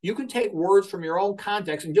 You can take words from your own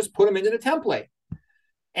context and just put them into the template.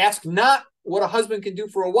 Ask not what a husband can do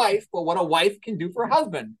for a wife, but what a wife can do for a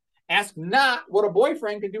husband. Ask not what a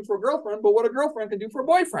boyfriend can do for a girlfriend, but what a girlfriend can do for a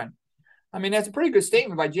boyfriend." I mean, that's a pretty good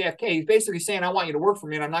statement by JFK. He's basically saying, "I want you to work for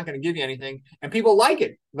me and I'm not going to give you anything." And people like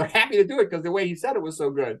it. They're happy to do it because the way he said it was so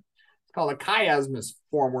good. It's called a chiasmus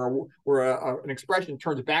form where an expression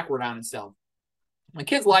turns backward on itself. My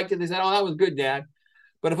kids liked it. They said, "Oh, that was good, Dad.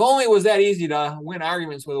 But if only it was that easy to win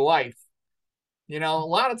arguments with a wife." A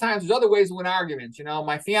lot of times there's other ways to win arguments.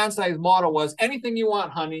 My fiance's motto was anything you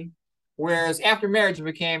want, honey. Whereas after marriage, it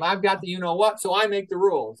became, I've got the you know what, so I make the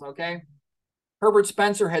rules. Okay. Herbert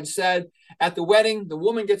Spencer had said, at the wedding, the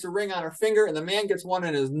woman gets a ring on her finger and the man gets one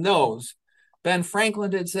in his nose. Ben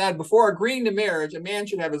Franklin had said, before agreeing to marriage, a man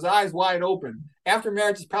should have his eyes wide open. After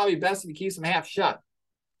marriage, it's probably best if he keeps them half shut.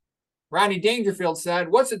 Rodney Dangerfield said,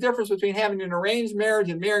 what's the difference between having an arranged marriage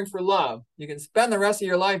and marrying for love? You can spend the rest of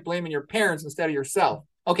your life blaming your parents instead of yourself.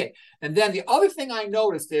 Okay. And then the other thing I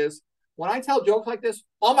noticed is when I tell jokes like this,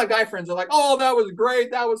 all my guy friends are like, "Oh, that was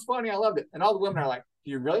great. That was funny. I loved it." And all the women are like,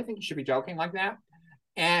 "Do you really think you should be joking like that?"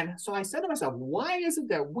 And so I said to myself, why is it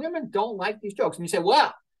that women don't like these jokes? And you say,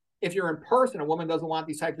 well, if you're in person, a woman doesn't want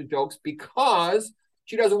these types of jokes because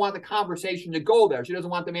she doesn't want the conversation to go there. She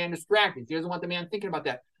doesn't want the man distracted. She doesn't want the man thinking about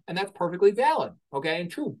that. And that's perfectly valid, okay,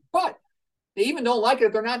 and true. But they even don't like it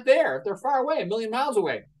if they're not there, if they're far away, a million miles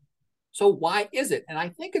away. So why is it? And I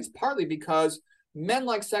think it's partly because men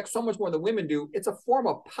like sex so much more than women do. It's a form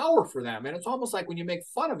of power for them. And it's almost like when you make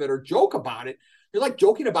fun of it or joke about it, you're like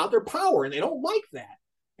joking about their power, and they don't like that.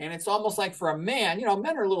 And it's almost like for a man,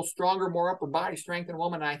 men are a little stronger, more upper body strength than a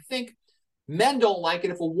woman. And I think men don't like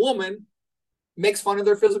it if a woman makes fun of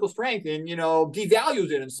their physical strength and,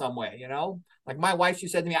 devalues it in some way, Like my wife, she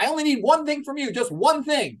said to me, "I only need one thing from you, just one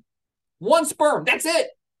thing, one sperm. That's it."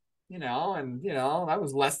 I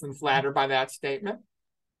was less than flattered by that statement.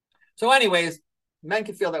 So anyways, men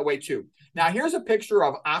can feel that way too. Now, here's a picture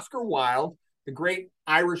of Oscar Wilde, the great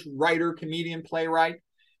Irish writer, comedian, playwright.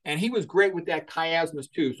 And he was great with that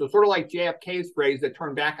chiasmus too. So sort of like JFK's phrase that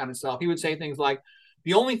turned back on itself, he would say things like,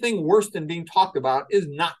 the only thing worse than being talked about is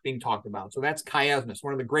not being talked about. So that's chiasmus,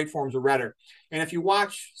 one of the great forms of rhetoric. And if you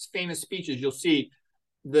watch famous speeches, you'll see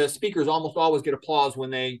the speakers almost always get applause when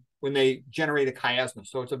they generate a chiasmus.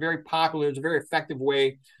 So it's a very popular, it's a very effective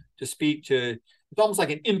way to speak to, it's almost like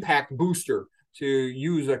an impact booster to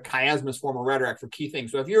use a chiasmus form of rhetoric for key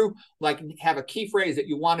things. So if you have a key phrase that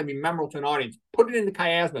you want to be memorable to an audience, put it into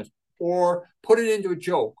chiasmus or put it into a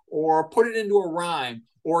joke or put it into a rhyme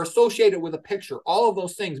or associate it with a picture. All of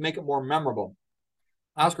those things make it more memorable.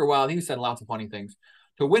 Oscar Wilde, he said lots of funny things.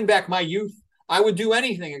 To win back my youth, I would do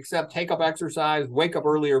anything except take up exercise, wake up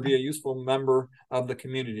early, or be a useful member of the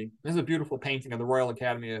community. This is a beautiful painting of the Royal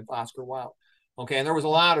Academy of Oscar Wilde. Okay, and there was a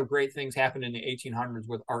lot of great things happening in the 1800s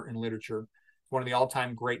with art and literature. It's one of the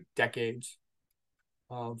all-time great decades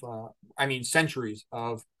of, centuries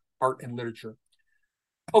of art and literature.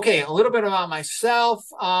 Okay, a little bit about myself.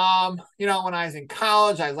 When I was in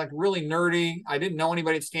college, I was really nerdy. I didn't know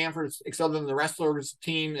anybody at Stanford except than the wrestlers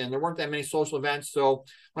team, and there weren't that many social events. So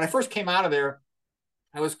when I first came out of there,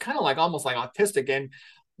 I was kind of almost like autistic. And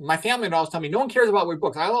my family would always tell me, no one cares about your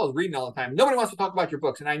books. I was always reading all the time. Nobody wants to talk about your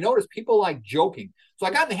books. And I noticed people like joking. So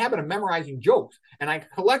I got in the habit of memorizing jokes. And I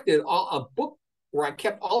collected a book where I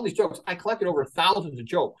kept all these jokes. I collected over thousands of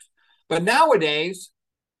jokes. But nowadays,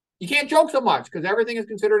 you can't joke so much because everything is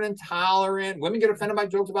considered intolerant. Women get offended by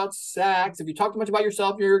jokes about sex. If you talk too much about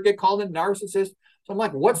yourself, you get called a narcissist. So I'm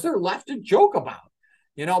like, what's there left to joke about?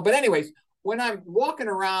 But anyways, when I'm walking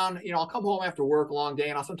around, I'll come home after work, a long day,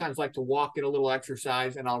 and I'll sometimes like to walk, get a little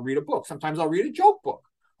exercise, and I'll read a book. Sometimes I'll read a joke book.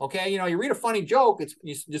 Okay, you read a funny joke,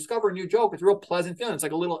 you discover a new joke, it's a real pleasant feeling. It's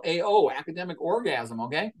like a little AO, academic orgasm,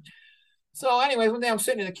 okay? So anyways, one day I'm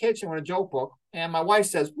sitting in the kitchen with a joke book, and my wife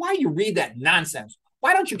says, why do you read that nonsense?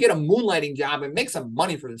 Why don't you get a moonlighting job and make some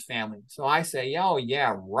money for this family? So I say, oh,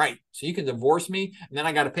 yeah, right. So you can divorce me, and then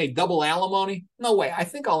I got to pay double alimony? No way. I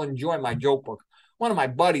think I'll enjoy my joke book. One of my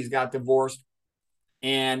buddies got divorced,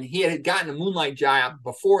 and he had gotten a moonlight job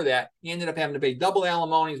before that. He ended up having to pay double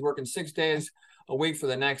alimony. He's working 6 days a week for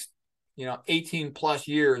the next, 18 plus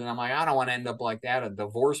years. And I'm like, I don't want to end up like that, a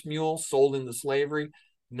divorce mule sold into slavery.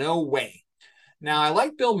 No way. Now, I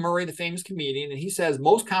like Bill Murray, the famous comedian, and he says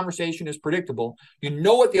most conversation is predictable. You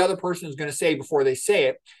know what the other person is going to say before they say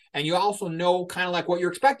it, and you also know kind of like what you're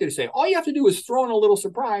expected to say. All you have to do is throw in a little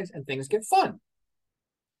surprise, and things get fun.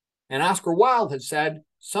 And Oscar Wilde had said,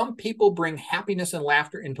 some people bring happiness and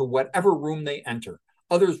laughter into whatever room they enter.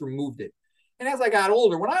 Others removed it. And as I got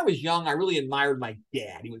older, when I was young, I really admired my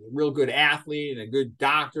dad. He was a real good athlete and a good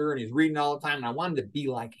doctor, and he's reading all the time, and I wanted to be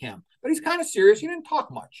like him. But he's kind of serious. He didn't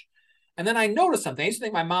talk much. And then I noticed something. I used to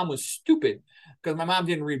think my mom was stupid because my mom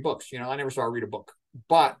didn't read books. I never saw her read a book.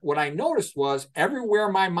 But what I noticed was everywhere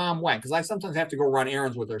my mom went, because I sometimes have to go run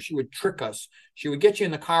errands with her, she would trick us. She would get you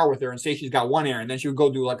in the car with her and say she's got one errand. Then she would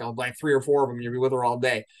go do like 3 or 4 of them, and you'd be with her all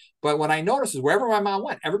day. But what I noticed is wherever my mom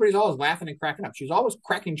went, everybody's always laughing and cracking up. She's always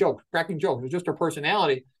cracking jokes. It was just her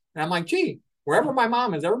personality. And I'm like, gee, wherever my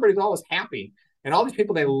mom is, everybody's always happy. And all these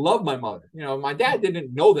people, they love my mother. My dad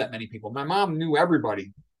didn't know that many people. My mom knew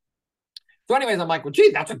everybody. So anyways, I'm like, well,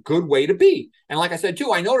 gee, that's a good way to be. And like I said,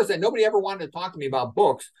 too, I noticed that nobody ever wanted to talk to me about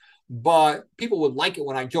books, but people would like it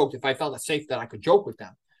when I joked if I felt it safe that I could joke with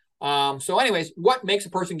them. So anyways, what makes a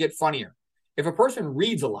person get funnier? If a person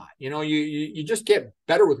reads a lot, you just get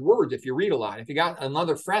better with words if you read a lot. If you got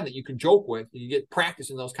another friend that you can joke with, you get practice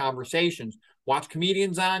in those conversations. Watch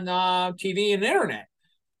comedians on TV and the internet.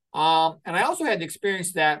 And I also had the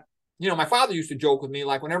experience that, my father used to joke with me,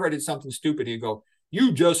 like whenever I did something stupid, he'd go,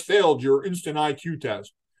 you just failed your instant IQ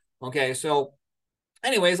test. Okay, so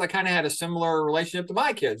anyways, I kind of had a similar relationship to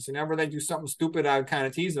my kids. Whenever they do something stupid, I would kind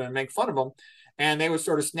of tease them and make fun of them. And they would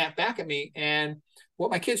sort of snap back at me. And what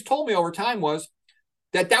my kids told me over time was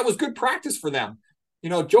that was good practice for them.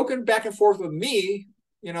 Joking back and forth with me,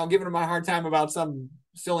 giving them a hard time about some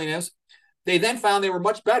silliness. They then found they were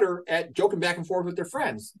much better at joking back and forth with their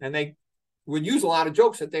friends. And they would use a lot of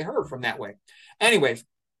jokes that they heard from that way. Anyways,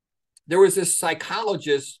 there was this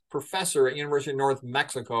psychologist professor at University of North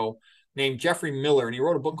Mexico named Jeffrey Miller, and he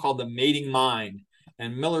wrote a book called The Mating Mind.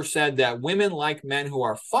 And Miller said that women like men who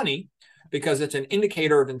are funny because it's an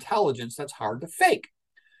indicator of intelligence that's hard to fake.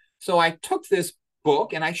 So I took this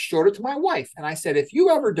book and I showed it to my wife. And I said, if you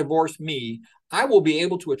ever divorce me, I will be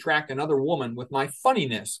able to attract another woman with my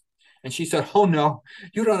funniness. And she said, oh, no,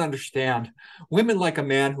 you don't understand. Women like a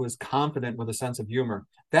man who is confident with a sense of humor.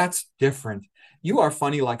 That's different. You are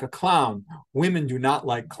funny like a clown. Women do not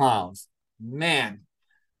like clowns. Man.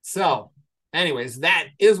 So, anyways, that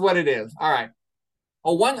is what it is. All right.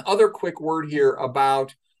 Oh, one other quick word here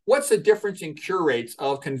about what's the difference in cure rates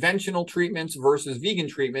of conventional treatments versus vegan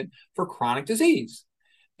treatment for chronic disease.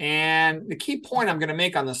 And the key point I'm going to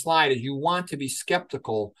make on the slide is you want to be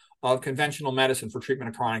skeptical of conventional medicine for treatment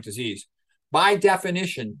of chronic disease. By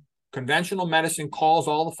definition, conventional medicine calls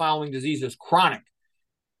all the following diseases chronic.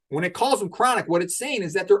 When it calls them chronic, what it's saying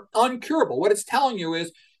is that they're uncurable. What it's telling you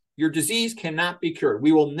is your disease cannot be cured.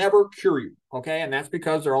 We will never cure you, okay? And that's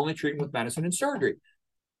because they're only treating with medicine and surgery.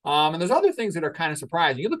 And there's other things that are kind of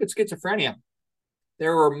surprising. You look at schizophrenia.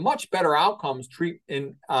 There were much better outcomes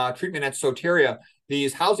treatment at Soteria,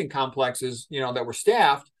 these housing complexes, that were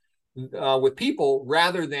staffed with people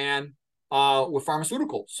rather than with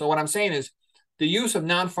pharmaceuticals. So what I'm saying is the use of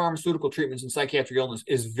non-pharmaceutical treatments in psychiatric illness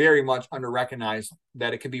is very much under-recognized,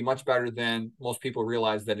 that it can be much better than most people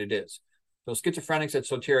realize that it is. So schizophrenics at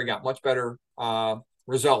Soteria got much better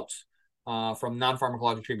results from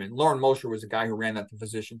non-pharmacologic treatment. Lauren Mosher was the guy who ran that, the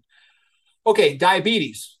physician. Okay,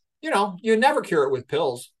 diabetes. You never cure it with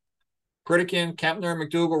pills. Pritikin, Kempner,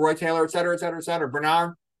 McDougall, Roy Taylor, et cetera, et cetera, et cetera.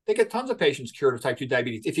 Bernard, they get tons of patients cured of type 2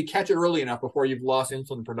 diabetes if you catch it early enough before you've lost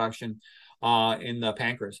insulin production in the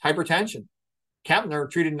pancreas. Hypertension. Kempner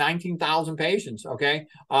treated 19,000 patients, okay?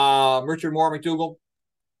 Richard Moore, McDougall,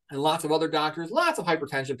 and lots of other doctors, lots of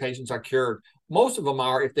hypertension patients are cured. Most of them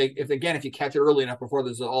are, if you catch it early enough before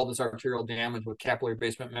there's all this arterial damage with capillary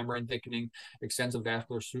basement membrane thickening, extensive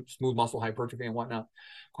vascular smooth muscle hypertrophy and whatnot.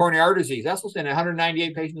 Coronary artery disease, that's what's in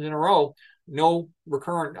 198 patients in a row, no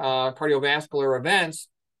recurrent cardiovascular events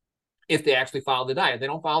if they actually follow the diet. If they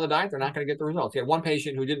don't follow the diet, they're not going to get the results. He had one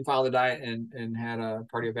patient who didn't follow the diet and had a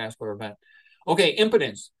cardiovascular event. Okay,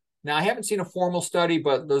 impotence. Now, I haven't seen a formal study,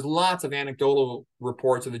 but there's lots of anecdotal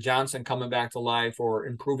reports of the Johnson coming back to life or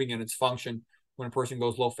improving in its function when a person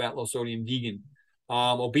goes low fat, low sodium vegan.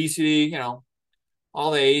 Obesity,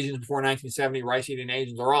 all the Asians before 1970, rice-eating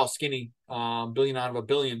Asians are all skinny, billion out of a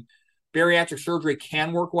billion. Bariatric surgery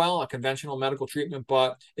can work well, a conventional medical treatment,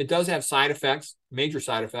 but it does have side effects, major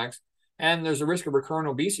side effects, and there's a risk of recurrent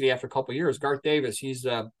obesity after a couple of years. Garth Davis, he's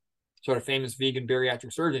a sort of famous vegan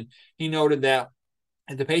bariatric surgeon. He noted that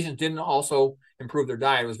if the patients didn't also improve their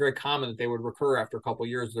diet, it was very common that they would recur after a couple of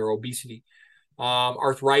years of their obesity.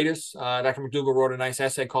 Arthritis. Dr. McDougall wrote a nice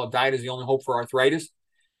essay called Diet is the Only Hope for Arthritis.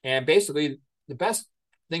 And basically, the best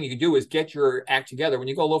thing you can do is get your act together. When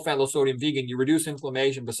you go low fat, low sodium vegan, you reduce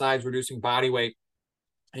inflammation besides reducing body weight,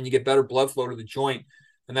 and you get better blood flow to the joint.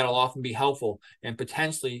 And that'll often be helpful and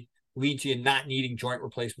potentially lead to you not needing joint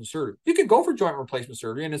replacement surgery. You can go for joint replacement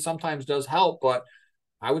surgery, and it sometimes does help, but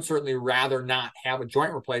I would certainly rather not have a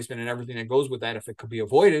joint replacement and everything that goes with that if it could be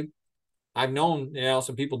avoided. I've known,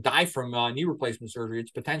 some people die from knee replacement surgery.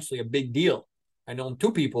 It's potentially a big deal. I know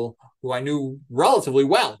 2 people who I knew relatively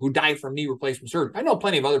well who died from knee replacement surgery. I know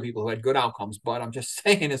plenty of other people who had good outcomes, but I'm just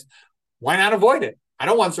saying is why not avoid it? I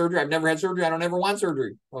don't want surgery. I've never had surgery. I don't ever want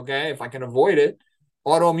surgery. Okay. If I can avoid it,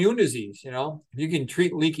 autoimmune disease, if you can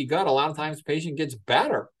treat leaky gut, a lot of times the patient gets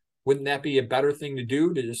better. Wouldn't that be a better thing to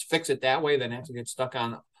do, to just fix it that way than have to get stuck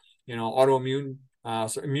on, autoimmune,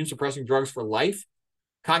 immune suppressing drugs for life?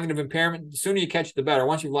 Cognitive impairment, the sooner you catch it, the better.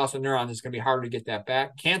 Once you've lost a neuron, it's going to be harder to get that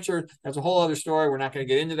back. Cancer, that's a whole other story. We're not going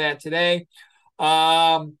to get into that today.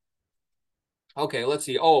 Okay, let's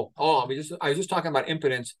see. I was just talking about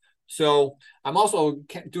impotence. So I'm also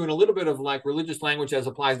doing a little bit of like religious language as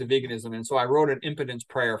applies to veganism. And so I wrote an impotence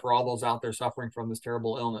prayer for all those out there suffering from this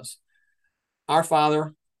terrible illness. Our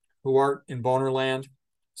Father, who art in boner land,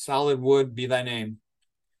 solid wood be thy name.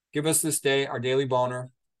 Give us this day our daily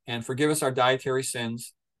boner, and forgive us our dietary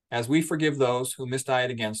sins, as we forgive those who misdiet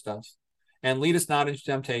against us. And lead us not into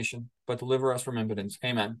temptation, but deliver us from impotence.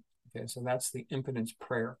 Amen. Okay, so that's the impotence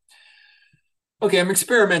prayer. Okay, I'm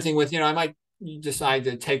experimenting with, I might decide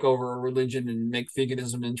to take over a religion and make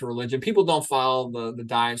veganism into religion. People don't follow the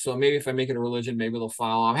diet, so maybe if I make it a religion, maybe they'll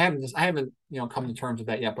follow. I haven't come to terms with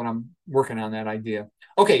that yet, but I'm working on that idea.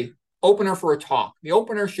 Okay, opener for a talk. The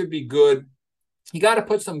opener should be good. You got to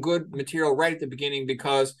put some good material right at the beginning,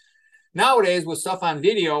 because nowadays with stuff on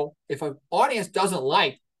video, if an audience doesn't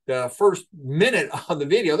like the first minute of the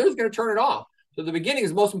video, they're just going to turn it off. So the beginning is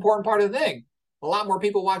the most important part of the thing. A lot more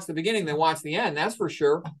people watch the beginning than watch the end, that's for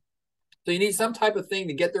sure. So you need some type of thing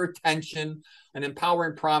to get their attention, an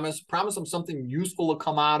empowering promise them something useful to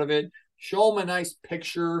come out of it, show them a nice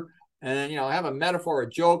picture, and have a metaphor, a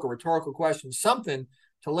joke, a rhetorical question, something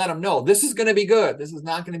to let them know this is going to be good. This is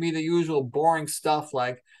not going to be the usual boring stuff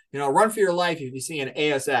like, run for your life. If you see an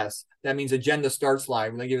ASS, that means agenda start slide,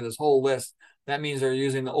 when they give you this whole list. That means they're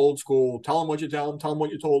using the old school, tell them what you tell them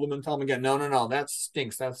what you told them, and tell them again. No, that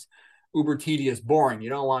stinks. That's uber tedious, boring. You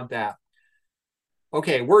don't want that.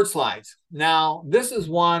 Okay, word slides. Now, this is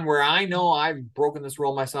one where I know I've broken this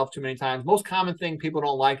rule myself too many times. Most common thing people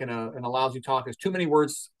don't like in a lousy talk is too many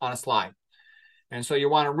words on a slide. And so you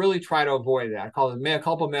want to really try to avoid that. I call it mea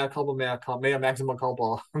culpa, mea maxima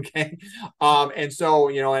culpa. Okay. And so,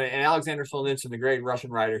 and Alexander Solzhenitsyn, the great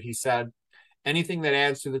Russian writer, he said, anything that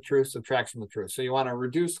adds to the truth subtracts from the truth. So you want to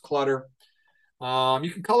reduce clutter.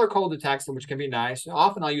 You can color code the text, which can be nice.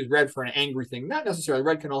 Often I'll use red for an angry thing. Not necessarily.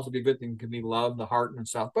 Red can also be a good thing. It can be love, the heart and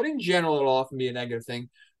stuff. But in general, it'll often be a negative thing,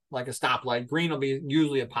 like a stoplight. Green will be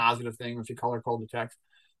usually a positive thing if you color code the text.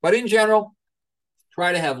 But in general,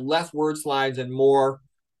 try to have less word slides and more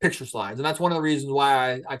picture slides. And that's one of the reasons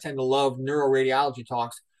why I tend to love neuroradiology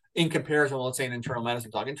talks in comparison to, let's say, an internal medicine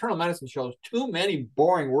talk. Internal medicine shows too many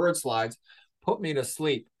boring word slides, put me to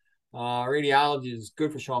sleep. Radiology is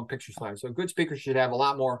good for showing picture slides. So a good speaker should have a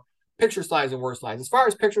lot more picture slides and word slides. As far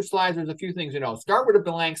as picture slides, there's a few things, start with a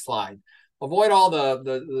blank slide. Avoid all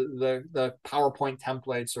the PowerPoint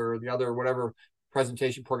templates or the other whatever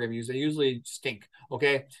presentation program you use. They usually stink.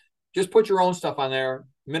 Okay. Just put your own stuff on there,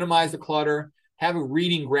 minimize the clutter, have a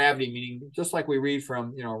reading gravity, meaning just like we read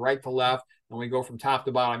from, right to left and we go from top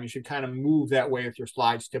to bottom, you should kind of move that way with your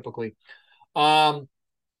slides typically. Bill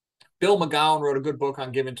McGowan wrote a good book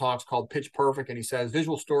on giving talks called Pitch Perfect, and he says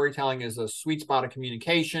visual storytelling is a sweet spot of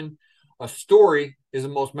communication. A story is the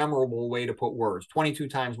most memorable way to put words, 22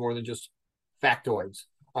 times more than just factoids.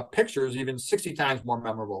 A picture is even 60 times more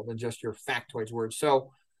memorable than just your factoids words.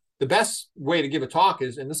 So the best way to give a talk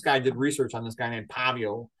is, and this guy did research on this guy named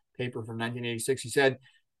Pavio, paper from 1986. He said,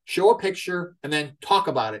 show a picture and then talk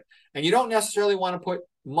about it. And you don't necessarily want to put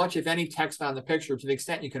much, if any, text on the picture to the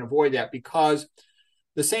extent you can avoid that, because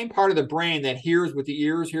the same part of the brain that hears with the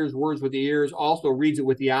ears, hears words with the ears, also reads it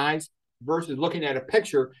with the eyes, versus looking at a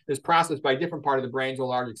picture is processed by a different part of the brain to a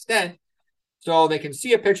large extent. So they can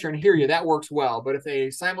see a picture and hear you. That works well. But if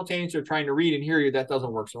they simultaneously are trying to read and hear you, that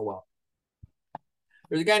doesn't work so well.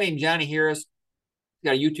 There's a guy named Johnny Harris. He's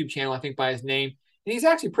got a YouTube channel, I think, by his name. And he's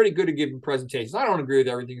actually pretty good at giving presentations. I don't agree with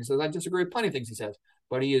everything he says. I disagree with plenty of things he says.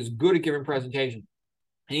 But he is good at giving presentations.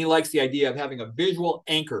 And he likes the idea of having a visual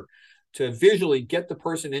anchor to visually get the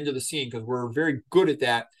person into the scene, because we're very good at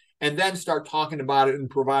that. and then start talking about it and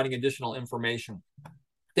providing additional information.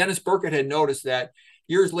 Dennis Burkett had noticed that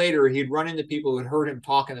years later, he'd run into people who had heard him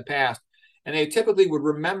talk in the past, and they typically would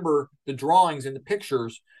remember the drawings and the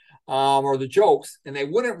pictures or the jokes, and they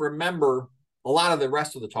wouldn't remember a lot of the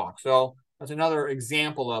rest of the talk. So that's another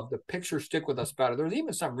example of the pictures stick with us better. There's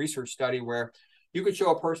even some research study where you could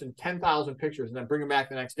show a person 10,000 pictures and then bring them back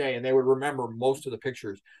the next day, and they would remember most of the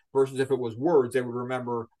pictures, versus if it was words, they would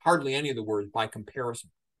remember hardly any of the words by comparison.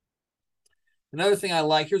 Another thing I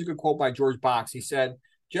like, here's a good quote by George Box. He said,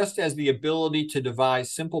 just as the ability to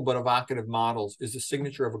devise simple but evocative models is the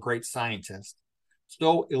signature of a great scientist,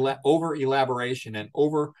 so over-elaboration and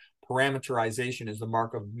over-parameterization is the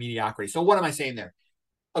mark of mediocrity. So what am I saying there?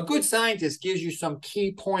 A good scientist gives you some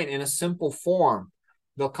key point in a simple form.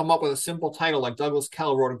 They'll come up with a simple title, like Douglas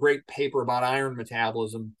Kell wrote a great paper about iron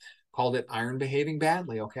metabolism, called it Iron Behaving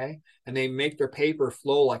Badly, okay? And they make their paper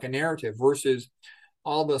flow like a narrative, versus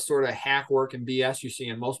all the sort of hack work and BS you see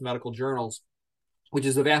in most medical journals, which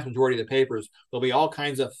is the vast majority of the papers. There'll be all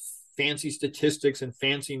kinds of fancy statistics and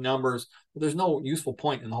fancy numbers, but there's no useful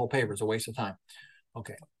point in the whole paper. It's a waste of time.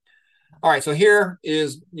 Okay. All right, so here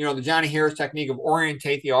is, the Johnny Harris technique of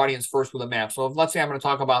orientate the audience first with a map. So let's say I'm going to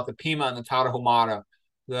talk about the Pima and the Tarahumara.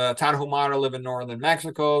 The Tarahumara live in northern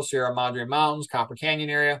Mexico, Sierra Madre Mountains, Copper Canyon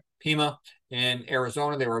area. Pima in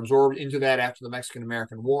Arizona. They were absorbed into that after the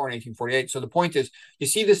Mexican-American War in 1848. So the point is, you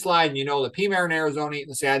see this slide and the Pima are in Arizona eating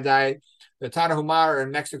the sad diet, the Tarahumara are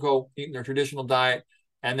in Mexico eating their traditional diet,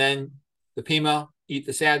 and then the Pima eat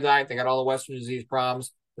the sad diet. They got all the Western disease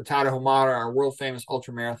problems. The Tarahumara are world-famous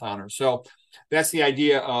ultramarathoners. So that's the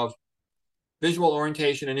idea of visual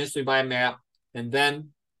orientation initially by a map, and then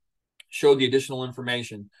show the additional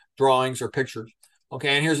information, drawings or pictures.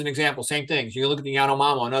 Okay, and here's an example, same things. You can look at the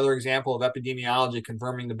Yanomamo, another example of epidemiology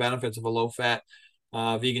confirming the benefits of a low-fat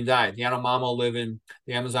vegan diet. The Yanomamo live in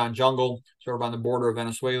the Amazon jungle, sort of on the border of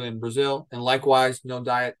Venezuela and Brazil, and likewise, no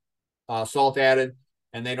diet, salt added,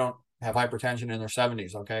 and they don't have hypertension in their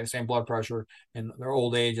 70s, okay? Same blood pressure in their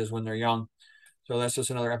old age as when they're young. So that's just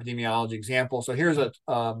another epidemiology example. So here's a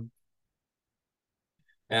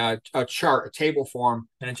chart, a table form,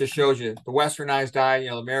 and it just shows you the westernized diet,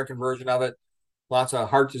 the American version of it, lots of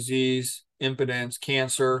heart disease, impotence,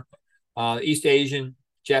 cancer. East Asian,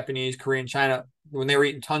 Japanese, Korean, China, when they were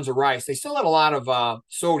eating tons of rice, they still had a lot of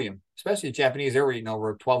sodium, especially the Japanese. They were eating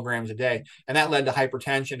over 12 grams a day, and that led to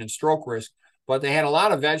hypertension and stroke risk. But they had a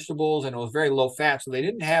lot of vegetables, and it was very low fat, so they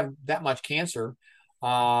didn't have that much cancer,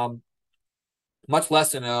 much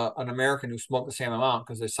less than an American who smoked the same amount,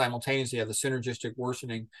 because they simultaneously have the synergistic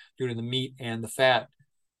worsening due to the meat and the fat.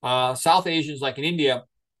 South Asians, like in India,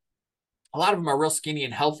 a lot of them are real skinny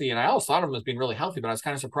and healthy, and I always thought of them as being really healthy, but I was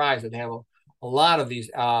kind of surprised that they have a lot of these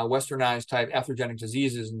westernized type atherogenic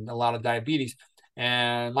diseases and a lot of diabetes.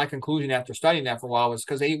 And my conclusion after studying that for a while was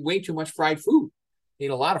because they eat way too much fried food. They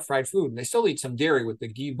eat a lot of fried food, and they still eat some dairy with the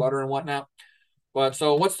ghee, butter, and whatnot. But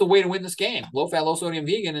so what's the way to win this game? Low fat, low sodium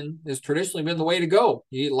vegan and has traditionally been the way to go.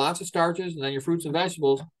 You eat lots of starches and then your fruits and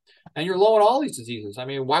vegetables, and you're low in all these diseases. I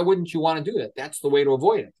mean, why wouldn't you want to do that? That's the way to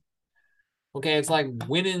avoid it. Okay, it's like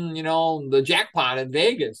winning, the jackpot at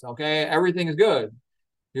Vegas. Okay, everything is good.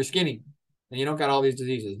 You're skinny, and you don't got all these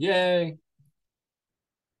diseases. Yay!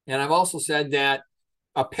 And I've also said that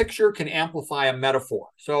a picture can amplify a metaphor.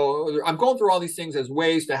 So I'm going through all these things as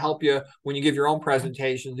ways to help you when you give your own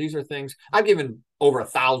presentations. These are things I've given over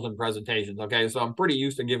 1,000 presentations. Okay, so I'm pretty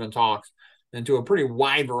used to giving talks and to a pretty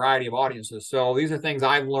wide variety of audiences. So these are things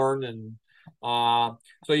I've learned, and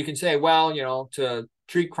so you can say, well, to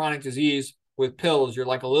treat chronic disease with pills, you're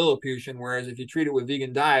like a Lilliputian, whereas if you treat it with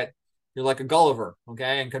vegan diet, you're like a Gulliver.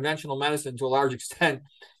 Okay, and conventional medicine, to a large extent,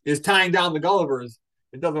 is tying down the Gullivers.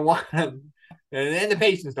 It doesn't want them. And the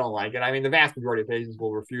patients don't like it. I mean, the vast majority of patients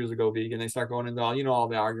will refuse to go vegan. They start going into all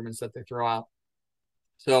the arguments that they throw out.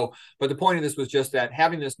 So, but the point of this was just that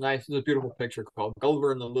having this beautiful picture called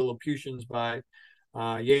Gulliver and the Lilliputians by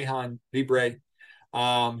Jehan Vibert.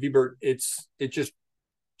 It just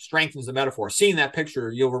strengthens the metaphor. Seeing that picture,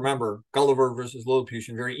 you'll remember Gulliver versus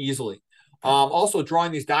Lilliputian very easily. Also,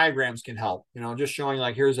 drawing these diagrams can help. Just showing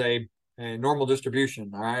like here's a normal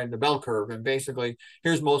distribution, all right, the bell curve, and basically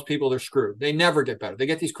here's most people, they're screwed. They never get better. They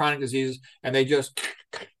get these chronic diseases and they just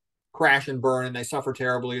crash and burn, and they suffer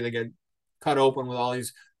terribly. They get cut open with all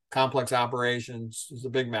these complex operations. It's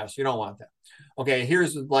a big mess. You don't want that. Okay,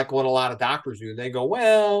 here's like what a lot of doctors do. They go,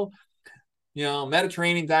 well,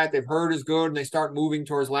 Mediterranean diet they've heard is good, and they start moving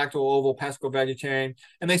towards lacto-ovo, pesco-vegetarian,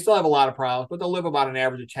 and they still have a lot of problems, but they'll live about an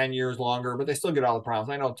average of 10 years longer, but they still get all the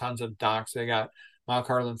problems. I know tons of docs. They got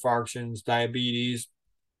myocardial infarctions, diabetes,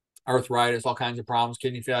 arthritis, all kinds of problems,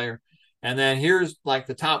 kidney failure. And then here's like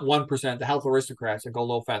the top 1%, the health aristocrats that go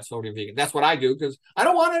low fat, sodium vegan. That's what I do because I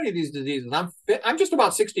don't want any of these diseases. I'm fit. I'm just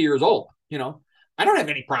about 60 years old. I don't have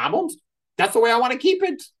any problems. That's the way I want to keep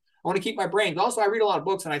it. I want to keep my brains. Also, I read a lot of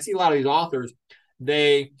books and I see a lot of these authors.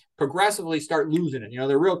 They progressively start losing it.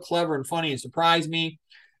 They're real clever and funny and surprise me.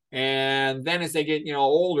 And then as they get,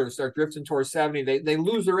 older, start drifting towards 70, they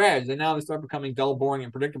lose their edge. And now they start becoming dull, boring,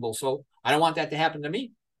 and predictable. So I don't want that to happen to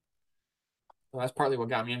me. So that's partly what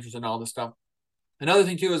got me interested in all this stuff. Another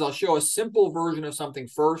thing too is I'll show a simple version of something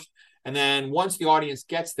first, and then once the audience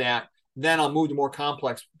gets that, then I'll move to more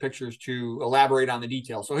complex pictures to elaborate on the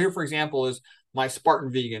details. So here, for example, is my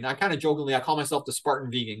Spartan vegan. I kind of jokingly, I call myself the Spartan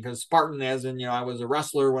vegan because Spartan as in, I was a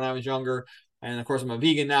wrestler when I was younger. And of course I'm a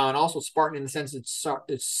vegan now, and also Spartan in the sense it's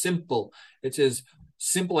simple. It's as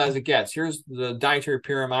simple as it gets. Here's the dietary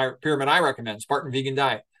pyramid I recommend, Spartan vegan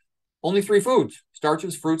diet. Only 3 foods: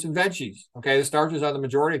 starches, fruits, and veggies. Okay, the starches are the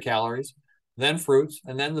majority of calories, then fruits,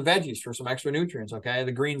 and then the veggies for some extra nutrients. Okay,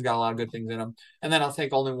 the greens got a lot of good things in them. And then I'll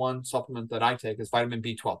take only one supplement that I take is vitamin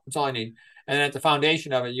B12. That's all I need. And then at the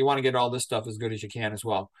foundation of it, you want to get all this stuff as good as you can as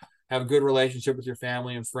well. Have a good relationship with your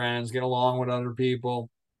family and friends, get along with other people,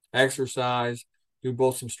 exercise, do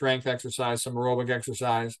both some strength exercise, some aerobic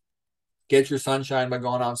exercise. Get your sunshine by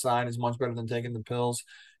going outside is much better than taking the pills.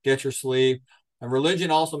 Get your sleep. And religion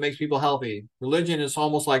also makes people healthy. Religion is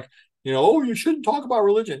almost like, oh, you shouldn't talk about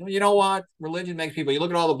religion. You know what? Religion makes people, you look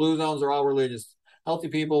at all the blue zones, they're all religious. Healthy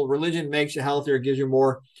people, religion makes you healthier, gives you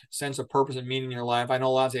more sense of purpose and meaning in your life. I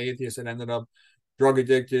know lots of atheists that ended up drug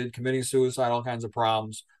addicted, committing suicide, all kinds of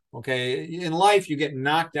problems. Okay. In life, you get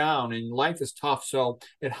knocked down and life is tough. So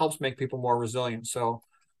it helps make people more resilient. So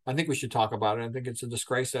I think we should talk about it. I think it's a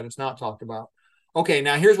disgrace that it's not talked about. Okay.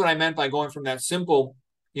 Now here's what I meant by going from that simple,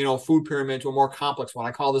 food pyramid to a more complex one.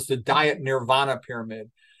 I call this the diet nirvana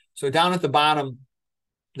pyramid. So down at the bottom,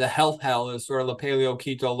 the health hell is sort of the paleo,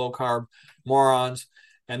 keto, low carb morons.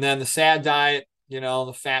 And then the sad diet,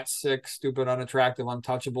 the fat, sick, stupid, unattractive,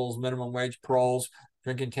 untouchables, minimum wage pros,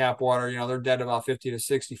 drinking tap water, they're dead about 50 to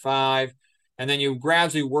 65. And then you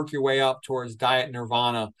gradually work your way up towards diet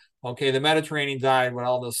nirvana. Okay, the Mediterranean diet with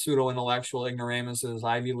all the pseudo-intellectual ignoramuses,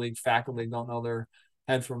 Ivy League faculty don't know their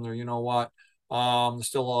head from their what. They're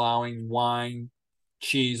still allowing wine,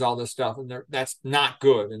 cheese, all this stuff. And that's not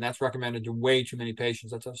good. And that's recommended to way too many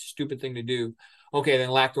patients. That's a stupid thing to do. Okay, then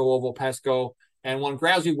lacto, ovo, pesco. And one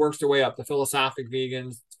gradually works their way up, the philosophic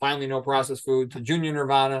vegans, finally no processed food, to junior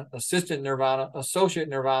nirvana, assistant nirvana, associate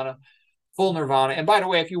nirvana, full nirvana. And by the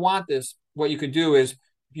way, if you want this, what you could do is if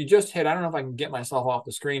you just hit, I don't know if I can get myself off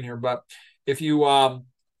the screen here, but if you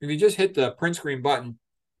just hit the print screen button,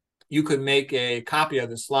 you could make a copy of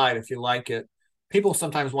the slide if you like it. People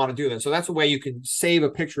sometimes want to do that. So that's a way you can save a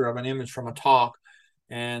picture of an image from a talk.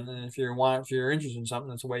 And if you're interested in something,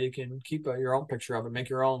 that's a way you can keep your own picture of it, make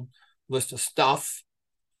your own list of stuff.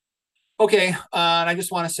 Okay, and I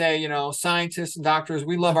just want to say, scientists and doctors,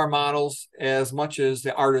 we love our models as much as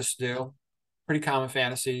the artists do. Pretty common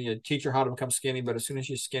fantasy. You teach her how to become skinny, but as soon as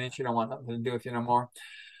she's skinny, she don't want nothing to do with you no more.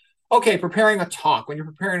 Okay, preparing a talk. When you're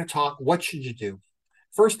preparing a talk, what should you do?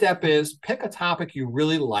 First step is pick a topic you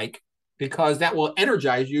really like, because that will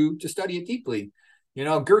energize you to study it deeply.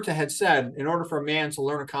 Goethe had said, in order for a man to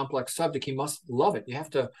learn a complex subject, he must love it. You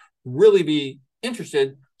have to really be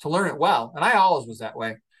interested to learn it well. And I always was that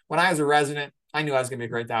way. When I was a resident, I knew I was going to be a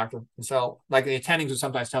great doctor. And so, like, the attendings would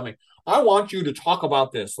sometimes tell me, I want you to talk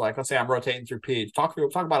about this. Like, let's say I'm rotating through peds. Talk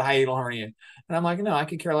about hiatal hernia. And I'm like, no, I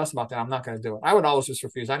could care less about that. I'm not going to do it. I would always just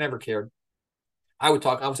refuse. I never cared. I would say,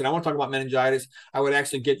 I want to talk about meningitis. I would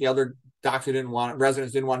actually get the other docs who didn't want it,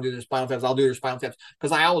 residents didn't want to do their spinal taps. I'll do their spinal taps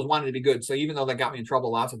because I always wanted to be good. So even though that got me in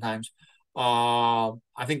trouble lots of times, I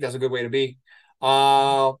think that's a good way to be.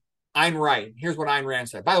 Ayn Rand. Here's what Ayn Rand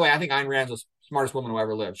said. By the way, I think Ayn Rand's the smartest woman who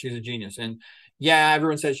ever lived. She's a genius. And yeah,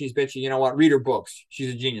 everyone says she's bitchy. You know what? Read her books.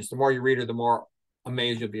 She's a genius. The more you read her, the more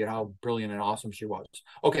amazed you'll be at how brilliant and awesome she was.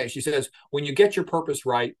 Okay, she says, when you get your purpose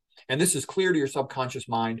right, and this is clear to your subconscious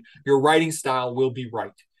mind, your writing style will be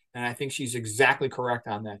right. And I think she's exactly correct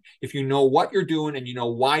on that. If you know what you're doing and you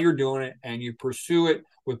know why you're doing it and you pursue it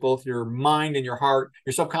with both your mind and your heart,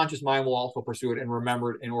 your subconscious mind will also pursue it and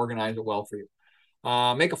remember it and organize it well for you.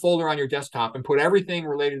 Make a folder on your desktop and put everything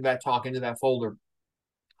related to that talk into that folder.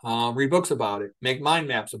 Read books about it. Make mind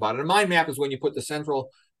maps about it. A mind map is when you put the central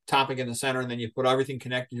topic in the center and then you put everything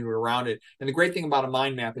connected to it around it. And the great thing about a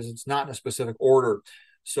mind map is it's not in a specific order.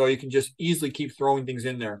 So you can just easily keep throwing things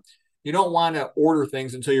in there. You don't want to order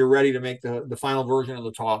things until you're ready to make the final version of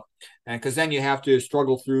the talk. And because then you have to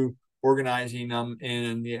struggle through organizing them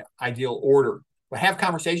in the ideal order. But have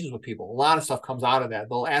conversations with people. A lot of stuff comes out of that.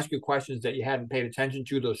 They'll ask you questions that you hadn't paid attention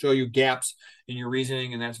to. They'll show you gaps in your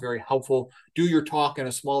reasoning, and that's very helpful. Do your talk in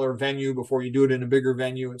a smaller venue before you do it in a bigger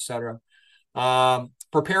venue, etc.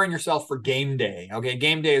 Preparing yourself for game day. Okay,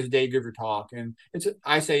 game day is the day you give your talk, and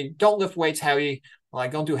I say don't lift weights heavy.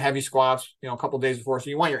 Like don't do heavy squats, a couple of days before. So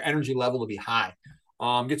you want your energy level to be high.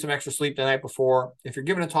 Get some extra sleep the night before. If you're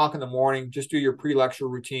giving a talk in the morning, just do your pre-lecture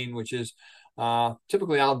routine, which is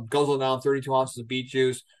typically I'll guzzle down 32 ounces of beet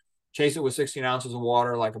juice, chase it with 16 ounces of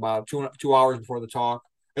water, like about 2 hours before the talk,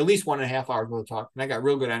 at least 1.5 hours before the talk. And I got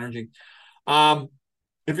real good energy.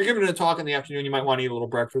 If you're giving a talk in the afternoon, you might want to eat a little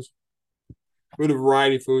breakfast with a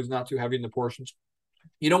variety of foods, not too heavy in the portions.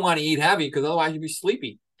 You don't want to eat heavy because otherwise you'll be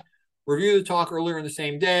sleepy. Review the talk earlier in the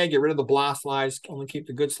same day. Get rid of the blah slides. Only keep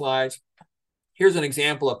the good slides. Here's an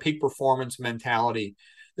example of peak performance mentality.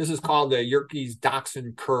 This is called the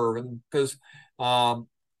Yerkes-Dodson curve, and because and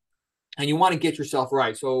you want to get yourself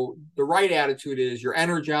right. So the right attitude is you're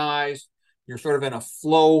energized, you're sort of in a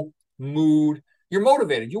flow mood, you're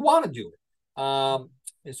motivated, you want to do it.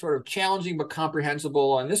 It's sort of challenging but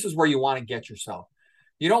comprehensible, and this is where you want to get yourself.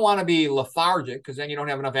 You don't want to be lethargic because then you don't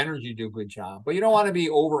have enough energy to do a good job, but you don't want to be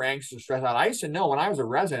over anxious or stressed out. I used to know when I was a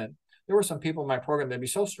resident, there were some people in my program that'd be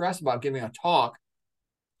so stressed about giving a talk,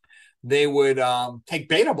 they would take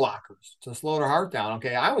beta blockers to slow their heart down.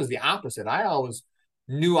 Okay, I was the opposite. I always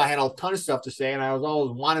knew I had a ton of stuff to say, and I was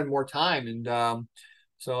always wanted more time. And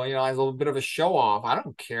so, I was a little bit of a show off. I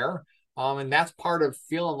don't care. And that's part of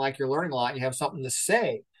feeling like you're learning a lot. And you have something to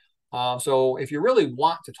say. So if you really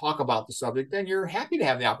want to talk about the subject, then you're happy to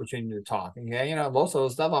have the opportunity to talk. Okay, most of the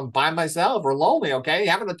stuff I'm by myself or lonely. Okay,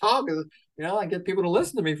 having to talk is, I get people to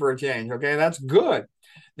listen to me for a change. Okay, that's good.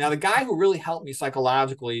 Now, the guy who really helped me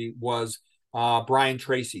psychologically was Brian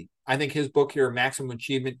Tracy. I think his book here, Maximum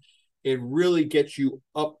Achievement, it really gets you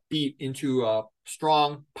upbeat into a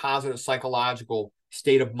strong, positive psychological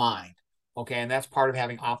state of mind. Okay, and that's part of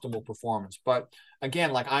having optimal performance. But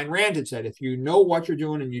again, like Ayn Rand had said, if you know what you're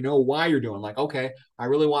doing and you know why you're doing, like, okay, I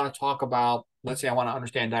really want to talk about, let's say I want to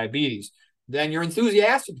understand diabetes, then you're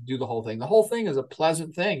enthusiastic to do the whole thing. The whole thing is a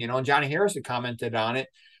pleasant thing, and Johnny Harris had commented on it.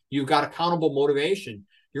 You've got accountable motivation.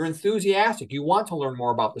 You're enthusiastic. You want to learn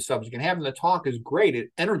more about the subject, and having the talk is great. It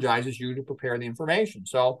energizes you to prepare the information.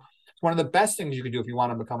 So it's one of the best things you can do if you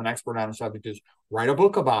want to become an expert on a subject is write a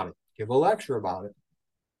book about it, give a lecture about it.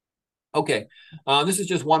 Okay, this is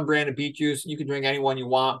just one brand of beet juice. You can drink any one you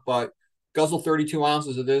want, but guzzle 32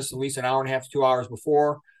 ounces of this at least an hour and a half to 2 hours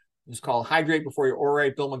before. It's called Hydrate Before You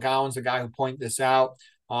Orate. Bill McGowan's the guy who pointed this out.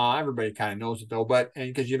 Everybody kind of knows it though, but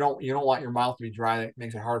because you don't want your mouth to be dry, that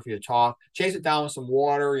makes it hard for you to talk. Chase it down with some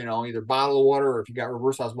water, either bottled water or if you got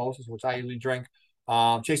reverse osmosis, which I usually drink,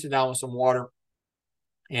 chase it down with some water,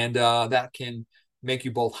 and that can make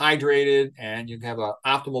you both hydrated and you can have an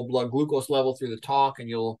optimal blood glucose level through the talk, and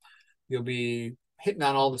you'll be hitting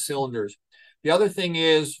on all the cylinders. The other thing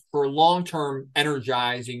is for long-term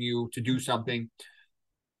energizing you to do something,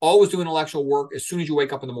 always do intellectual work as soon as you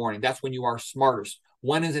wake up in the morning. That's when you are smartest.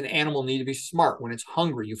 When does an animal need to be smart? When it's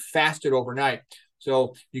hungry. You fasted overnight.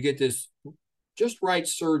 So you get this just right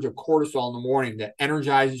surge of cortisol in the morning that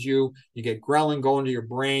energizes you. You get ghrelin going to your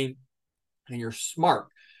brain, and you're smart.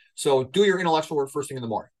 So do your intellectual work first thing in the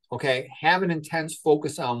morning. Okay. Have an intense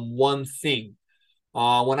focus on one thing.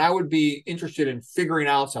 When I would be interested in figuring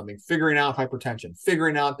out something, figuring out hypertension,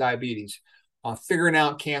 figuring out diabetes, figuring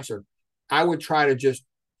out cancer, I would try to just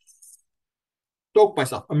soak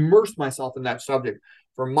myself, immerse myself in that subject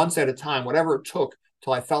for months at a time, whatever it took,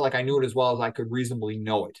 till I felt like I knew it as well as I could reasonably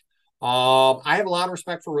know it. I have a lot of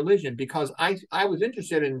respect for religion because I was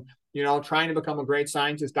interested in, trying to become a great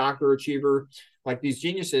scientist, doctor, achiever, like these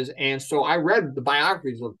geniuses. And so I read the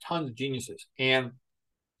biographies of tons of geniuses. And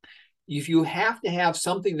if you have to have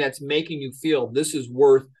something that's making you feel this is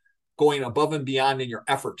worth going above and beyond in your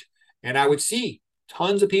effort, and I would see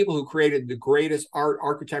tons of people who created the greatest art,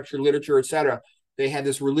 architecture, literature, etc. They had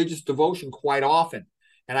this religious devotion quite often.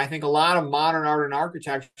 And I think a lot of modern art and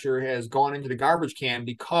architecture has gone into the garbage can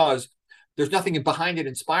because there's nothing behind it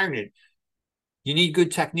inspiring it. You need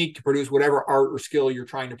good technique to produce whatever art or skill you're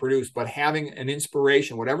trying to produce, but having an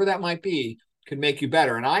inspiration, whatever that might be, could make you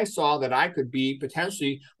better. And I saw that I could be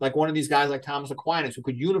potentially like one of these guys like Thomas Aquinas who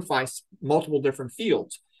could unify multiple different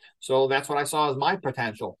fields. So that's what I saw as my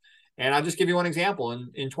potential. And I'll just give you one example.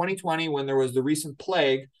 In 2020, when there was the recent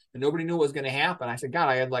plague and nobody knew what was going to happen, I said, God,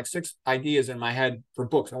 I had like 6 ideas in my head for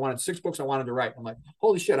books. I wanted 6 books I wanted to write. I'm like,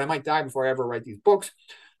 holy shit, I might die before I ever write these books.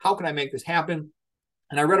 How can I make this happen?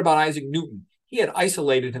 And I read about Isaac Newton. he had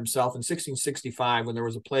isolated himself in 1665 when there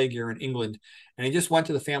was a plague year in England, and he just went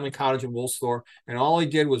to the family cottage in Woolsthorpe, and all he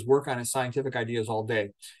did was work on his scientific ideas all day.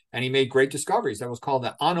 And he made great discoveries. That was called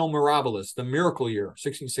the Anno Mirabilis, the miracle year,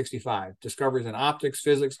 1665. Discoveries in optics,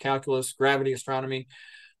 physics, calculus, gravity, astronomy.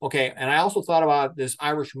 Okay, and I also thought about this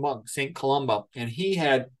Irish monk, St. Columba, and he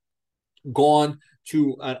had gone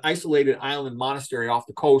to an isolated island monastery off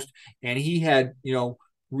the coast, and he had,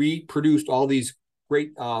 reproduced all these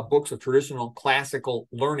great books of traditional classical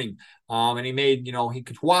learning. And he made, he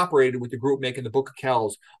cooperated with the group making the Book of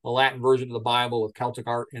Kells, a Latin version of the Bible with Celtic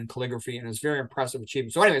art and calligraphy, and it's very impressive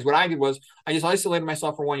achievement. So anyways, what I did was I just isolated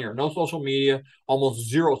myself for 1 year. No social media, almost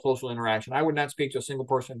zero social interaction. I would not speak to a single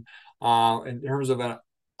person in terms of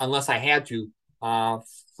unless I had to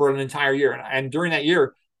for an entire year. And during that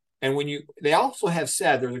year, and they also have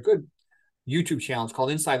said there's a good YouTube channel. It's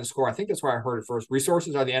called Inside the Score. I think that's where I heard it first.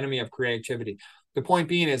 Resources are the enemy of creativity. The point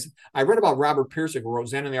being is, I read about Robert Pirsig, who wrote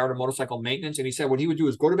Zen and the Art of Motorcycle Maintenance, and he said what he would do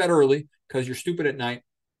is go to bed early because you're stupid at night,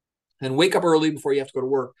 then wake up early before you have to go to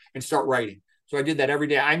work and start writing. So I did that every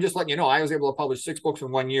day. I'm just letting you know, I was able to publish 6 books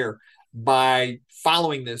in 1 year by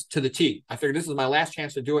following this to the T. I figured this is my last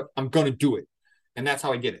chance to do it. I'm going to do it. And that's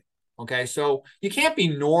how I did it. Okay. So you can't be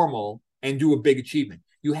normal and do a big achievement.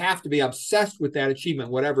 You have to be obsessed with that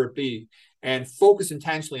achievement, whatever it be, and focus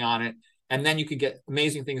intentionally on it. And then you can get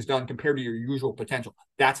amazing things done compared to your usual potential.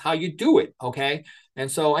 That's how you do it. Okay. And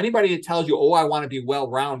so anybody that tells you, oh, I want to be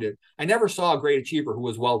well-rounded, I never saw a great achiever who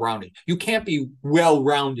was well-rounded. You can't be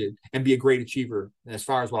well-rounded and be a great achiever as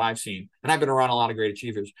far as what I've seen. And I've been around a lot of great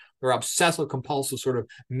achievers. They're obsessive, compulsive sort of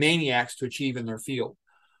maniacs to achieve in their field.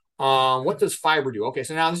 What does fiber do? Okay,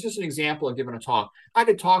 so now this is just an example of giving a talk. I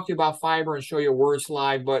could talk to you about fiber and show you a word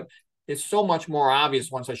slide, but it's so much more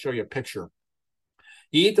obvious once I show you a picture.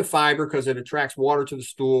 You eat the fiber because it attracts water to the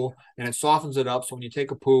stool and it softens it up. So when you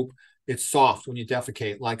take a poop, it's soft when you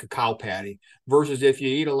defecate, like a cow patty. Versus if you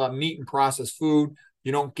eat a lot of meat and processed food,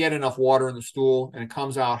 you don't get enough water in the stool and it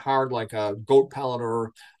comes out hard like a goat pellet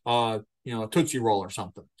or a Tootsie Roll or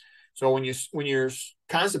something. So when you're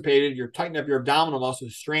constipated, you're tightening up your abdominal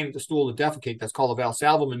muscles, strain at the stool to defecate. That's called a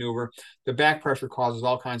Valsalva maneuver. The back pressure causes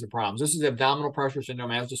all kinds of problems. This is abdominal pressure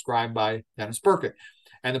syndrome as described by Dennis Burkitt.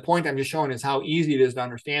 And the point I'm just showing is how easy it is to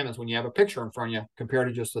understand this when you have a picture in front of you compared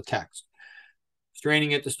to just the text.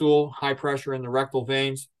 Straining at the stool, high pressure in the rectal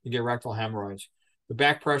veins, you get rectal hemorrhoids. The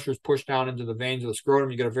back pressure is pushed down into the veins of the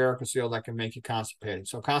scrotum. You get a varicocele that can make you constipated.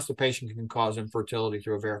 So constipation can cause infertility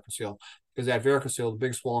through a varicocele because that varicocele, the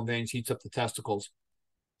big swollen veins, heats up the testicles.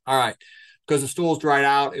 All right. Because the stool's dried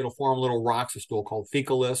out, it'll form little rocks of stool called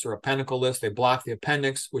fecalus or appendiculus. They block the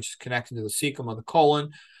appendix, which is connected to the cecum of the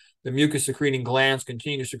colon. The mucus secreting glands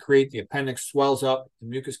continue to secrete. The appendix swells up. The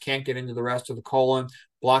mucus can't get into the rest of the colon,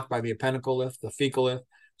 blocked by the appendicolith, the fecalith.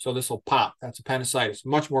 So this will pop. That's appendicitis.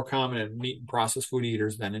 Much more common in meat and processed food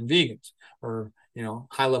eaters than in vegans or,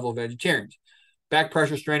 high-level vegetarians. Back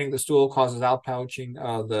pressure straining the stool causes outpouching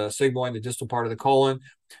of the sigmoid, the distal part of the colon.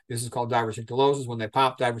 This is called diverticulosis. When they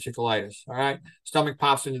pop, diverticulitis. All right. Stomach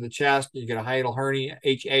pops into the chest. You get a hiatal hernia,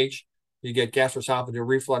 HH. You get gastroesophageal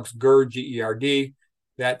reflux, GERD, GERD.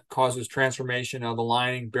 That causes transformation of the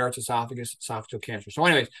lining, Barrett's esophagus, esophageal cancer. So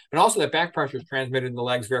anyways, and also that back pressure is transmitted in the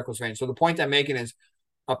legs, varicose veins. So the point I'm making is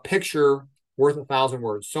a picture worth 1,000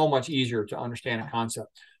 words. So much easier to understand a concept.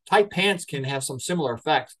 Tight pants can have some similar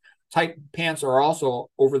effects. Tight pants are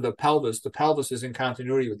also over the pelvis. The pelvis is in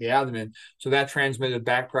continuity with the abdomen. So that transmitted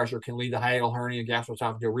back pressure can lead to hiatal hernia,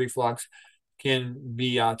 gastroesophageal reflux, can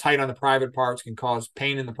be tight on the private parts, can cause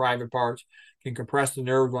pain in the private parts, can compress the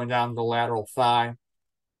nerve going down the lateral thigh.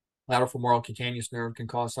 Lateral femoral cutaneous nerve can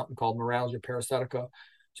cause something called neuralgia paresthetica.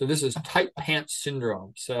 So this is tight pants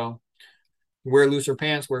syndrome. So wear looser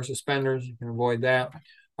pants, wear suspenders. You can avoid that.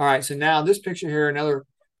 All right. So now this picture here, another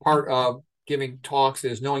part of giving talks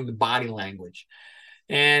is knowing the body language.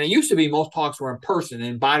 And it used to be most talks were in person,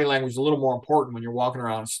 and body language is a little more important when you're walking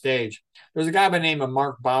around stage. There's a guy by the name of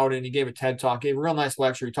Mark Bowden. He gave a TED talk, gave a real nice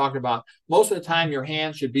lecture. He talked about most of the time your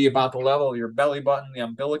hands should be about the level of your belly button, the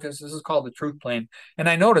umbilicus. This is called the truth plane. And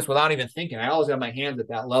I noticed without even thinking, I always have my hands at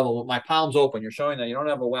that level with my palms open. You're showing that you don't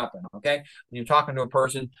have a weapon, okay? When you're talking to a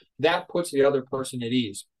person, that puts the other person at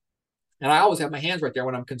ease. And I always have my hands right there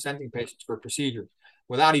when I'm consenting patients for procedures.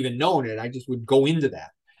 Without even knowing it, I just would go into that.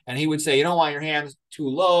 And he would say, you don't want your hands too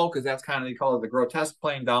low because that's kind of, they call it the grotesque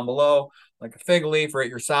plane down below, like a fig leaf, or at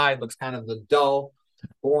your side looks kind of the dull,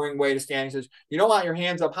 boring way to stand. He says, you don't want your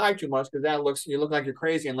hands up high too much because you look like you're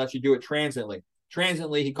crazy unless you do it transiently.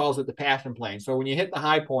 Transiently, he calls it the passion plane. So when you hit the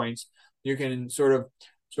high points, you can sort of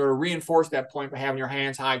reinforce that point by having your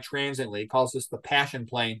hands high transiently. He calls this the passion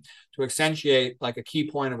plane to accentuate like a key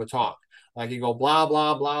point of a talk. Like you go blah,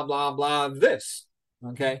 blah, blah, blah, blah, this.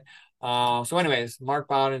 Okay. So anyways, Mark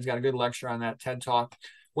Bowden's got a good lecture on that TED Talk.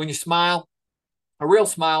 When you smile, a real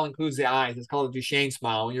smile includes the eyes. It's called a Duchenne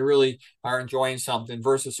smile. When you really are enjoying something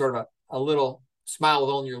versus sort of a little smile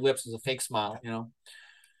with only your lips is a fake smile, you know.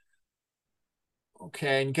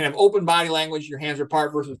 Okay, and you can have open body language, your hands are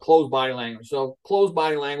apart, versus closed body language. So closed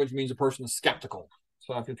body language means a person is skeptical.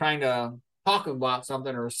 So if you're trying to talk about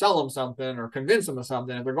something or sell them something or convince them of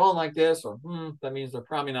something, if they're going like this or that means they're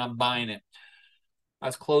probably not buying it.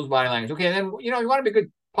 That's closed body language. Okay, then you want to be a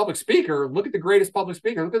good public speaker. Look at the greatest public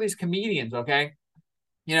speaker. Look at these comedians. Okay,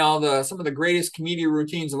 some of the greatest comedian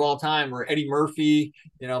routines of all time were Eddie Murphy,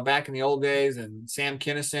 back in the old days, and Sam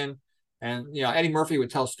Kinison. And Eddie Murphy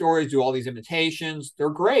would tell stories, do all these imitations. They're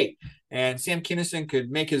great. And Sam Kinison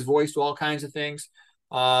could make his voice do all kinds of things.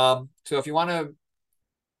 So if you want to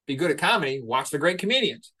be good at comedy, watch the great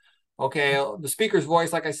comedians. Okay, the speaker's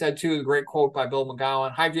voice, like I said, too, the great quote by Bill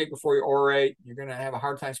McGowan: hydrate before you orate. You're going to have a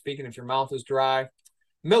hard time speaking if your mouth is dry.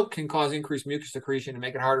 Milk can cause increased mucus secretion and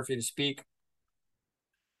make it harder for you to speak.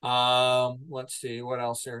 Let's see what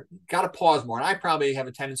else there. Got to pause more. And I probably have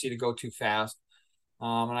a tendency to go too fast.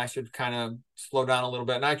 And I should kind of slow down a little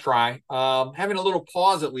bit. And I try. Having a little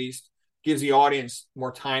pause at least gives the audience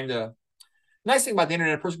more time to. Nice thing about the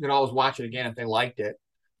internet, a person can always watch it again if they liked it.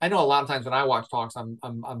 I know a lot of times when I watch talks, I'm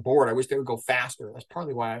bored. I wish they would go faster. That's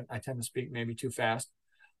partly why I tend to speak maybe too fast.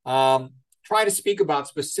 Try to speak about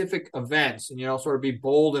specific events and sort of be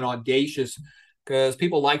bold and audacious, because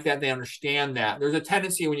people like that. They understand that. There's a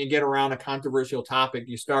tendency when you get around a controversial topic,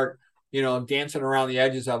 you start, dancing around the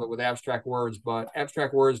edges of it with abstract words, but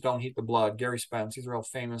abstract words don't heat the blood. Gary Spence, he's a real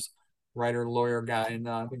famous writer, lawyer guy, and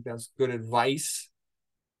I think that's good advice.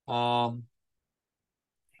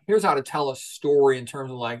 Here's how to tell a story in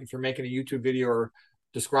terms of, like, if you're making a YouTube video or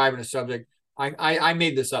describing a subject. I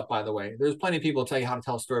made this up, by the way. There's plenty of people tell you how to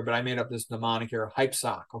tell a story, but I made up this mnemonic here: hype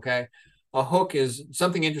sock. Okay. A hook is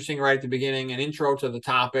something interesting right at the beginning, an intro to the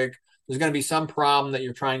topic. There's going to be some problem that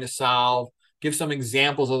you're trying to solve. Give some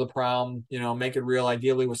examples of the problem, make it real,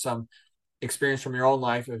 ideally with some experience from your own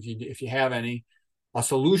life, if you have any. A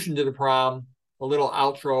solution to the problem, a little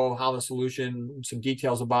outro, how the solution, some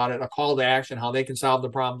details about it, a call to action, how they can solve the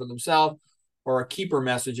problem for themselves, or a keeper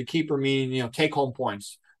message. A keeper meaning, take home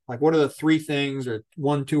points. Like, what are the 3 things, or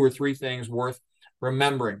 1, 2, or 3 things worth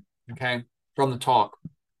remembering, okay, from the talk?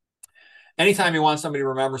 Anytime you want somebody to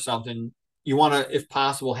remember something, you want to, if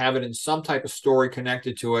possible, have it in some type of story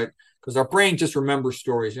connected to it, because our brain just remembers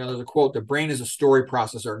stories. There's a quote: the brain is a story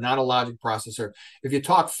processor, not a logic processor. If you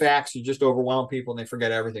talk facts, you just overwhelm people and they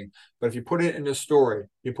forget everything. But if you put it into a story,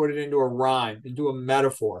 you put it into a rhyme, into a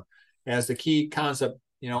metaphor as the key concept,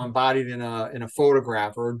 embodied in a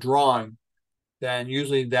photograph or a drawing, then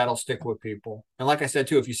usually that'll stick with people. And like I said,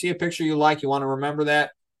 too, if you see a picture you like, you want to remember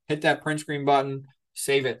that, hit that print screen button,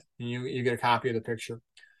 save it, and you get a copy of the picture.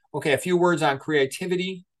 Okay, a few words on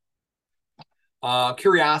creativity.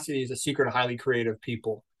 Curiosity is a secret of highly creative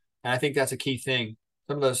people. And I think that's a key thing.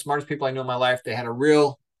 Some of the smartest people I know in my life, they had a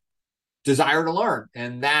real desire to learn.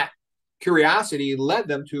 And that curiosity led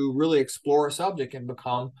them to really explore a subject and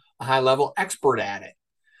become a high-level expert at it.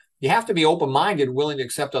 You have to be open-minded, willing to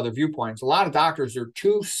accept other viewpoints. A lot of doctors are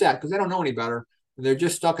too set because they don't know any better. They're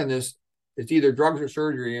just stuck in this, it's either drugs or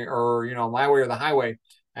surgery, or, my way or the highway.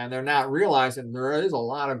 And they're not realizing there is a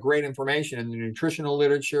lot of great information in the nutritional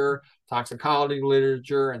literature, toxicology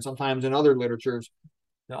literature, and sometimes in other literatures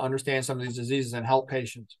to understand some of these diseases and help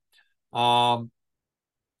patients. Talk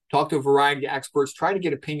to a variety of experts. Try to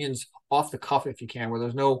get opinions off the cuff if you can, where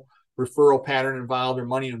there's no referral pattern involved or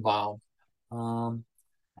money involved.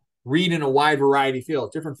 Read in a wide variety of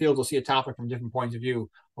fields. Different fields will see a topic from different points of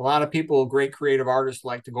view. A lot of people, great creative artists,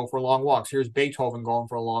 like to go for long walks. Here's Beethoven going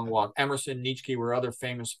for a long walk. Emerson, Nietzsche were other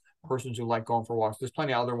famous persons who like going for walks. There's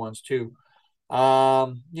plenty of other ones too.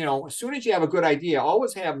 As soon as you have a good idea,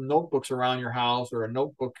 always have notebooks around your house, or a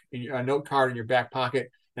note card in your back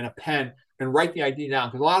pocket, and a pen, and write the idea down.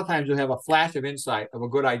 Because a lot of times you'll have a flash of insight of a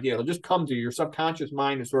good idea. It'll just come to you. Your subconscious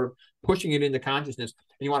mind is sort of pushing it into consciousness,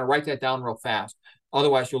 and you want to write that down real fast.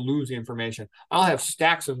 Otherwise, you'll lose the information. I'll have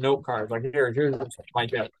stacks of note cards. Like here's my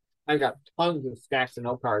desk. I've got tons of stacks of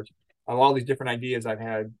note cards of all these different ideas I've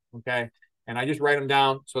had. Okay, and I just write them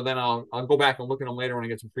down. So then I'll go back and look at them later when I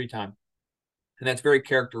get some free time. And that's very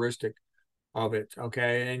characteristic of it.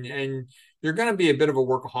 Okay, and you're going to be a bit of a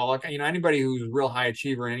workaholic. Anybody who's a real high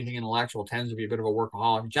achiever in anything intellectual tends to be a bit of a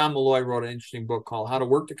workaholic. John Malloy wrote an interesting book called How to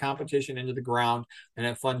Work the Competition into the Ground and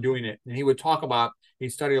Have Fun Doing It. And he would talk about, he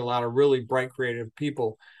studied a lot of really bright, creative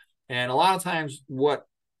people. And a lot of times what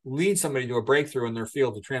leads somebody to a breakthrough in their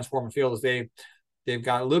field, to transform a field, is they They've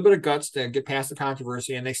got a little bit of guts to get past the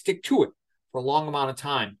controversy, and they stick to it for a long amount of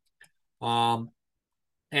time.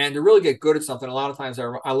 And to really get good at something, a lot of times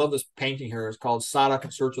I love this painting here. It's called Sadak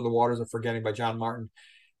in Search of the Waters of Forgetting by John Martin.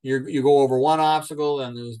 You go over one obstacle,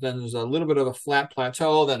 and there's a little bit of a flat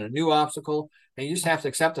plateau, then a new obstacle, and you just have to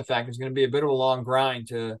accept the fact it's going to be a bit of a long grind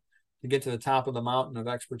to get to the top of the mountain of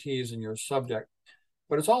expertise in your subject.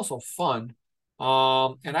 But it's also fun.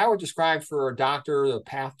 And I would describe for a doctor, the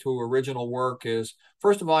path to original work is,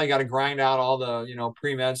 first of all, you got to grind out all the,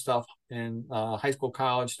 pre-med stuff and high school,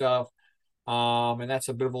 college stuff. And that's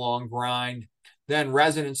a bit of a long grind. Then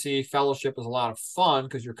residency, fellowship is a lot of fun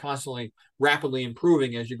because you're constantly rapidly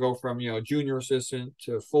improving as you go from, junior assistant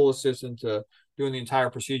to full assistant to doing the entire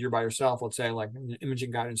procedure by yourself, let's say like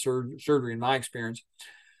imaging guided surgery in my experience.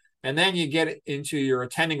 And then you get into your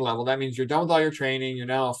attending level. That means you're done with all your training. You're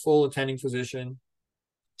now a full attending physician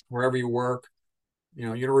wherever you work,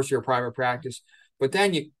 university or private practice. But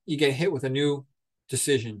then you get hit with a new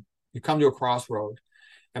decision. You come to a crossroad.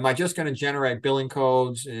 Am I just going to generate billing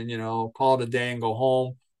codes and, call it a day and go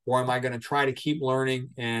home? Or am I going to try to keep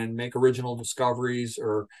learning and make original discoveries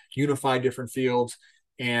or unify different fields?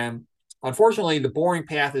 And unfortunately, the boring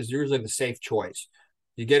path is usually the safe choice.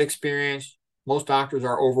 You get experience. Most doctors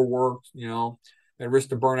are overworked, at risk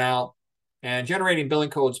to burn out. And generating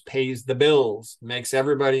billing codes pays the bills, makes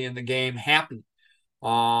everybody in the game happy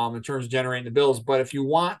in terms of generating the bills. But if you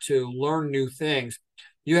want to learn new things,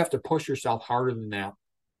 you have to push yourself harder than that.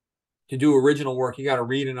 To do original work, you got to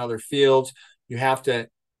read in other fields. You have to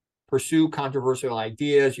pursue controversial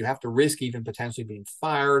ideas. You have to risk even potentially being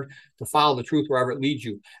fired to follow the truth wherever it leads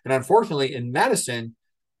you. And unfortunately, in medicine,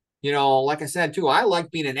 like I said, too, I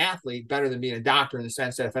like being an athlete better than being a doctor in the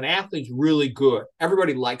sense that if an athlete's really good,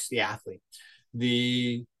 everybody likes the athlete.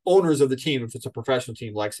 The owners of the team, if it's a professional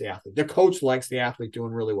team, likes the athlete. The coach likes the athlete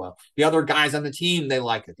doing really well. The other guys on the team, they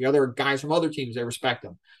like it. The other guys from other teams, they respect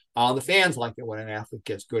them. The fans like it when an athlete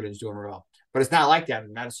gets good and is doing well. But it's not like that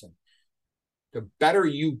in medicine. The better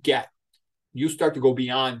you get, you start to go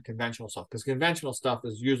beyond conventional stuff because conventional stuff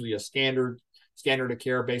is usually a standard of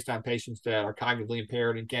care based on patients that are cognitively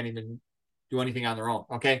impaired and can't even do anything on their own.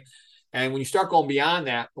 Okay. And when you start going beyond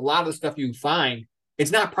that, a lot of the stuff you find,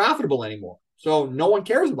 it's not profitable anymore. So no one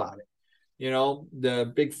cares about it.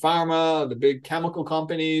 The big pharma, the big chemical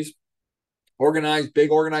companies,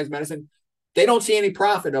 big organized medicine, they don't see any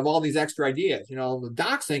profit of all these extra ideas. The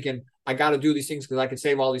doc's thinking, I got to do these things because I can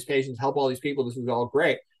save all these patients, help all these people. This is all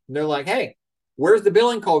great. And they're like, hey, where's the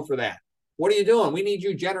billing code for that? What are you doing? We need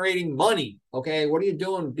you generating money. Okay. What are you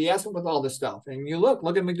doing? BSing with all this stuff. And you look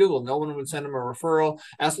at McDougall. No one would send him a referral.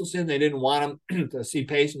 Esselstyn, they didn't want him to see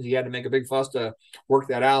patients. He had to make a big fuss to work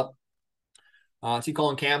that out. T.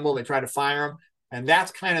 Colin Campbell, they tried to fire him. And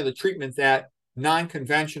that's kind of the treatment that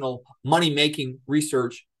non-conventional money-making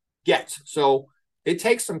research gets. So it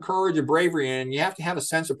takes some courage and bravery, and you have to have a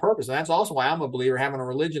sense of purpose. And that's also why I'm a believer having a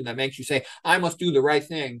religion that makes you say, I must do the right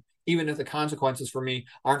thing, even if the consequences for me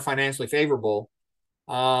aren't financially favorable.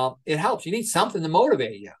 It helps. You need something to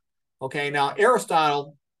motivate you. Okay, now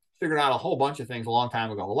Aristotle figured out a whole bunch of things a long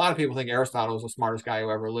time ago. A lot of people think Aristotle was the smartest guy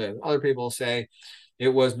who ever lived. Other people say it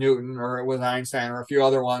was Newton or it was Einstein or a few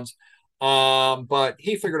other ones. But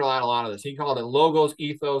he figured out a lot of this. He called it logos,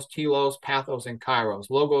 ethos, telos, pathos, and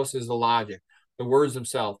kairos. Logos is the logic, the words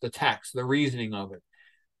themselves, the text, the reasoning of it.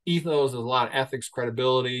 Ethos is a lot of ethics,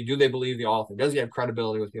 credibility. Do they believe the author? Does he have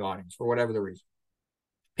credibility with the audience for whatever the reason?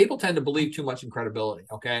 People tend to believe too much in credibility,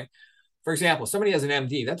 okay? For example, somebody has an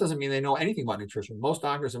MD. That doesn't mean they know anything about nutrition. Most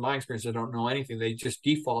doctors, in my experience, they don't know anything. They just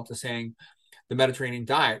default to saying the Mediterranean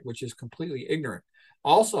diet, which is completely ignorant.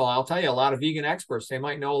 Also, I'll tell you, a lot of vegan experts, they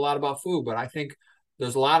might know a lot about food, but I think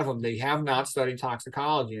there's a lot of them, they have not studied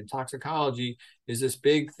toxicology. And toxicology is this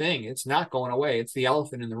big thing. It's not going away. It's the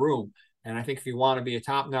elephant in the room. And I think if you want to be a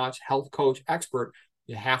top-notch health coach expert,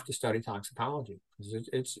 you have to study toxicology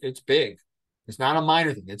because it's big. It's not a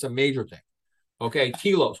minor thing. It's a major thing. Okay,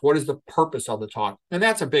 telos, what is the purpose of the talk? And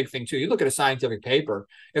that's a big thing too. You look at a scientific paper,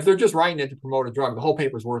 if they're just writing it to promote a drug, the whole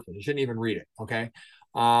paper is worthless. You shouldn't even read it, okay?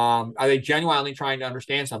 Are they genuinely trying to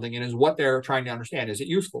understand something? And is what they're trying to understand, is it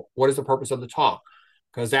useful? What is the purpose of the talk?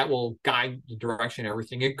 Because that will guide the direction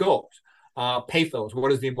everything it goes. Pathos,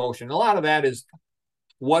 what is the emotion? And a lot of that is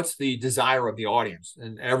what's the desire of the audience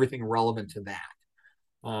and everything relevant to that.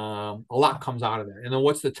 A lot comes out of there. And then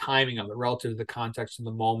what's the timing of it relative to the context of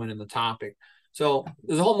the moment and the topic. So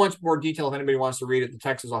there's a whole bunch more detail if anybody wants to read it. The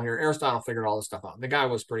text is all here. Aristotle figured all this stuff out. The guy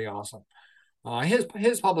was pretty awesome.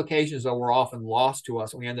 His publications, though, were often lost to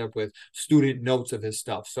us, and we end up with student notes of his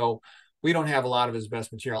stuff. So we don't have a lot of his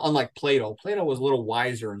best material. Unlike Plato, Plato was a little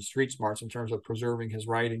wiser and street smarts in terms of preserving his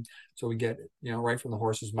writing. So we get, right from the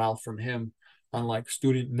horse's mouth from him, unlike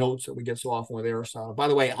student notes that we get so often with Aristotle. By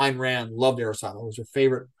the way, Ayn Rand loved Aristotle. He was her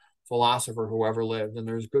favorite philosopher who ever lived, and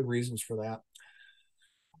there's good reasons for that.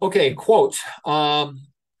 Okay, quotes.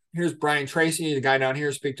 Here's Brian Tracy, the guy down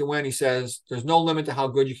here, Speak to Win. He says, there's no limit to how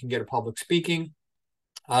good you can get at public speaking.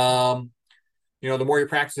 The more you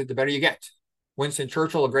practice it, the better you get. Winston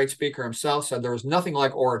Churchill, a great speaker himself, said there is nothing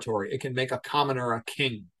like oratory. It can make a commoner a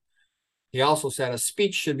king. He also said a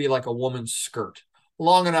speech should be like a woman's skirt,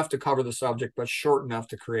 long enough to cover the subject, but short enough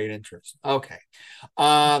to create interest. Okay.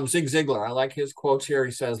 Zig Ziglar, I like his quotes here.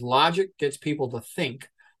 He says, logic gets people to think,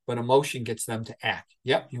 but emotion gets them to act.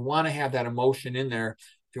 Yep, you want to have that emotion in there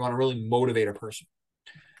if you want to really motivate a person.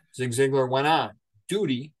 Zig Ziglar went on,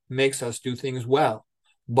 duty makes us do things well,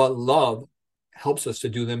 but love helps us to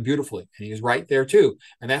do them beautifully. And he's right there too.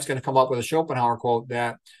 And that's going to come up with a Schopenhauer quote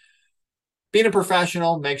that being a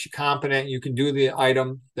professional makes you competent. You can do the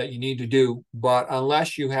item that you need to do, but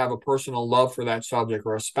unless you have a personal love for that subject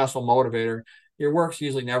or a special motivator, your work's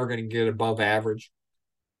usually never going to get above average.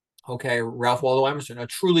 Okay, Ralph Waldo Emerson, a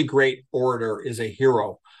truly great orator is a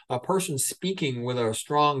hero, a person speaking with a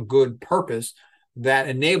strong, good purpose that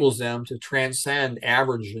enables them to transcend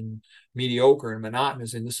average and mediocre and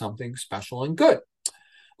monotonous into something special and good.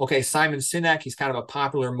 Okay, Simon Sinek, he's kind of a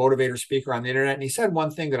popular motivator speaker on the internet, and he said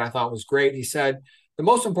one thing that I thought was great. He said, the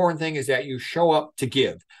most important thing is that you show up to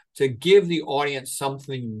give the audience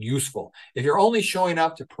something useful. If you're only showing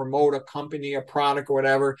up to promote a company, a product, or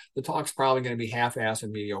whatever, the talk's probably going to be half-assed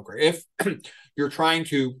and mediocre. If you're trying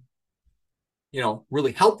to,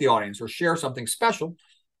 really help the audience or share something special,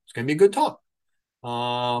 it's going to be a good talk.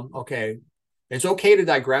 Okay. It's okay to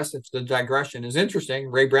digress if the digression is interesting.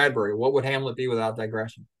 Ray Bradbury, what would Hamlet be without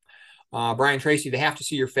digression? Brian Tracy, they have to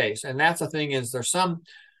see your face. And that's the thing is there's some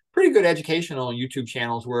pretty good educational YouTube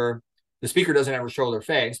channels where the speaker doesn't ever show their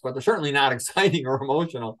face, but they're certainly not exciting or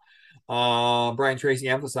emotional. Brian Tracy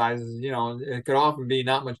emphasizes, it could often be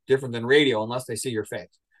not much different than radio unless they see your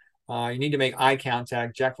face. You need to make eye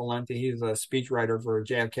contact. Jack Valenti, he's a speechwriter for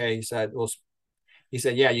JFK. He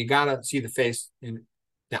said, yeah, you got to see the face in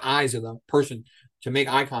the eyes of the person to make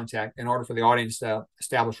eye contact in order for the audience to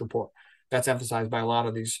establish rapport. That's emphasized by a lot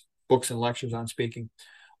of these books and lectures on speaking.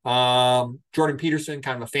 Jordan Peterson,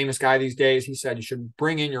 kind of a famous guy these days, he said you should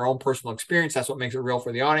bring in your own personal experience. That's what makes it real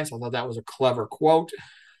for the audience. I thought that was a clever quote.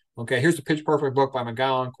 Okay, here's the Pitch Perfect book by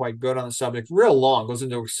McGowan, quite good on the subject. Real long, goes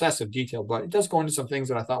into excessive detail, but it does go into some things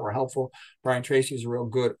that I thought were helpful. Brian Tracy is a real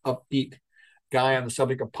good, upbeat guy on the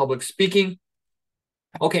subject of public speaking.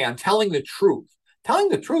 Okay, on telling the truth. Telling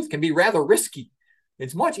the truth can be rather risky.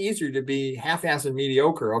 It's much easier to be half-assed and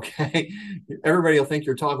mediocre, okay? Everybody will think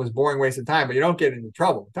your talk was boring, waste of time, but you don't get into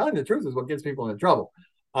trouble. Telling the truth is what gets people into trouble.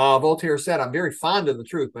 Voltaire said, I'm very fond of the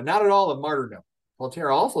truth, but not at all of martyrdom.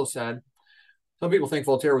 Voltaire also said, some people think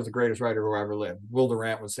Voltaire was the greatest writer who ever lived. Will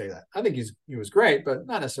Durant would say that. I think he was great, but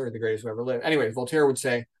not necessarily the greatest who ever lived. Anyway, Voltaire would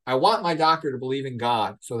say, I want my doctor to believe in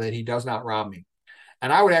God so that he does not rob me.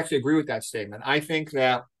 And I would actually agree with that statement. I think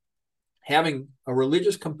that having a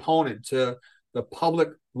religious component to the public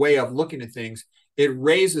way of looking at things, it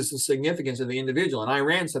raises the significance of the individual. And Ayn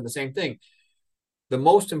Rand said the same thing. The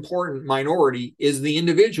most important minority is the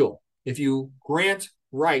individual. If you grant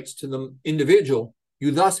rights to the individual,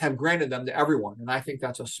 you thus have granted them to everyone. And I think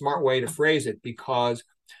that's a smart way to phrase it because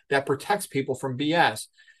that protects people from BS.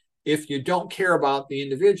 If you don't care about the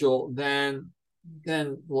individual, then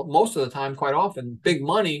most of the time, quite often, big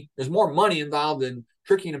money, there's more money involved in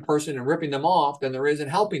tricking a person and ripping them off than there is in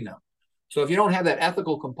helping them. So if you don't have that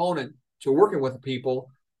ethical component to working with people,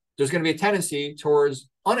 there's going to be a tendency towards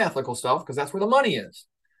unethical stuff because that's where the money is.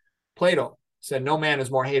 Plato said, no man is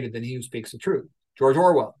more hated than he who speaks the truth. George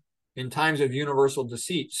Orwell, in times of universal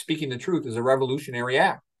deceit, speaking the truth is a revolutionary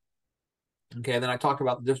act. Okay, then I talk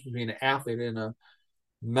about the difference between an athlete and a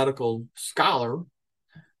medical scholar.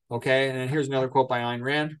 Okay, and here's another quote by Ayn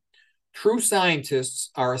Rand. True scientists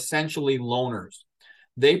are essentially loners.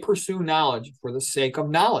 They pursue knowledge for the sake of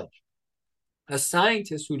knowledge. A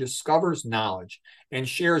scientist who discovers knowledge and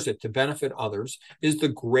shares it to benefit others is the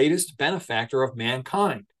greatest benefactor of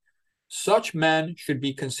mankind. Such men should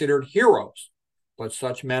be considered heroes, but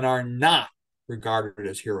such men are not regarded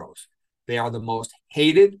as heroes. They are the most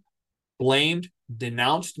hated, blamed,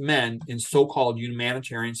 denounced men in so-called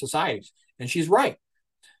humanitarian societies. And she's right.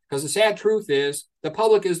 Because the sad truth is the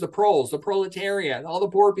public is the proles, the proletariat, all the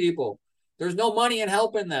poor people. There's no money in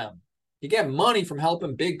helping them. You get money from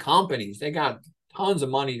helping big companies. They got tons of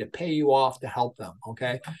money to pay you off to help them,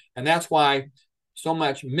 okay? And that's why so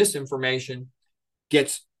much misinformation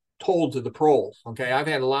gets told to the pros. Okay. I've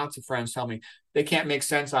had lots of friends tell me they can't make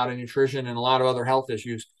sense out of nutrition and a lot of other health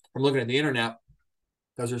issues from looking at the internet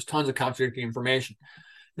because there's tons of contradicting information.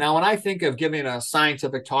 Now, when I think of giving a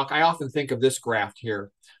scientific talk, I often think of this graph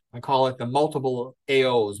here. I call it the multiple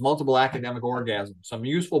AOs, multiple academic orgasms. Some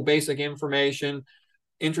useful basic information,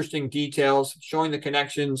 interesting details, showing the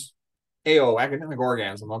connections, AO, academic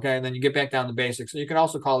orgasm, okay? And then you get back down to basics. And you can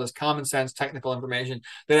also call this common sense technical information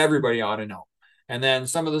that everybody ought to know. And then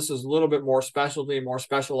some of this is a little bit more specialty, more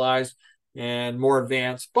specialized, and more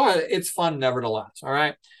advanced, but it's fun nevertheless, all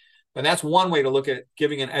right? And that's one way to look at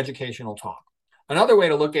giving an educational talk. Another way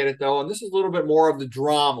to look at it, though, and this is a little bit more of the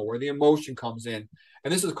drama where the emotion comes in,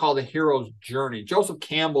 and this is called the hero's journey. Joseph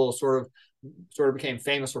Campbell sort of became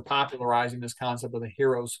famous for popularizing this concept of the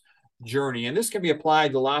hero's journey, and this can be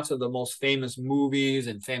applied to lots of the most famous movies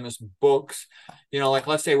and famous books. You know, like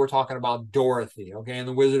let's say we're talking about Dorothy, okay, in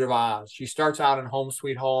The Wizard of Oz. She starts out in Home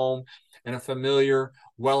Sweet Home in a familiar,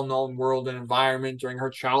 well-known world and environment during her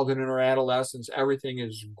childhood and her adolescence. Everything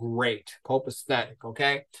is great, copacetic,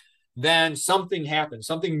 okay? Then something happens,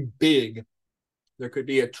 something big. There could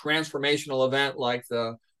be a transformational event like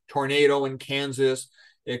the tornado in Kansas.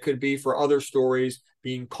 It could be for other stories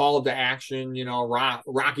being called to action. You know,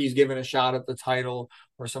 Rocky's given a shot at the title,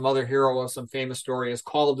 or some other hero of some famous story is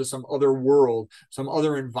called to some other world, some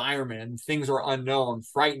other environment, and things are unknown,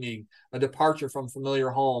 frightening, a departure from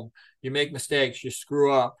familiar home. You make mistakes, you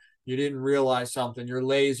screw up, you didn't realize something, you're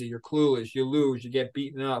lazy, you're clueless, you lose, you get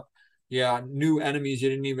beaten up. Yeah, new enemies you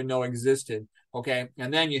didn't even know existed. Okay.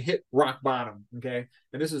 And then you hit rock bottom. Okay.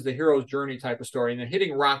 And this is the hero's journey type of story. And then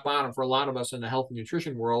hitting rock bottom for a lot of us in the health and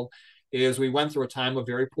nutrition world is we went through a time of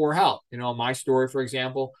very poor health. You know, my story, for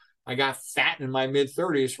example, I got fat in my mid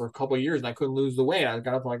 30s for a couple of years and I couldn't lose the weight. I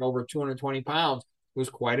got up to like over 220 pounds. It was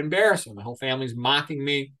quite embarrassing. My whole family's mocking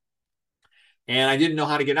me. And I didn't know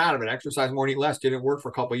how to get out of it. Exercise more and eat less didn't work for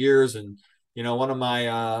a couple of years. And, you know, one of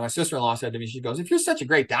my sister-in-law said to me, she goes, if you're such a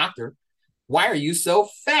great doctor, why are you so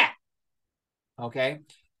fat? Okay.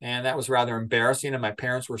 And that was rather embarrassing. And my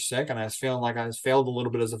parents were sick. And I was feeling like I was failed a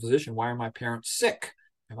little bit as a physician. Why are my parents sick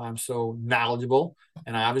if I'm so knowledgeable?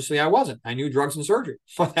 And obviously I wasn't. I knew drugs and surgery,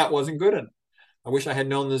 but that wasn't good enough. I wish I had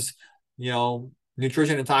known this, you know,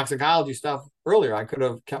 nutrition and toxicology stuff earlier. I could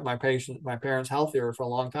have kept my parents healthier for a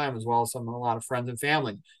long time, as well as a lot of friends and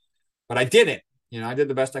family. But I didn't. You know, I did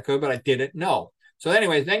the best I could, but I didn't know. So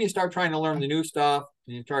anyways, then you start trying to learn the new stuff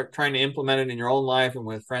and you start trying to implement it in your own life and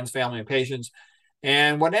with friends, family, and patients.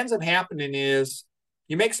 And what ends up happening is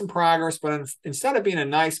you make some progress, but instead of being a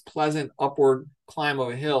nice, pleasant upward climb of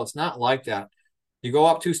a hill, it's not like that. You go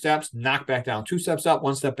up 2 steps, knock back down, 2 steps up,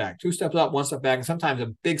 1 step back, 2 steps up, 1 step back, and sometimes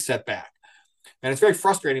a big setback. And it's very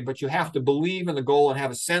frustrating, but you have to believe in the goal and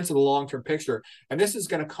have a sense of the long-term picture. And this is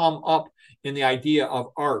going to come up in the idea of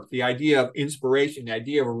art, the idea of inspiration, the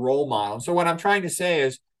idea of a role model. And so what I'm trying to say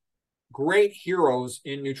is great heroes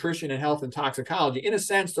in nutrition and health and toxicology, in a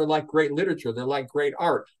sense, they're like great literature. They're like great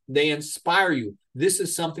art. They inspire you. This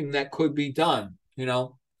is something that could be done. You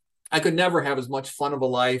know, I could never have as much fun of a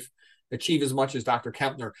life, achieve as much as Dr.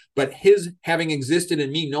 Kempner, but his having existed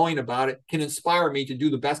and me knowing about it can inspire me to do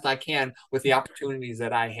the best I can with the opportunities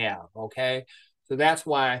that I have. Okay. So that's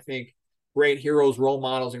why I think great heroes, role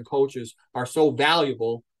models, and coaches are so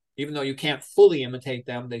valuable. Even though you can't fully imitate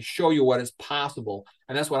them, they show you what is possible.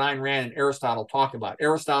 And that's what Ayn Rand and Aristotle talk about.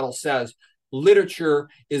 Aristotle says literature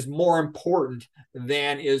is more important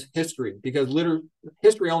than is history, because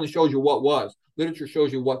history only shows you what was. Literature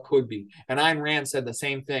shows you what could be. And Ayn Rand said the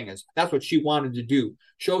same thing. As that's what she wanted to do,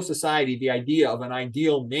 show society the idea of an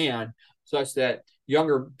ideal man such that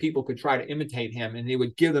younger people could try to imitate him and he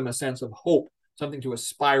would give them a sense of hope, something to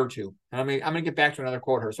aspire to. And I'm going to get back to another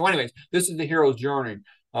quote here. So anyways, this is the hero's journey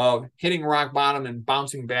of hitting rock bottom and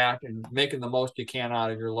bouncing back and making the most you can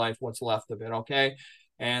out of your life, what's left of it, okay?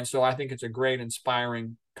 And so I think it's a great,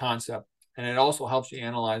 inspiring concept. And it also helps you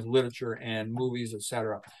analyze literature and movies,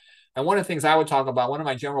 etc. And one of the things I would talk about, one of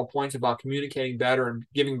my general points about communicating better and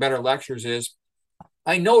giving better lectures is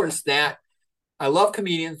I noticed that I love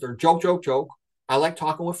comedians. They're joke, joke, joke. I like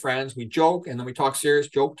talking with friends. We joke and then we talk serious,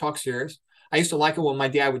 joke, talk serious. I used to like it when my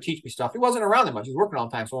dad would teach me stuff. He wasn't around that much. He was working all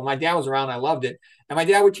the time. So when my dad was around, I loved it. And my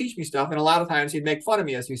dad would teach me stuff. And a lot of times he'd make fun of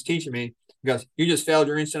me as he was teaching me. He goes, you just failed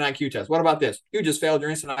your instant IQ test. What about this? You just failed your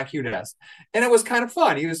instant IQ test. And it was kind of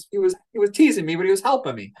fun. He was teasing me, but he was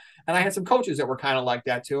helping me. And I had some coaches that were kind of like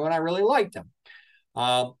that too. And I really liked them.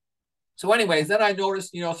 So anyways, then I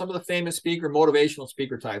noticed, some of the famous motivational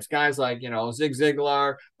speaker types, guys like, Zig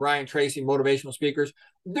Ziglar, Brian Tracy, motivational speakers.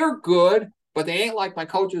 They're good, but they ain't like my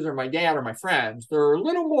coaches or my dad or my friends. They're a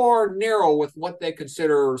little more narrow with what they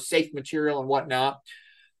consider safe material and whatnot.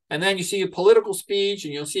 And then you see a political speech,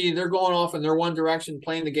 and you'll see they're going off in their one direction,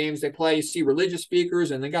 playing the games they play. You see religious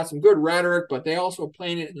speakers, and they got some good rhetoric, but they also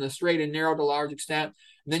playing it in the straight and narrow to a large extent.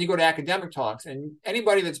 And then you go to academic talks, and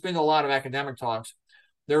anybody that's been to a lot of academic talks,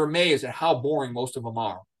 they're amazed at how boring most of them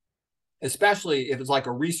are, especially if it's like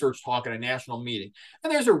a research talk at a national meeting.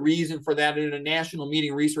 And there's a reason for that. In a national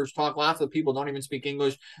meeting research talk, lots of people don't even speak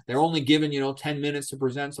English. They're only given, 10 minutes to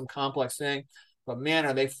present some complex thing. But man,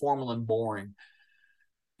 are they formal and boring.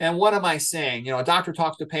 And what am I saying? A doctor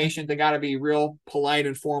talks to a patient, they got to be real polite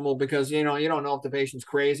and formal because, you don't know if the patient's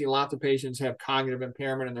crazy. Lots of patients have cognitive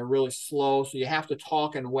impairment and they're really slow. So you have to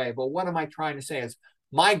talk in a way. But what am I trying to say is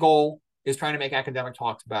my goal is trying to make academic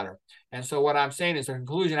talks better. And so what I'm saying is the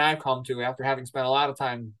conclusion I've come to after having spent a lot of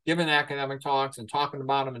time giving academic talks and talking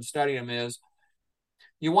about them and studying them is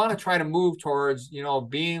you want to try to move towards,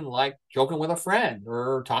 being like joking with a friend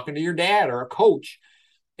or talking to your dad or a coach,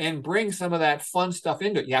 and bring some of that fun stuff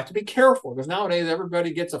into it. You have to be careful because nowadays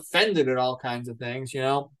everybody gets offended at all kinds of things,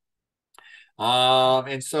 and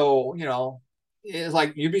so, it's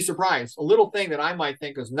like you'd be surprised. A little thing that I might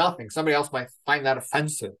think is nothing, somebody else might find that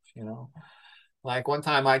offensive, Like one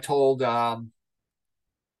time I told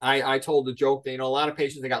I told the joke that, a lot of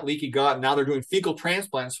patients, they got leaky gut and now they're doing fecal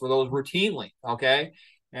transplants for those routinely. Okay.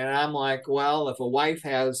 And I'm like, well, if a wife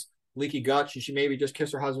has leaky gut, she should maybe just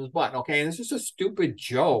kiss her husband's butt. Okay. And it's just a stupid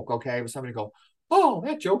joke. Okay. But somebody go, oh,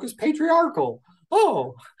 that joke is patriarchal.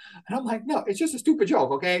 Oh, and I'm like, no, it's just a stupid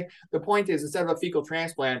joke. Okay. The point is, instead of a fecal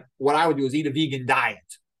transplant, what I would do is eat a vegan diet.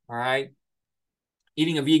 All right.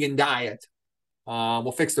 Eating a vegan diet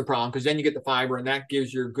will fix the problem because then you get the fiber and that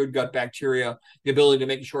gives your good gut bacteria the ability to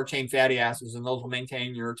make short chain fatty acids, and those will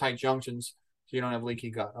maintain your tight junctions so you don't have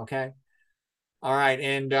leaky gut. Okay. All right.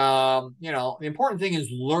 And, the important thing is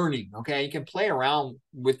learning. Okay. You can play around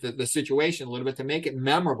with the situation a little bit to make it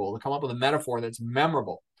memorable, to come up with a metaphor that's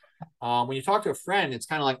memorable. When you talk to a friend, it's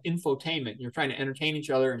kind of like infotainment. You're trying to entertain each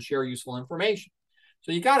other and share useful information.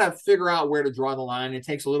 So you got to figure out where to draw the line. It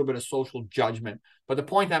takes a little bit of social judgment. But the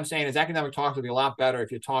point I'm saying is academic talks would be a lot better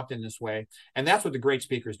if you talked in this way. And that's what the great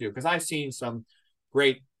speakers do. Because I've seen some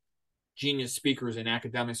great genius speakers in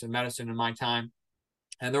academics and medicine in my time.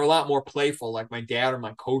 And they're a lot more playful, like my dad or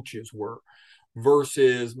my coaches were,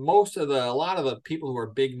 versus a lot of the people who are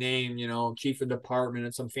big name, chief of department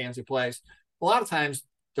at some fancy place. A lot of times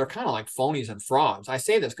they're kind of like phonies and frauds. I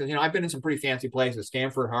say this because, I've been in some pretty fancy places,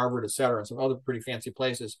 Stanford, Harvard, et cetera, and some other pretty fancy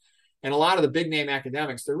places. And a lot of the big name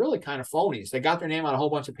academics, they're really kind of phonies. They got their name on a whole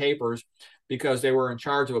bunch of papers because they were in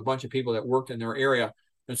charge of a bunch of people that worked in their area.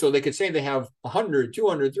 And so they could say they have 100,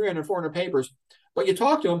 200, 300, 400 papers, but you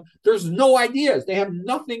talk to them, there's no ideas. They have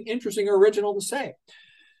nothing interesting or original to say.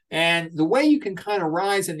 And the way you can kind of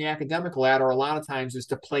rise in the academic ladder a lot of times is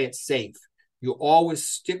to play it safe. You always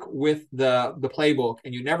stick with the playbook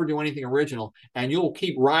and you never do anything original, and you'll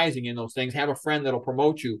keep rising in those things. Have a friend that'll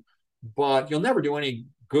promote you, but you'll never do any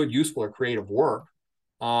good, useful, or creative work.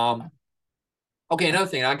 Okay, another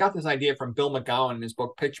thing, I got this idea from Bill McGowan in his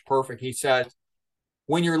book, Pitch Perfect. He says,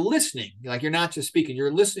 when you're listening, like you're not just speaking,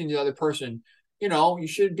 you're listening to the other person, you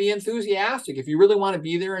should be enthusiastic. If you really want to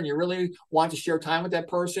be there and you really want to share time with that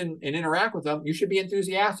person and interact with them, you should be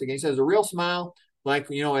enthusiastic. And he says a real smile,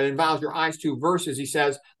 like, it involves your eyes too, versus, he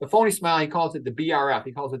says, the phony smile, he calls it the BRF.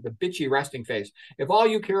 He calls it the bitchy resting face. If all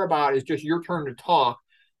you care about is just your turn to talk,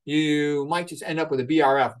 you might just end up with a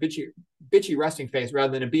BRF, bitchy resting face,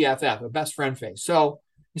 rather than a BFF, a best friend face. So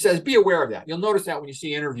he says, be aware of that. You'll notice that when you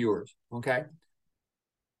see interviewers. Okay.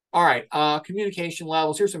 All right, communication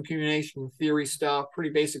levels. Here's some communication theory stuff,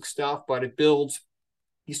 pretty basic stuff, but it builds.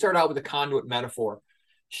 You start out with a conduit metaphor.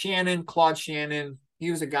 Claude Shannon,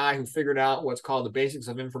 he was a guy who figured out what's called the basics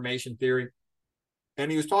of information theory.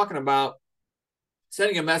 And he was talking about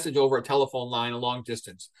sending a message over a telephone line a long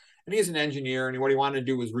distance. And he's an engineer, and what he wanted to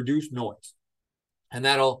do was reduce noise. And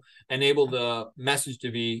that'll enable the message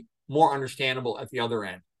to be more understandable at the other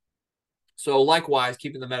end. So likewise,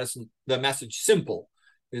 keeping the message simple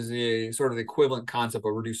is the sort of the equivalent concept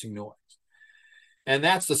of reducing noise. And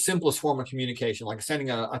that's the simplest form of communication, like sending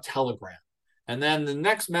a telegram. And then the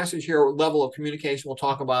next message here, level of communication we'll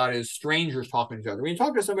talk about, is strangers talking to each other. When you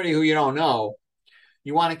talk to somebody who you don't know,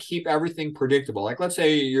 you want to keep everything predictable. Like, let's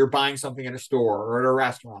say you're buying something in a store or at a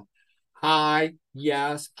restaurant. Hi,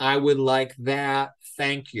 yes, I would like that.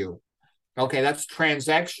 Thank you. Okay, that's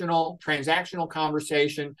transactional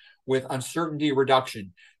conversation with uncertainty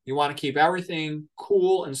reduction. You want to keep everything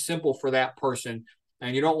cool and simple for that person,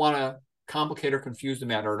 and you don't want to complicate or confuse the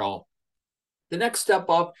matter at all. The next step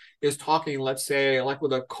up is talking, let's say, like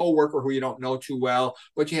with a coworker who you don't know too well,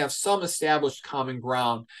 but you have some established common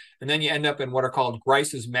ground. And then you end up in what are called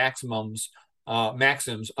Grice's maximums,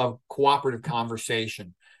 maxims of cooperative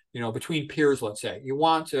conversation. Between peers, let's say. You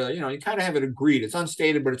want to, you kind of have it agreed. It's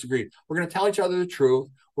unstated, but it's agreed. We're going to tell each other the truth.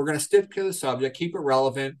 We're going to stick to the subject, keep it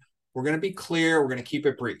relevant. We're going to be clear. We're going to keep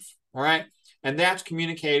it brief. All right. And that's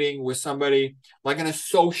communicating with somebody like an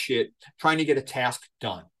associate trying to get a task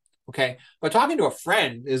done. Okay. But talking to a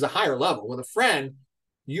friend is a higher level. With a friend,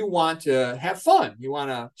 you want to have fun. You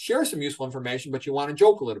want to share some useful information, but you want to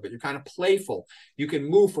joke a little bit. You're kind of playful. You can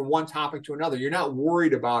move from one topic to another. You're not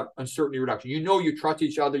worried about uncertainty reduction. You trust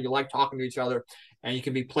each other. You like talking to each other, and you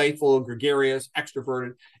can be playful, gregarious,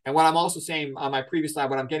 extroverted. And what I'm also saying on my previous slide,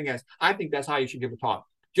 what I'm getting at is I think that's how you should give a talk.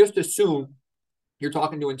 Just assume you're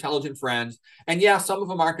talking to intelligent friends. And yeah, some of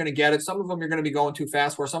them aren't going to get it. Some of them you're going to be going too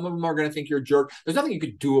fast for. Some of them are going to think you're a jerk. There's nothing you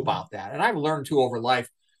could do about that. And I've learned too over life,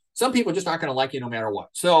 some people just aren't going to like you no matter what.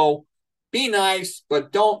 So be nice,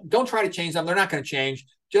 but don't try to change them. They're not going to change.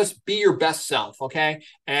 Just be your best self, okay?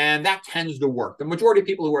 And that tends to work. The majority of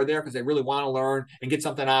people who are there because they really want to learn and get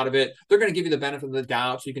something out of it, they're going to give you the benefit of the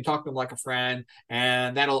doubt, so you can talk to them like a friend,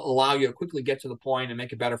 and that'll allow you to quickly get to the point and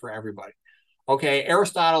make it better for everybody. Okay,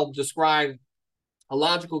 Aristotle described a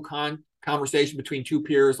logical conversation between two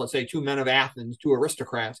peers, let's say two men of Athens, two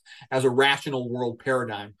aristocrats, as a rational world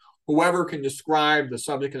paradigm. Whoever can describe the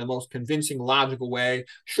subject in the most convincing, logical way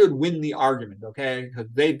should win the argument, okay? Because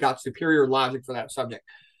they've got superior logic for that subject.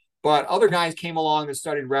 But other guys came along that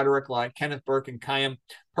studied rhetoric, like Kenneth Burke and Chaim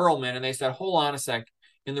Perlman, and they said, hold on a sec.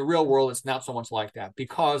 In the real world, it's not so much like that,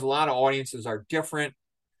 because a lot of audiences are different.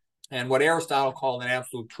 And what Aristotle called an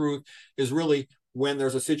absolute truth is really when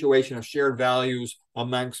there's a situation of shared values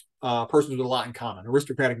amongst persons with a lot in common,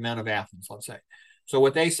 aristocratic men of Athens, let's say. So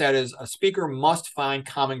what they said is a speaker must find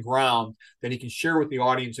common ground that he can share with the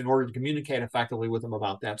audience in order to communicate effectively with them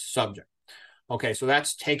about that subject. Okay, so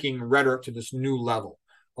that's taking rhetoric to this new level.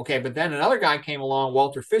 Okay, but then another guy came along,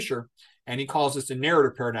 Walter Fisher, and he calls this the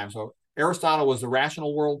narrative paradigm. So Aristotle was the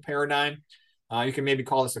rational world paradigm. You can maybe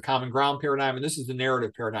call this the common ground paradigm, and this is the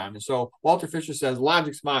narrative paradigm. And so Walter Fisher says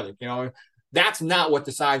logic's magic. That's not what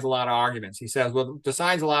decides a lot of arguments. He says what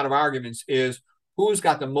decides a lot of arguments is who's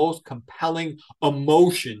got the most compelling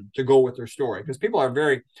emotion to go with their story, because people are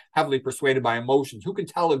very heavily persuaded by emotions. Who can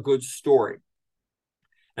tell a good story?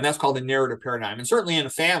 And that's called the narrative paradigm. And certainly in a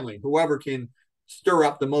family, whoever can stir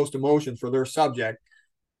up the most emotions for their subject,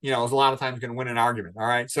 is a lot of times going to win an argument. All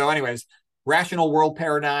right. So anyways, rational world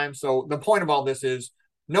paradigm. So the point of all this is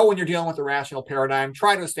know when you're dealing with the rational paradigm,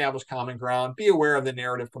 try to establish common ground, be aware of the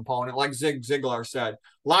narrative component. Like Zig Ziglar said,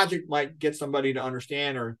 logic might get somebody to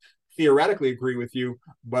understand or theoretically agree with you,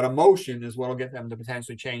 but emotion is what will get them to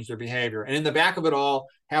potentially change their behavior. And in the back of it all,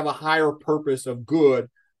 have a higher purpose of good,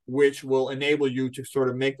 which will enable you to sort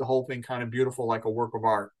of make the whole thing kind of beautiful, like a work of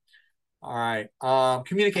art. All right.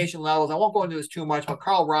 Communication levels. I won't go into this too much, but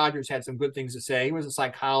Carl Rogers had some good things to say. He was a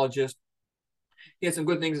psychologist. He had some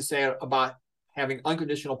good things to say about having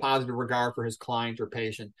unconditional positive regard for his client or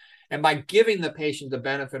patient. And by giving the patient the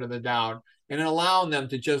benefit of the doubt and then allowing them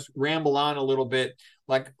to just ramble on a little bit,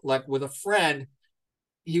 like with a friend,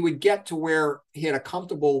 he would get to where he had a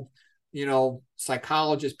comfortable,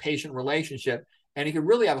 psychologist-patient relationship, and he could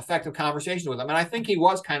really have effective conversations with them. And I think he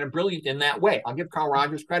was kind of brilliant in that way. I'll give Carl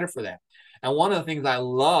Rogers credit for that. And one of the things I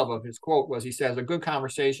love of his quote was he says, a good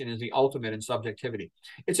conversation is the ultimate in subjectivity.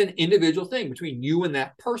 It's an individual thing between you and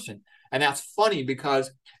that person. And that's funny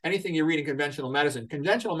because anything you read in conventional medicine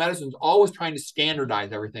is always trying to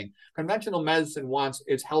standardize everything. Conventional medicine wants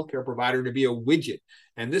its healthcare provider to be a widget.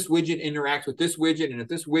 And this widget interacts with this widget. And if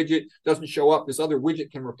this widget doesn't show up, this other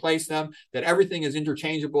widget can replace them, that everything is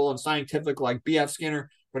interchangeable and scientific like B.F. Skinner.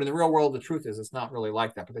 But in the real world, the truth is it's not really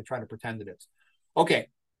like that, but they try to pretend it is. Okay.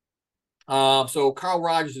 So Carl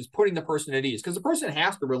Rogers is putting the person at ease because the person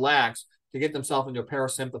has to relax to get themselves into a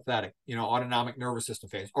parasympathetic, autonomic nervous system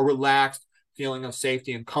phase, or relaxed feeling of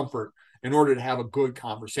safety and comfort in order to have a good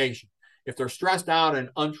conversation. If they're stressed out and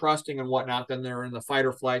untrusting and whatnot, then they're in the fight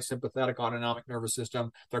or flight sympathetic autonomic nervous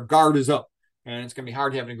system. Their guard is up, and it's going to be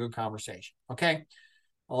hard to have a good conversation. Okay.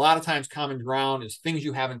 A lot of times common ground is things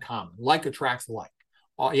you have in common. Like attracts like.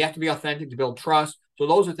 You have to be authentic to build trust. So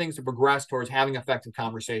those are things to progress towards having effective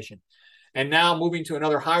conversation. And now moving to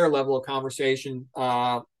another higher level of conversation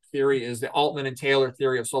theory is the Altman and Taylor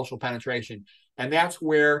theory of social penetration. And that's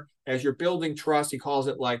where, as you're building trust, he calls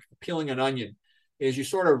it like peeling an onion, is you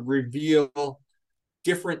sort of reveal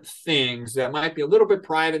different things that might be a little bit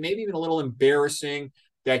private, maybe even a little embarrassing,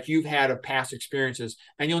 that you've had of past experiences.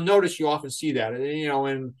 And you'll notice you often see that,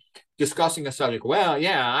 in discussing a subject. Well,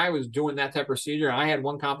 yeah, I was doing that type of procedure. I had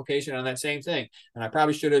one complication on that same thing. And I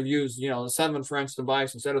probably should have used, the 7 French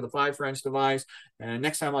device instead of the 5 French device. And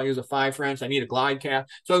next time I'll use a 5 French. I need a glide cath.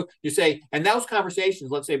 So you say, and those conversations,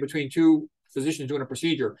 let's say between two physicians doing a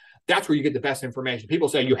procedure, that's where you get the best information. People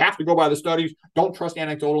say you have to go by the studies, don't trust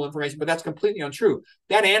anecdotal information, but that's completely untrue.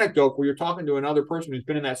 That anecdote where you're talking to another person who's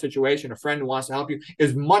been in that situation, a friend who wants to help you,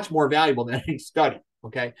 is much more valuable than any study.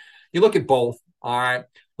 Okay, you look at both, all right,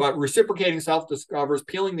 but reciprocating self-discovers,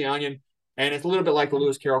 peeling the onion, and it's a little bit like the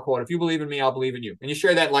Lewis Carroll quote: if you believe in me, I'll believe in you. And you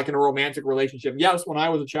share that like in a romantic relationship. Yes, when I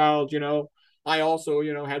was a child, I also,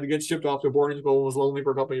 had to get shipped off to a boarding school and was lonely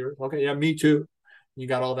for a couple of years. Okay, yeah, me too. You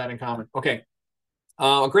got all that in common. Okay.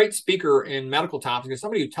 A great speaker in medical topics is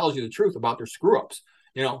somebody who tells you the truth about their screw ups.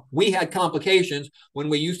 We had complications when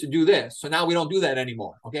we used to do this, so now we don't do that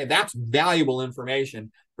anymore. Okay, that's valuable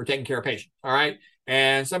information for taking care of patients. All right,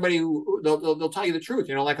 and somebody who they'll tell you the truth.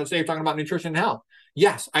 Like let's say you're talking about nutrition and health.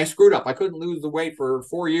 Yes, I screwed up. I couldn't lose the weight for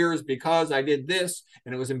 4 years because I did this,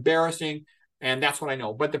 and it was embarrassing. And that's what I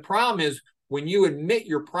know. But the problem is when you admit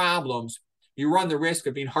your problems, you run the risk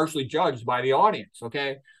of being harshly judged by the audience.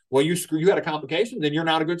 Okay. Well, you had a complication, then you're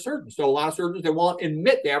not a good surgeon. So a lot of surgeons, they won't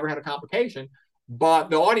admit they ever had a complication, but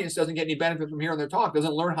the audience doesn't get any benefit from hearing their talk,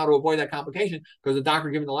 doesn't learn how to avoid that complication because the doctor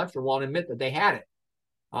giving the lecture won't admit that they had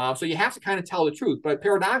it. So you have to kind of tell the truth. But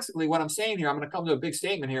paradoxically, what I'm saying here, I'm going to come to a big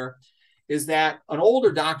statement here, is that an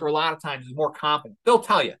older doctor a lot of times is more confident. They'll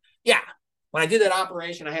tell you, yeah, when I did that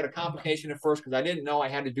operation, I had a complication at first because I didn't know I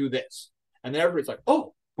had to do this. And then everybody's like,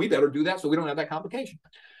 oh, we better do that so we don't have that complication.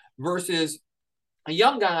 Versus a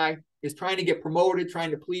young guy is trying to get promoted,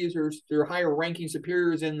 trying to please their higher ranking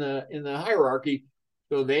superiors in the hierarchy.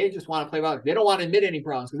 So they just want to play about it. They don't want to admit any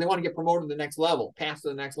problems because they want to get promoted to the next level, past to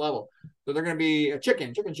the next level. So they're going to be a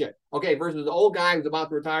chicken shit. Okay, versus the old guy who's about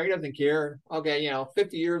to retire, he doesn't care. Okay,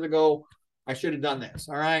 50 years ago, I should have done this.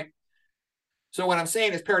 All right. So what I'm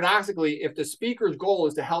saying is, paradoxically, if the speaker's goal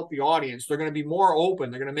is to help the audience, they're going to be more open.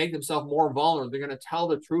 They're going to make themselves more vulnerable. They're going to tell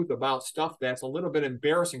the truth about stuff that's a little bit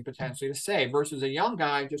embarrassing potentially to say, versus a young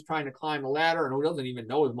guy just trying to climb the ladder and who doesn't even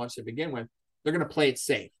know as much to begin with. They're going to play it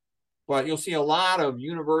safe. But you'll see a lot of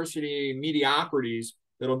university mediocrities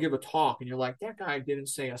that'll give a talk, and you're like, that guy didn't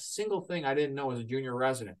say a single thing I didn't know as a junior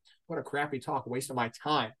resident. What a crappy talk, a waste of my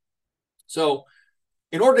time. So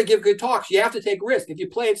in order to give good talks, you have to take risk. If you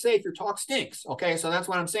play it safe, your talk stinks. Okay, so that's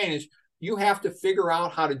what I'm saying is you have to figure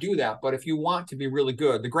out how to do that. But if you want to be really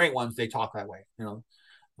good, the great ones, they talk that way.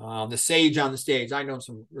 The sage on the stage. I know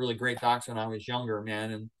some really great docs when I was younger,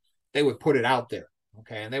 man, and they would put it out there.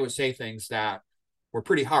 Okay, and they would say things that were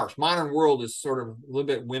pretty harsh. Modern world is sort of a little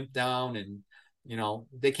bit wimped down, and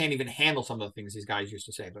they can't even handle some of the things these guys used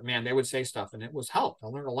to say. But man, they would say stuff, and it was helped. I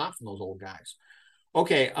learned a lot from those old guys.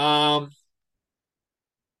 Okay,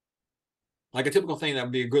 like a typical thing that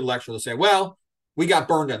would be a good lecture to say, well, we got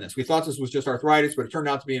burned on this. We thought this was just arthritis, but it turned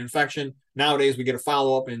out to be an infection. Nowadays, we get a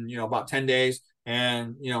follow-up in, about 10 days.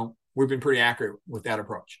 And, we've been pretty accurate with that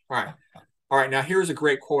approach. All right. Now, here's a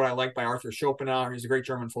great quote I like by Arthur Schopenhauer. He's a great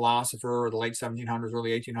German philosopher of the late 1700s,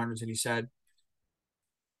 early 1800s. And he said,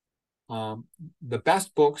 the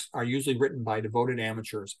best books are usually written by devoted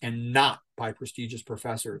amateurs and not by prestigious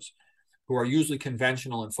professors who are usually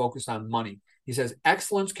conventional and focused on money. He says,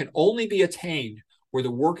 excellence can only be attained where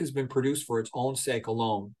the work has been produced for its own sake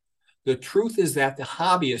alone. The truth is that the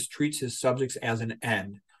hobbyist treats his subjects as an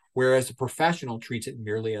end, whereas the professional treats it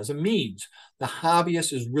merely as a means. The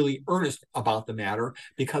hobbyist is really earnest about the matter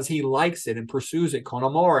because he likes it and pursues it con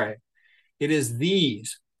amore. It is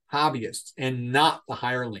these hobbyists and not the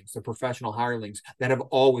hirelings, the professional hirelings, that have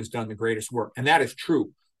always done the greatest work. And that is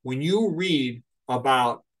true. When you read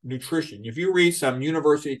about nutrition, if you read some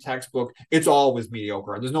university textbook, it's always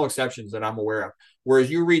mediocre. There's no exceptions that I'm aware of. Whereas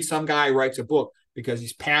you read some guy who writes a book because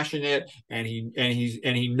he's passionate and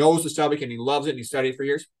he knows the subject and he loves it and he studied it for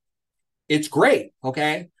years, it's great.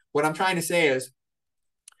 Okay. What I'm trying to say is,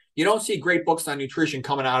 you don't see great books on nutrition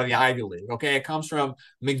coming out of the Ivy League. Okay. It comes from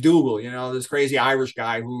McDougall, this crazy Irish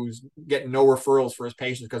guy who's getting no referrals for his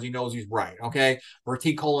patients because he knows he's right. Okay. Or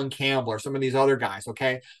T. Colin Campbell or some of these other guys.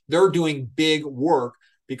 Okay. They're doing big work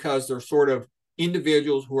because they're sort of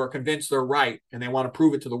individuals who are convinced they're right and they want to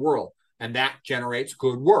prove it to the world. And that generates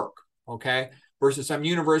good work. Okay. Versus some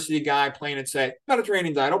university guy playing it safe,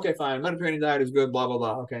 Mediterranean diet. Okay, fine. Mediterranean diet is good, blah, blah,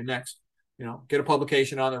 blah. Okay, next. Get a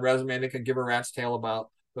publication on their resume. They can give a rat's tail about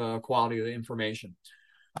the quality of the information.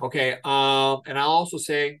 Okay. And I'll also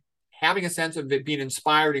say having a sense of it being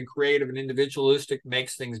inspired and creative and individualistic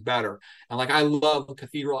makes things better. And I love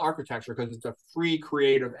cathedral architecture because it's a free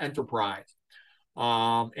creative enterprise.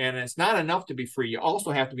 And it's not enough to be free. You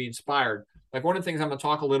also have to be inspired. Like one of the things I'm going to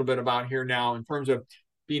talk a little bit about here now in terms of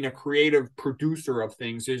being a creative producer of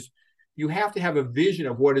things is you have to have a vision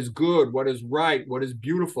of what is good, what is right, what is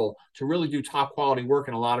beautiful to really do top quality work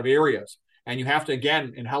in a lot of areas. And you have to,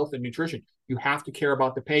 again, in health and nutrition, you have to care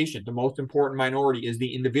about the patient. The most important minority is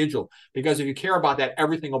the individual, because if you care about that,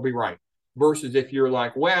 everything will be right. Versus if you're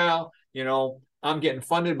like, well, I'm getting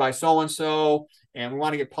funded by so-and-so and we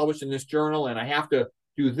want to get published in this journal and I have to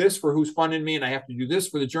do this for who's funding me and I have to do this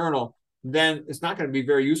for the journal, then it's not going to be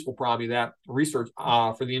very useful, probably, that research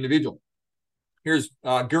for the individual. Here's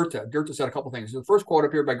Goethe. Goethe said a couple things. The first quote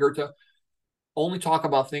up here by Goethe: only talk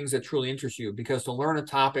about things that truly interest you, because to learn a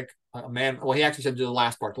topic, he actually said to the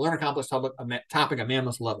last part, to learn a complex topic, a man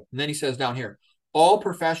must love it. And then he says down here, all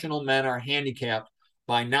professional men are handicapped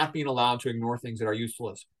by not being allowed to ignore things that are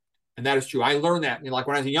useless. And that is true. I learned that. Like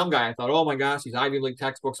when I was a young guy, I thought, oh my gosh, these Ivy League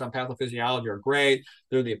textbooks on pathophysiology are great.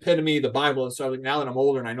 They're the epitome, the Bible and subject. Now that I'm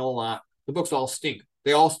older and I know a lot, the books all stink.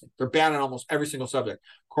 They all stink. They're bad on almost every single subject.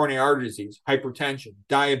 Coronary artery disease, hypertension,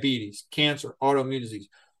 diabetes, cancer, autoimmune disease.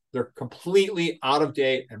 They're completely out of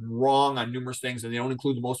date and wrong on numerous things, and they don't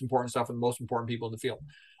include the most important stuff and the most important people in the field.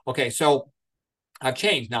 Okay, so I've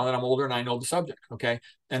changed now that I'm older and I know the subject. Okay,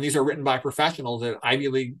 and these are written by professionals at Ivy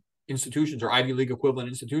League institutions or Ivy League equivalent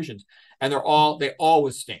institutions, and they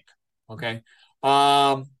always stink. Okay,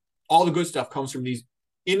 all the good stuff comes from these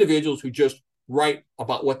individuals who just write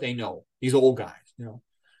about what they know. These old guys,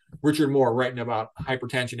 Richard Moore writing about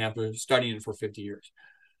hypertension after studying for 50 years.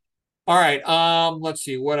 All right, let's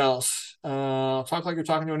see, what else? Talk like you're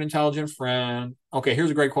talking to an intelligent friend. Okay,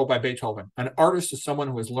 here's a great quote by Beethoven. An artist is someone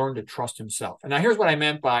who has learned to trust himself. And now here's what I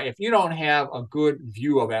meant by, if you don't have a good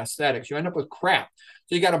view of aesthetics, you end up with crap.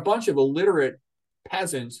 So you got a bunch of illiterate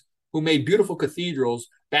peasants who made beautiful cathedrals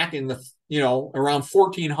back in the, around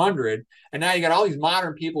 1400. And now you got all these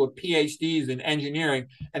modern people with PhDs in engineering,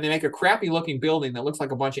 and they make a crappy looking building that looks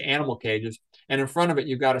like a bunch of animal cages. And in front of it,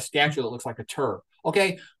 you've got a statue that looks like a turd.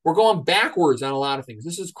 Okay, we're going backwards on a lot of things.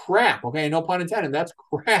 This is crap. Okay, no pun intended. That's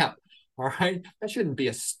crap. All right, that shouldn't be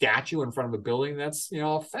a statue in front of a building. That's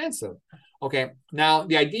offensive. Okay, now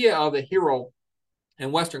the idea of a hero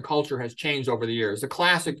in Western culture has changed over the years. The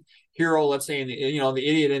classic hero, let's say in the the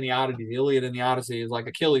Idiot and the Odyssey, the Iliad and the Odyssey, is like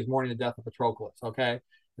Achilles mourning the death of Patroclus. Okay,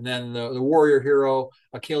 and then the warrior hero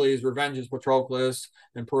Achilles revenges Patroclus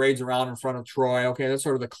and parades around in front of Troy. Okay, that's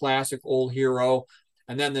sort of the classic old hero.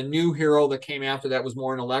 And then the new hero that came after that was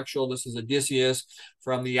more intellectual. This is Odysseus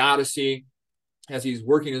from the Odyssey, as he's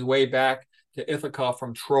working his way back to Ithaca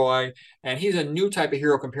from Troy. And he's a new type of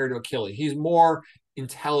hero compared to Achilles. He's more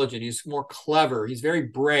intelligent. He's more clever. He's very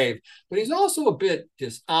brave, but he's also a bit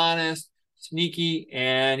dishonest, sneaky,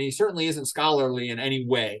 and he certainly isn't scholarly in any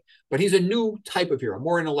way. But he's a new type of hero,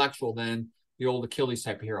 more intellectual than the old Achilles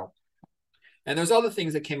type of hero. And there's other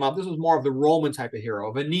things that came up. This was more of the Roman type of hero,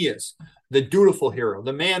 of Aeneas, the dutiful hero,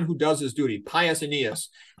 the man who does his duty, pious Aeneas.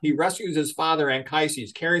 He rescues his father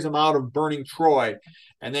Anchises, carries him out of burning Troy,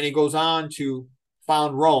 and then he goes on to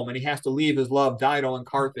found Rome, and he has to leave his love Dido in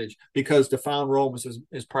Carthage because to found Rome was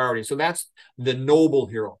his priority. So that's the noble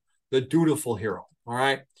hero, the dutiful hero, all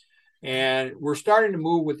right? And we're starting to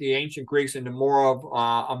move with the ancient Greeks into more of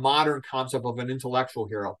a modern concept of an intellectual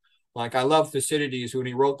hero. Like I love Thucydides, when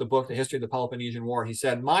he wrote the book, The History of the Peloponnesian War, he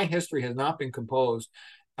said, my history has not been composed.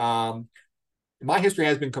 My history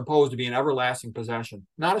has been composed to be an everlasting possession,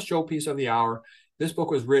 not a showpiece of the hour. This book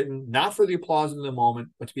was written not for the applause of the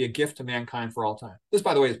moment, but to be a gift to mankind for all time. This,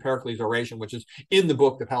 by the way, is Pericles' oration, which is in the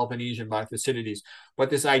book, The Peloponnesian by Thucydides. But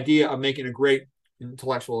this idea of making a great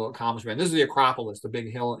intellectual accomplishment. This is the Acropolis, the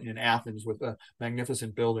big hill in Athens with the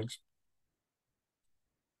magnificent buildings.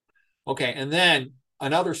 Okay, and then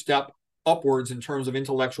another step upwards in terms of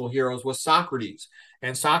intellectual heroes was Socrates.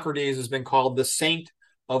 And Socrates has been called the saint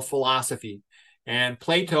of philosophy. And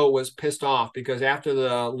Plato was pissed off because after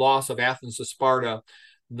the loss of Athens to Sparta,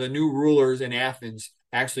 the new rulers in Athens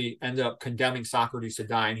actually ended up condemning Socrates to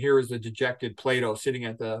die. And here is the dejected Plato sitting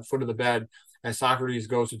at the foot of the bed as Socrates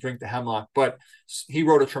goes to drink the hemlock. But he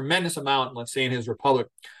wrote a tremendous amount, let's say in his Republic,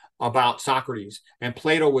 about Socrates. And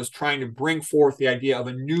Plato was trying to bring forth the idea of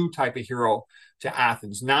a new type of hero to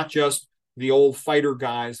Athens, not just the old fighter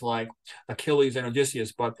guys like Achilles and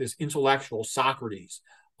Odysseus, but this intellectual Socrates,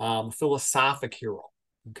 philosophic hero.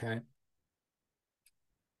 Okay.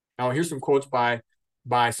 Now here's some quotes by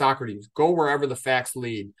Socrates. Go wherever the facts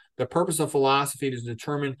lead. The purpose of philosophy is to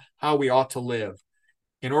determine how we ought to live.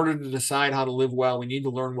 In order to decide how to live well, we need to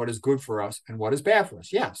learn what is good for us and what is bad for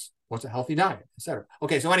us. Yes. What's a healthy diet, etc.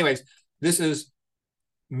 Okay. So anyways, this is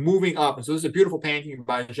moving up. And so this is a beautiful painting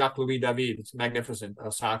by Jacques-Louis David. It's magnificent.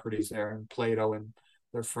 Socrates there and Plato and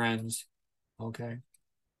their friends. Okay.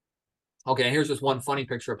 Okay, here's just one funny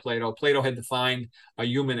picture of Plato. Plato had defined a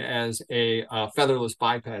human as a featherless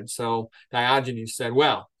biped. So Diogenes said,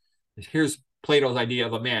 well, here's Plato's idea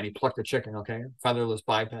of a man. He plucked a chicken, okay? Featherless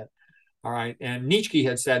biped. All right. And Nietzsche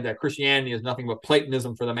had said that Christianity is nothing but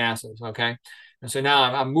Platonism for the masses, okay? And so now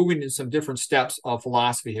I'm moving to some different steps of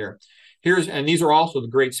philosophy here. And these are also the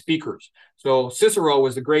great speakers. So Cicero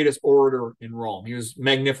was the greatest orator in Rome. He was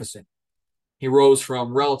magnificent. He rose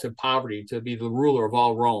from relative poverty to be the ruler of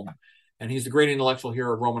all Rome. And he's the great intellectual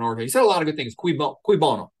hero of Roman order. He said a lot of good things. Cui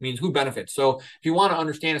bono means who benefits. So if you want to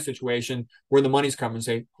understand a situation where the money's coming,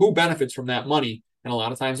 say who benefits from that money, and a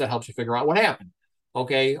lot of times that helps you figure out what happened.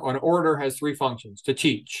 Okay, an orator has three functions: to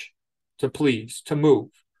teach, to please, to move.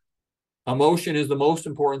 Emotion is the most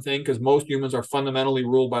important thing because most humans are fundamentally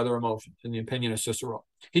ruled by their emotions, in the opinion of Cicero.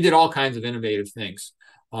 He did all kinds of innovative things.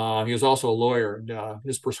 He was also a lawyer, and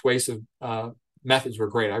his persuasive methods were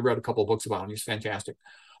great. I read a couple of books about him. He's fantastic.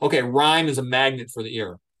 Okay, rhyme is a magnet for the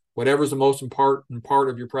ear. Whatever's the most important part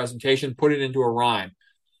of your presentation, put it into a rhyme.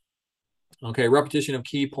 Okay, repetition of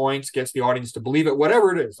key points gets the audience to believe it,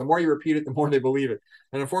 whatever it is. The more you repeat it, the more they believe it.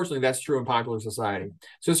 And unfortunately, that's true in popular society.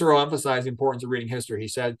 Cicero emphasized the importance of reading history. He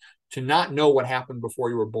said, to not know what happened before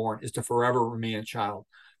you were born is to forever remain a child.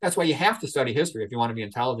 That's why you have to study history if you want to be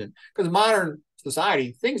intelligent. Because modern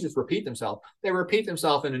society, things just repeat themselves. They repeat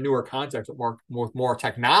themselves in a newer context with more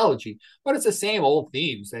technology, but it's the same old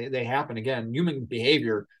themes. They happen again. Human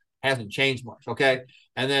behavior hasn't changed much, okay?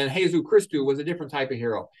 And then Jesus Christou was a different type of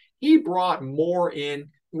hero. He brought more in.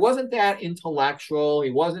 He wasn't that intellectual.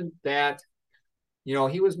 He wasn't that,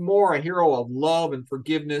 he was more a hero of love and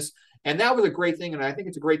forgiveness. And that was a great thing. And I think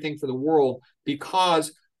it's a great thing for the world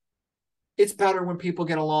because it's better when people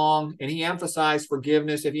get along. And he emphasized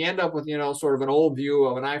forgiveness. If you end up with, sort of an old view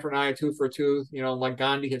of an eye for an eye, a tooth for a tooth, like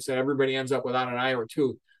Gandhi had said, everybody ends up without an eye or a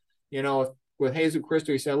tooth. With Jesus Christou,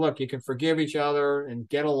 he said, look, you can forgive each other and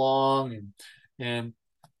get along. And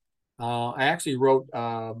I actually wrote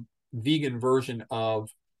vegan version of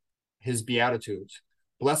his Beatitudes.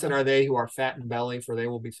 Blessed are they who are fat in belly, for they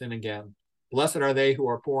will be thin again. Blessed are they who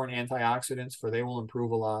are poor in antioxidants, for they will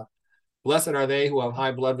improve a lot. Blessed are they who have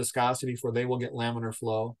high blood viscosity, for they will get laminar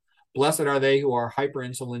flow. Blessed are they who are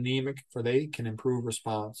hyperinsulinemic, for they can improve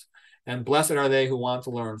response. And blessed are they who want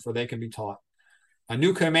to learn, for they can be taught. A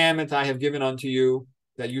new commandment I have given unto you,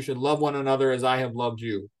 that you should love one another as I have loved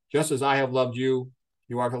you. Just as I have loved you,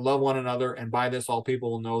 you are to love one another, and by this all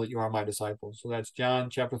people will know that you are my disciples. So that's John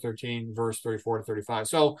chapter 13, verse 34 to 35.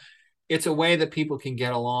 So it's a way that people can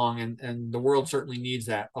get along, and the world certainly needs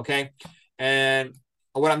that, okay? And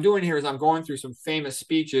what I'm doing here is I'm going through some famous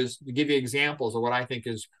speeches to give you examples of what I think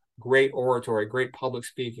is great oratory, great public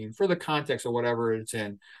speaking for the context of whatever it's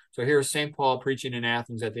in. So here's St. Paul preaching in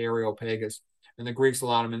Athens at the Areopagus, and the Greeks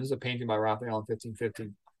allowed him. And this is a painting by Raphael in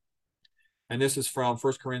 1550. And this is from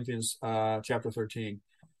 1 Corinthians chapter 13.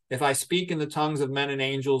 If I speak in the tongues of men and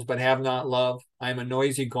angels, but have not love, I am a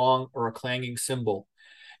noisy gong or a clanging cymbal.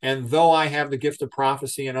 And though I have the gift of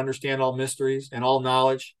prophecy and understand all mysteries and all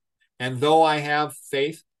knowledge, and though I have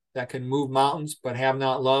faith that can move mountains, but have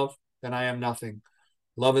not love, then I am nothing.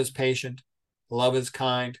 Love is patient. Love is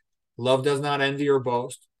kind. Love does not envy or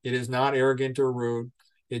boast. It is not arrogant or rude.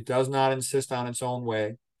 It does not insist on its own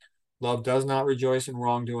way. Love does not rejoice in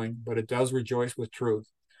wrongdoing, but it does rejoice with truth.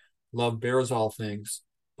 Love bears all things,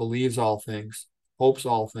 believes all things, hopes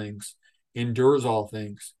all things, endures all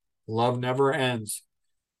things. Love never ends.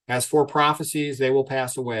 As for prophecies, they will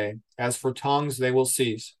pass away. As for tongues, they will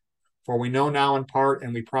cease. For we know now in part,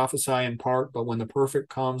 and we prophesy in part, but when the perfect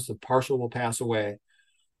comes, the partial will pass away.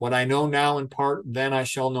 What I know now in part, then I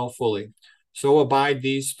shall know fully. So abide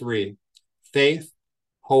these three: faith,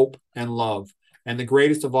 hope, and love. And the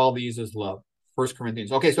greatest of all these is love. 1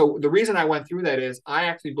 Corinthians. Okay, so the reason I went through that is I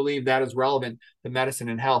actually believe that is relevant to medicine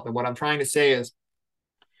and health. And what I'm trying to say is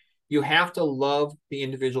you have to love the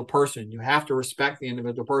individual person. You have to respect the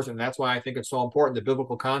individual person. That's why I think it's so important. The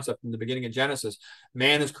biblical concept in the beginning of Genesis: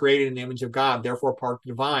 man is created in the image of God, therefore part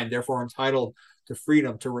divine, therefore entitled to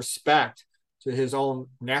freedom, to respect, to his own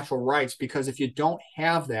natural rights. Because if you don't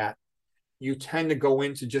have that, you tend to go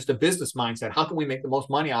into just a business mindset. How can we make the most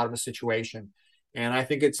money out of a situation? And I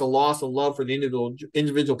think it's a loss of love for the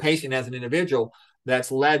individual patient as an individual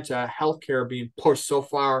that's led to healthcare being pushed so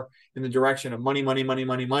far in the direction of money, money, money,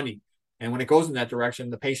 money, money. And when it goes in that direction,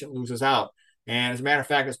 the patient loses out. And as a matter of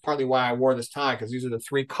fact, that's partly why I wore this tie, because these are the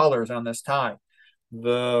three colors on this tie.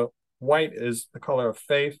 The white is the color of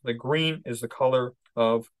faith, the green is the color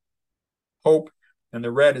of hope, and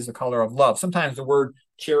the red is the color of love. Sometimes the word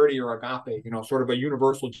charity or agape, sort of a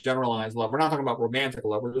universal generalized love. We're not talking about romantic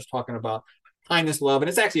love. We're just talking about kindness love. And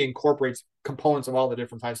it's actually incorporates components of all the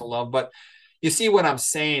different types of love. But you see what I'm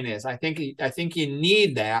saying is I think you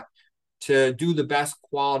need that to do the best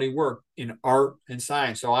quality work in art and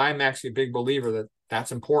science. So I'm actually a big believer that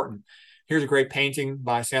that's important. Here's a great painting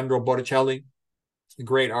by Sandro Botticelli, a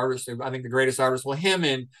great artist. I think the greatest artist. Well, him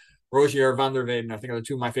and Rogier van der Weyden, I think, are the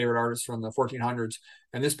two of my favorite artists from the 1400s.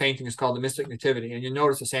 And this painting is called The Mystic Nativity. And you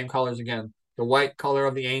notice the same colors again. The white color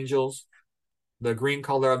of the angels, the green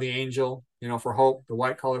color of the angel, for hope, the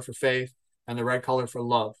white color for faith, and the red color for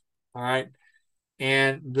love. All right.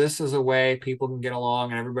 And this is a way people can get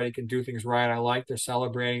along and everybody can do things right. I like they're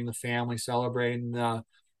celebrating the family, celebrating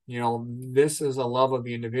this is a love of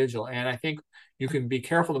the individual. And I think you can be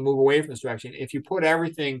careful to move away from this direction. If you put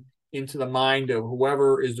everything into the mind of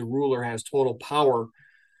whoever is the ruler has total power,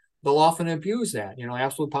 they'll often abuse that.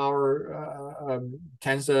 Absolute power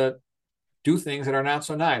tends to do things that are not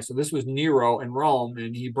so nice. So this was Nero in Rome,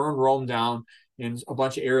 and he burned Rome down in a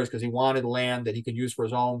bunch of areas because he wanted land that he could use for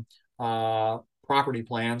his own property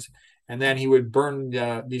plans. And then he would burn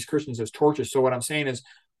these Christians as torches. So what I'm saying is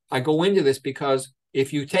I go into this because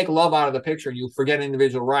if you take love out of the picture and you forget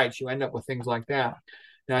individual rights, you end up with things like that.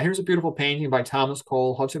 Now, here's a beautiful painting by Thomas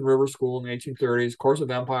Cole, Hudson River School in the 1830s, Course of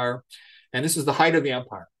Empire. And this is the height of the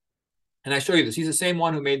empire. And I show you this. He's the same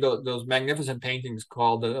one who made those magnificent paintings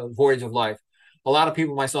called The Voyage of Life. A lot of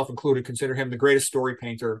people, myself included, consider him the greatest story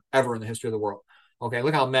painter ever in the history of the world. Okay,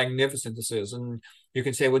 look how magnificent this is. And you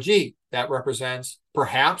can say, well, gee, that represents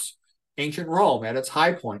perhaps ancient Rome at its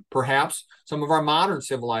high point, perhaps some of our modern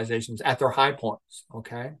civilizations at their high points.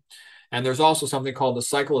 Okay. And there's also something called the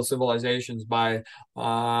Cycle of Civilizations by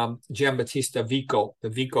Giambattista Vico, the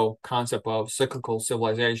Vico concept of cyclical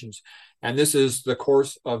civilizations. And this is the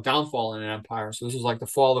course of downfall in an empire. So this is like the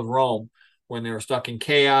fall of Rome when they were stuck in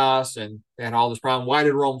chaos and they had all this problem. Why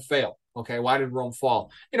did Rome fail? Okay, why did Rome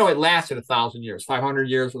fall? It lasted 1,000 years, 500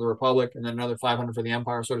 years for the Republic, and then another 500 for the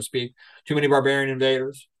Empire, so to speak. Too many barbarian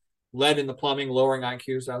invaders, lead in the plumbing, lowering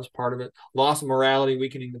IQs, that was part of it. Loss of morality,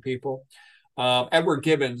 weakening the people. Edward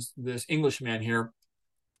Gibbons, this Englishman here,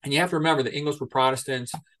 and you have to remember the English were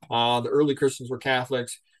Protestants, the early Christians were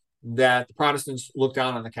Catholics, that the Protestants looked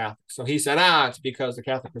down on the Catholics. So he said, it's because the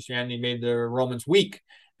Catholic Christianity made the Romans weak,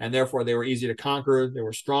 and therefore they were easy to conquer. They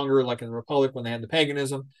were stronger, like in the Republic when they had the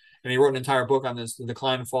paganism. And he wrote an entire book on this, The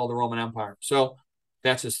Decline and Fall of the Roman Empire. So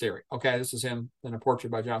that's his theory. Okay, this is him in a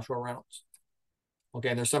portrait by Joshua Reynolds. Okay,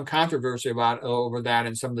 and there's some controversy over that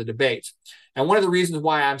in some of the debates. And one of the reasons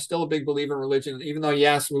why I'm still a big believer in religion, even though,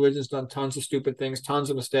 yes, religion's done tons of stupid things,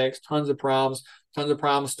 tons of mistakes, tons of problems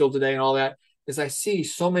still today and all that, is I see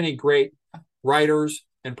so many great writers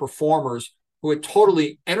and performers who had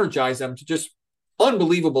totally energized them to just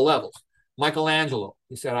unbelievable levels. Michelangelo,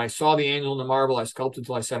 he said, I saw the angel in the marble, I sculpted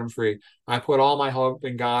till I set him free. I put all my hope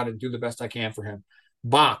in God and do the best I can for him.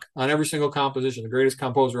 Bach, on every single composition, the greatest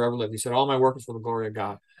composer ever lived. He said, all my work is for the glory of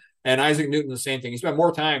God. And Isaac Newton, the same thing. He spent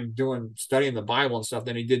more time studying the Bible and stuff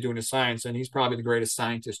than he did doing his science, and he's probably the greatest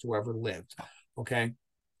scientist who ever lived. Okay.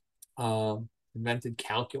 Invented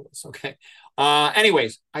calculus. Okay.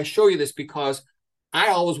 Anyways, I show you this because I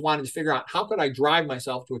always wanted to figure out how could I drive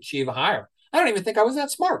myself to achieve a higher. I don't even think I was that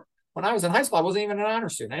smart. When I was in high school, I wasn't even an honor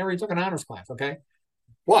student. I never even took an honors class. Okay.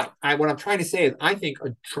 But what I'm trying to say is I think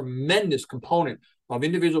a tremendous component of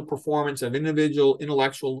individual performance, of individual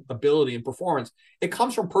intellectual ability and performance, it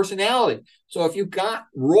comes from personality. So if you've got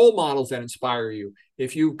role models that inspire you,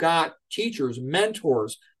 if you've got teachers,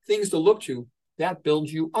 mentors, things to look to, that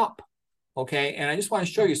builds you up. Okay. And I just want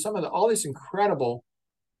to show you some of all this incredible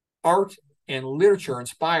art and literature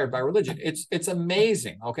inspired by religion. It's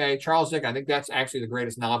amazing. Okay. Charles Dickens, I think that's actually the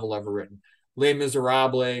greatest novel ever written. Les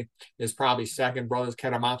Miserables is probably second, Brothers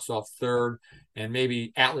Karamazov third, and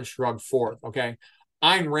maybe Atlas Shrugged fourth. Okay.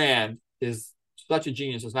 Ayn Rand is such a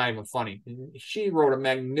genius, it's not even funny. She wrote a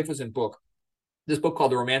magnificent book. This book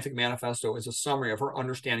called The Romantic Manifesto is a summary of her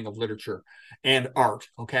understanding of literature and art.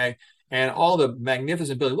 Okay. And all the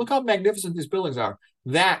magnificent buildings. Look how magnificent these buildings are.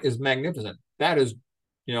 That is magnificent. That is,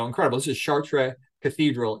 incredible. This is Chartres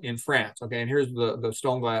Cathedral in France. Okay. And here's the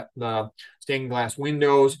stained glass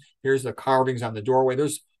windows. Here's the carvings on the doorway.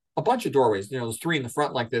 There's a bunch of doorways. There's three in the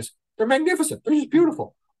front like this. They're magnificent. They're just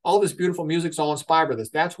beautiful. All this beautiful music's all inspired by this.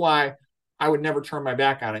 That's why I would never turn my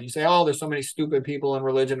back on it. You say, oh, there's so many stupid people in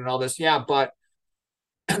religion and all this. Yeah, but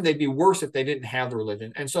they'd be worse if they didn't have the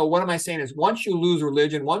religion. And so what am I saying is once you lose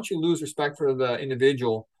religion, once you lose respect for the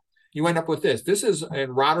individual, you end up with this. This is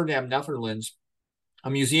in Rotterdam, Netherlands, a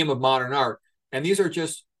museum of modern art. And these are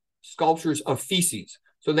just sculptures of feces.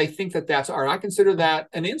 So they think that that's art. I consider that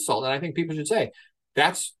an insult. And I think people should say,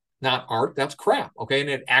 That's not art, that's crap. Okay. And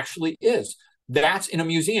it actually is. That's in a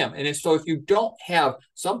museum. And so if you don't have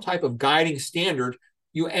some type of guiding standard,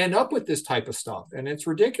 you end up with this type of stuff. And it's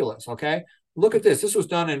ridiculous. Okay. Look at this. This was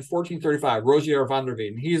done in 1435. Rogier van der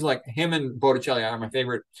Veen. He's like, him and Botticelli are my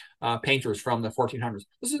favorite painters from the 1400s.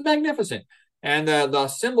 This is magnificent. And the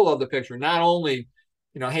symbol of the picture, not only,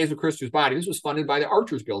 Jesus Christus' body, this was funded by the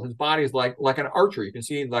Archers Guild. His body is like an archer. You can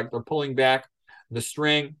see like they're pulling back the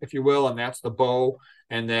string, if you will, and that's the bow.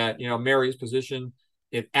 And that, Mary's position,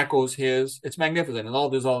 it echoes his. It's magnificent. And all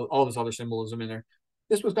this other symbolism in there.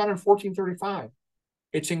 This was done in 1435.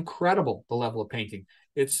 It's incredible, the level of painting.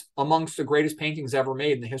 It's amongst the greatest paintings ever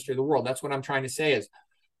made in the history of the world. That's what I'm trying to say, is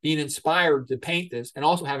being inspired to paint this and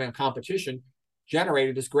also having a competition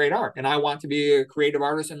generated this great art. And I want to be a creative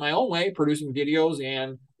artist in my own way, producing videos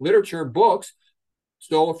and literature, books.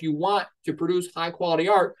 So if you want to produce high quality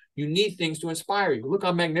art, you need things to inspire you. Look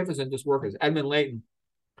how magnificent this work is. Edmund Leighton.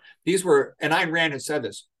 These were, and Ayn Rand had said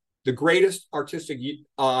this, the greatest artistic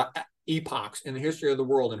epochs in the history of the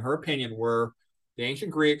world, in her opinion, were the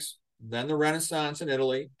ancient Greeks, then the Renaissance in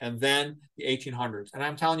Italy, and then the 1800s. And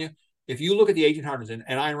I'm telling you, if you look at the 1800s, and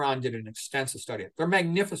Ayn Rand did an extensive study, they're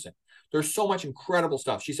magnificent. There's so much incredible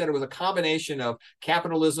stuff. She said it was a combination of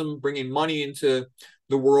capitalism bringing money into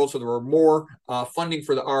the world, so there were more funding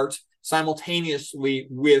for the arts, simultaneously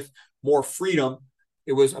with more freedom.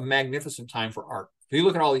 It was a magnificent time for art. If you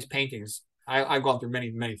look at all these paintings, I've gone through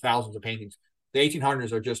many, many thousands of paintings. The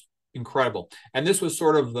 1800s are just incredible. And this was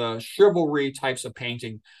sort of the chivalry types of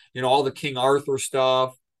painting, all the King Arthur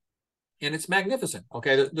stuff. And it's magnificent.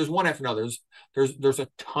 Okay, there's one after another. There's a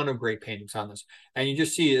ton of great paintings on this, and you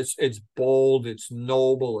just see it's bold, it's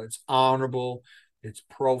noble, it's honorable, it's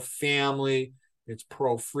pro-family, it's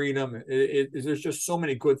pro-freedom. There's just so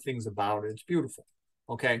many good things about it. It's beautiful.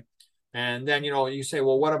 Okay, and then you say,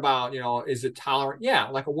 well, what about is it tolerant? Yeah,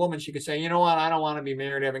 like a woman, she could say, you know what, I don't want to be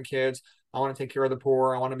married, having kids. I want to take care of the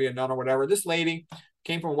poor. I want to be a nun or whatever. This lady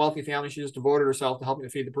came from a wealthy family. She just devoted herself to helping to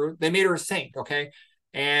feed the poor. They made her a saint. Okay.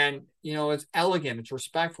 And it's elegant, it's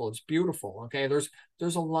respectful, it's beautiful. Okay, there's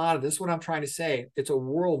a lot of this. Is what I'm trying to say. It's a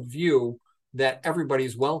worldview that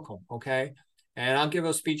everybody's welcome. Okay, and I'll give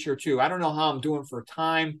a speech here too. I don't know how I'm doing for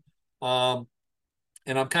time, and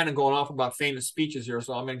I'm kind of going off about famous speeches here,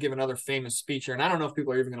 so I'm going to give another famous speech here. And I don't know if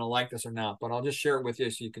people are even going to like this or not, but I'll just share it with you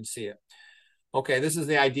so you can see it. Okay, this is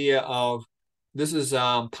the idea of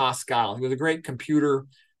Pascal. He was a great computer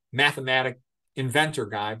mathematic inventor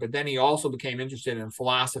guy, but then he also became interested in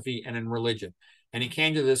philosophy and in religion. And he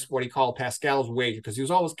came to this, what he called Pascal's wager, because he was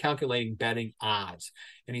always calculating betting odds.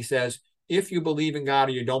 And he says, if you believe in God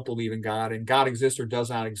or you don't believe in God, and God exists or does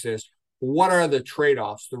not exist, what are the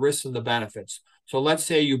trade-offs, the risks and the benefits? So let's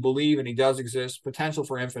say you believe and he does exist, potential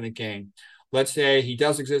for infinite gain. Let's say he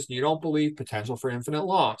does exist and you don't believe, potential for infinite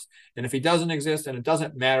loss. And if he doesn't exist, then it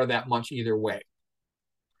doesn't matter that much either way.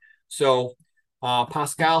 So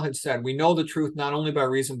Pascal had said, we know the truth not only by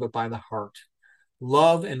reason, but by the heart.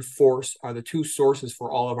 Love and force are the two sources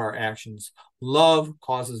for all of our actions. Love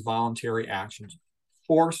causes voluntary actions.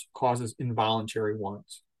 Force causes involuntary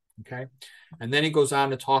ones. Okay. And then he goes on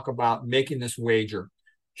to talk about making this wager.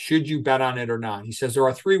 Should you bet on it or not? He says there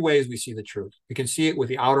are three ways we see the truth. We can see it with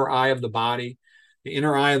the outer eye of the body, the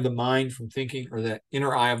inner eye of the mind from thinking, or the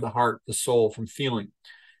inner eye of the heart, the soul, from feeling.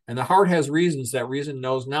 And the heart has reasons that reason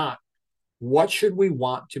knows not. What should we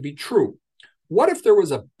want to be true? What if there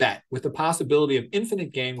was a bet with the possibility of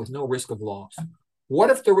infinite gain with no risk of loss? What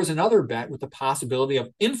if there was another bet with the possibility of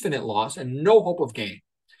infinite loss and no hope of gain?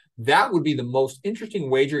 That would be the most interesting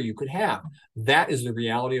wager you could have. That is the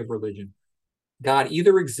reality of religion. God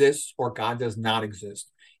either exists or God does not exist.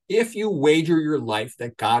 If you wager your life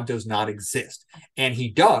that God does not exist, and he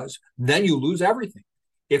does, then you lose everything.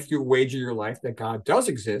 If you wager your life that God does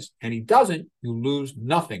exist and he doesn't, you lose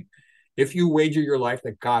nothing. If you wager your life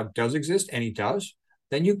that God does exist and he does,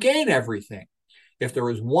 then you gain everything. If there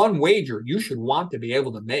is one wager you should want to be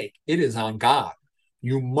able to make, it is on God.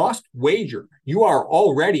 You must wager. You are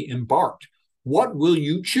already embarked. What will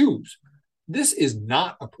you choose? This is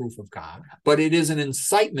not a proof of God, but it is an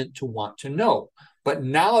incitement to want to know. But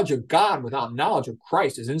knowledge of God without knowledge of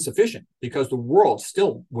Christ is insufficient, because the world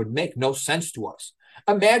still would make no sense to us.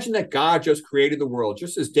 Imagine that God just created the world,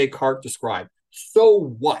 just as Descartes described.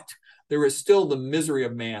 So what? There is still the misery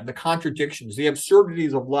of man, the contradictions, the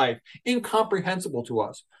absurdities of life, incomprehensible to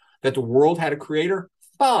us. That the world had a creator?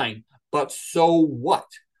 Fine, but so what?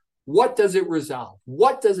 What does it resolve?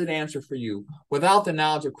 What does it answer for you? Without the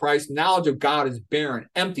knowledge of Christ, knowledge of God is barren,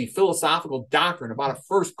 empty, philosophical doctrine about a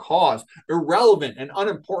first cause, irrelevant and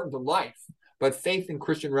unimportant to life. But faith and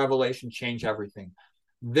Christian revelation change everything.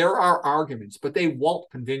 There are arguments, but they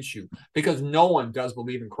won't convince you because no one does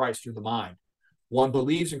believe in Christ through the mind. One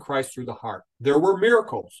believes in Christ through the heart. There were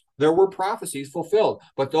miracles, there were prophecies fulfilled,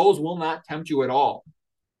 but those will not tempt you at all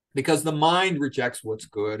because the mind rejects what's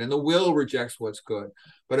good and the will rejects what's good.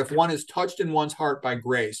 But if one is touched in one's heart by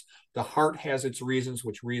grace, the heart has its reasons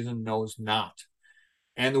which reason knows not.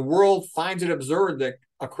 And the world finds it absurd that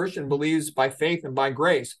a Christian believes by faith and by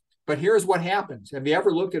grace. But here's what happens. Have you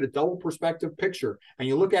ever looked at a double perspective picture and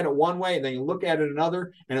you look at it one way and then you look at it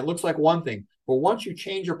another and it looks like one thing? But once you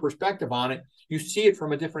change your perspective on it, you see it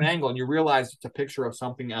from a different angle and you realize it's a picture of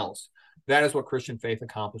something else. That is what Christian faith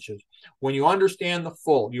accomplishes. When you understand the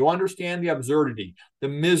full, you understand the absurdity, the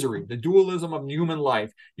misery, the dualism of human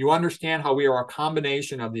life, you understand how we are a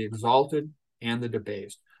combination of the exalted and the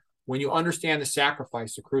debased. When you understand the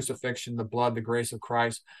sacrifice, the crucifixion, the blood, the grace of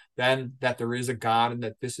Christ, then that there is a God and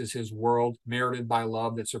that this is his world merited by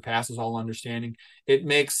love that surpasses all understanding, it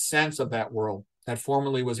makes sense of that world that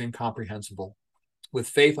formerly was incomprehensible. With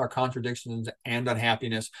faith, our contradictions and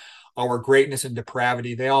unhappiness, our greatness and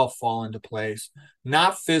depravity, they all fall into place.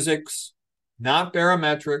 Not physics, not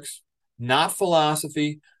barometrics, not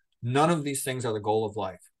philosophy. None of these things are the goal of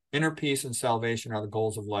life. Inner peace and salvation are the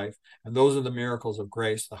goals of life. And those are the miracles of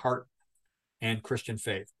grace, the heart and Christian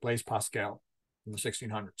faith. Blaise Pascal in the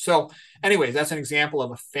 1600s. So anyways, that's an example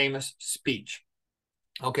of a famous speech.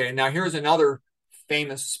 Okay, now here's another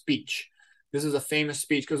famous speech. This is a famous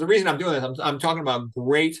speech because the reason I'm doing this, I'm talking about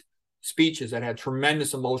great speeches that had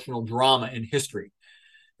tremendous emotional drama in history.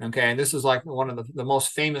 Okay, and this is like one of the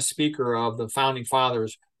most famous speaker of the founding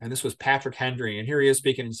fathers, and this was Patrick Henry. And here he is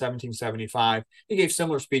speaking in 1775. He gave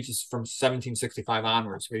similar speeches from 1765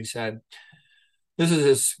 onwards, but he said, this is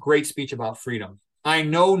his great speech about freedom. I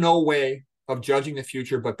know no way of judging the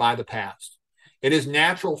future but by the past. It is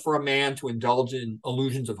natural for a man to indulge in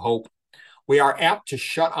illusions of hope. We are apt to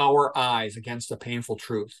shut our eyes against the painful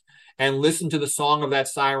truth and listen to the song of that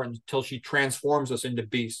siren till she transforms us into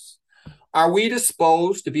beasts. Are we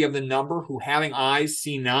disposed to be of the number who having eyes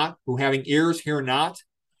see not, who having ears hear not?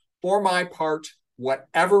 For my part,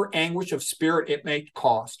 whatever anguish of spirit it may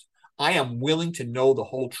cost, I am willing to know the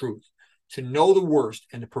whole truth, to know the worst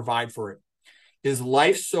and to provide for it. Is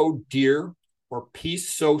life so dear or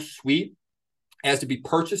peace so sweet as to be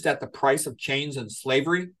purchased at the price of chains and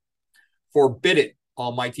slavery? Forbid it,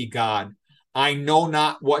 Almighty God. I know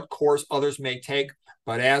not what course others may take,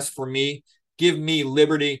 but as for me, give me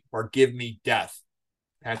liberty or give me death.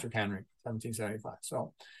 Patrick Henry, 1775.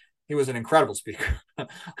 So he was an incredible speaker,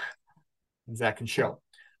 as that can show.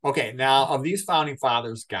 Okay, now of these founding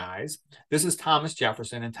fathers, guys, this is Thomas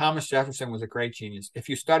Jefferson, and Thomas Jefferson was a great genius. If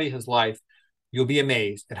you study his life, you'll be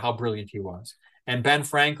amazed at how brilliant he was. And Ben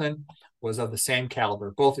Franklin was of the same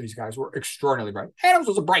caliber. Both of these guys were extraordinarily bright. Adams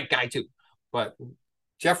was a bright guy too, but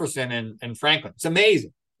Jefferson and Franklin, it's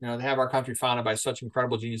amazing, you know, to have our country founded by such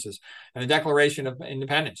incredible geniuses. And the Declaration of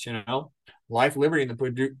Independence, you know, life, liberty,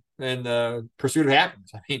 and the pursuit of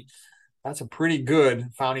happiness. I mean, that's a pretty good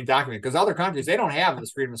founding document because other countries, they don't have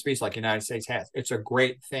this freedom of speech like the United States has. It's a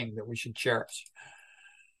great thing that we should cherish.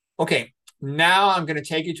 Okay, now I'm going to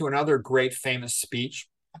take you to another great famous speech,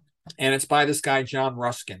 and it's by this guy, John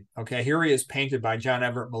Ruskin. Okay, here he is painted by John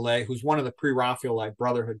Everett Millais, who's one of the pre-Raphaelite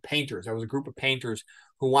Brotherhood painters. That was a group of painters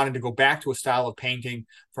who wanted to go back to a style of painting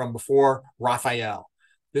from before Raphael.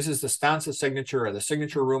 This is the Stanza Signatura, the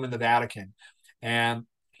signature room in the Vatican. And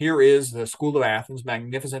here is the School of Athens,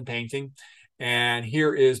 magnificent painting. And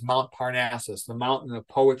here is Mount Parnassus, the mountain of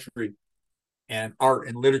poetry and art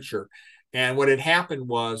and literature. And what had happened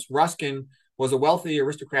was Ruskin was a wealthy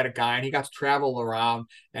aristocratic guy, and he got to travel around,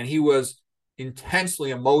 and he was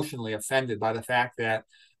intensely emotionally offended by the fact that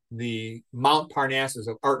the Mount Parnassus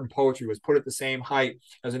of art and poetry was put at the same height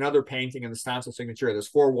as another painting in the Stanza Signatura. There's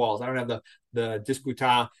 4 walls. I don't have the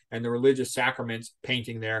Disputa and the religious sacraments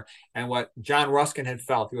painting there. And what John Ruskin had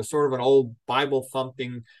felt, he was sort of an old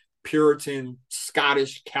Bible-thumping, Puritan,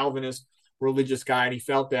 Scottish, Calvinist religious guy, and he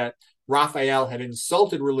felt that Raphael had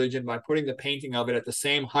insulted religion by putting the painting of it at the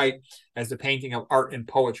same height as the painting of art and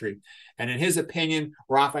poetry. And in his opinion,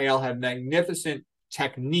 Raphael had magnificent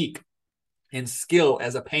technique and skill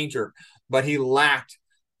as a painter, but he lacked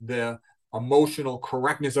the emotional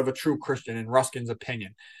correctness of a true Christian, in Ruskin's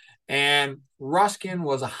opinion. And Ruskin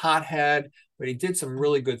was a hothead, but he did some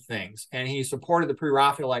really good things. And he supported the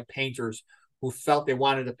pre-Raphaelite painters who felt they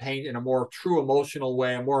wanted to paint in a more true emotional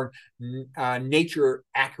way, a more nature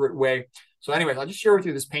accurate way. So anyways, I'll just share with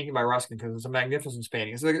you this painting by Ruskin because it's a magnificent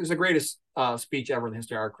painting. It's the greatest speech ever in the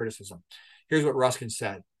history of art criticism. Here's what Ruskin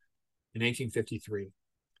said in 1853.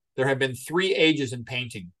 There have been 3 ages in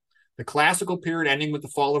painting: the classical period ending with the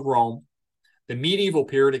fall of Rome, the medieval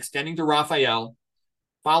period extending to Raphael.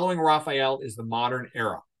 Following Raphael is the modern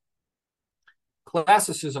era.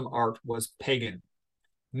 Classicism art was pagan.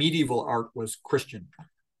 Medieval art was Christian.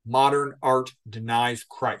 Modern art denies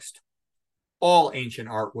Christ. All ancient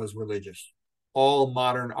art was religious. All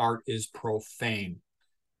modern art is profane.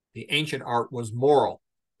 The ancient art was moral.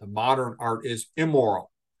 The modern art is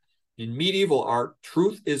immoral. In medieval art,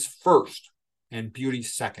 truth is first and beauty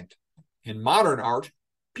second. In modern art,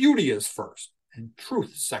 beauty is first and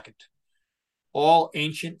truth second. All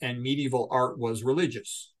ancient and medieval art was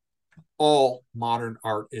religious. All modern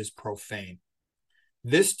art is profane.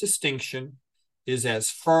 This distinction is as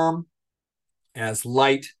firm as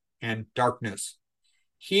light and darkness.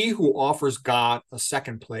 He who offers God a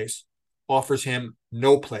second place offers him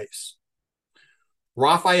no place.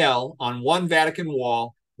 Raphael, on one Vatican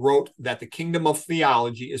wall, wrote that the kingdom of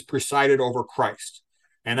theology is presided over Christ.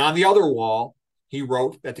 And on the other wall, he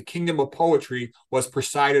wrote that the kingdom of poetry was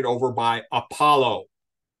presided over by Apollo.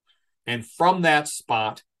 And from that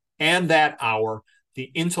spot and that hour,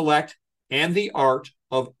 the intellect and the art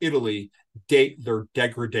of Italy date their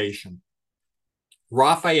degradation.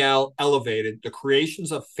 Raphael elevated the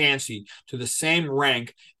creations of fancy to the same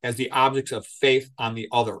rank as the objects of faith on the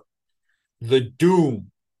other. The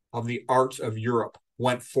doom of the arts of Europe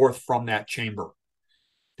went forth from that chamber.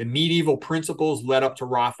 The medieval principles led up to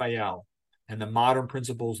Raphael, and the modern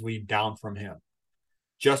principles lead down from him.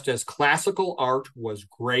 Just as classical art was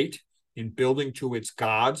great in building to its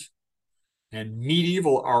gods, and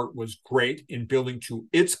medieval art was great in building to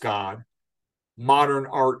its God, modern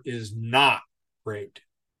art is not great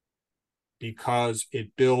because it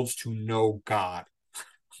builds to no God.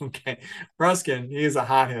 Okay. Ruskin, he is a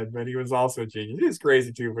hothead, but he was also a genius. He was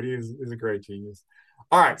crazy too, but he's a great genius.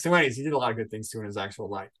 All right. So anyways, he did a lot of good things too in his actual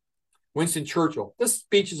life. Winston Churchill. This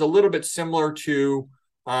speech is a little bit similar to,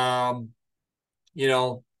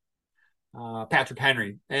 Patrick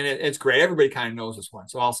Henry. And it's great. Everybody kind of knows this one.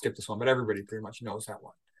 So I'll skip this one, but everybody pretty much knows that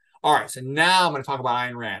one. All right, so now I'm going to talk about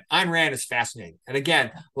Ayn Rand. Ayn Rand is fascinating. And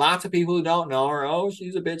again, lots of people who don't know her, oh,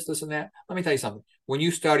 she's a bitch, this and that. Let me tell you something. When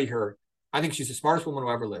you study her, I think she's the smartest woman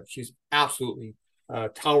who ever lived. She's absolutely a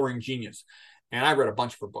towering genius. And I read a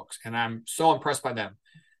bunch of her books, and I'm so impressed by them.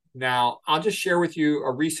 Now, I'll just share with you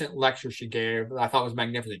a recent lecture she gave that I thought was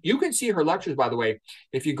magnificent. You can see her lectures, by the way,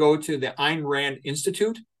 if you go to the Ayn Rand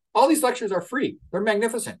Institute. All these lectures are free. They're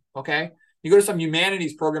magnificent, okay? You go to some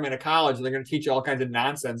humanities program in a college, and they're going to teach you all kinds of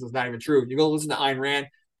nonsense that's not even true. You go listen to Ayn Rand.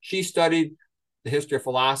 She studied the history of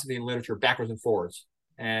philosophy and literature backwards and forwards,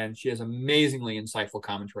 and she has amazingly insightful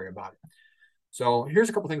commentary about it. So here's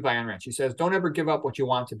a couple things by Ayn Rand. She says, don't ever give up what you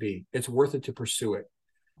want to be. It's worth it to pursue it.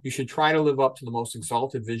 You should try to live up to the most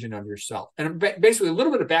exalted vision of yourself. And basically, a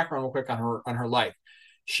little bit of background real quick on her life.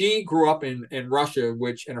 She grew up in Russia,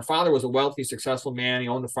 and her father was a wealthy, successful man. He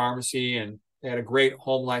owned a pharmacy and they had a great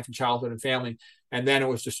home life and childhood and family. And then it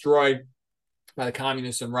was destroyed by the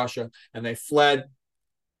communists in Russia, and they fled.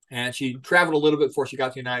 And she traveled a little bit before she got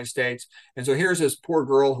to the United States. And so here's this poor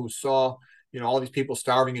girl who saw, all these people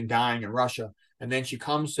starving and dying in Russia. And then she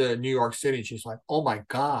comes to New York City, and she's like, oh my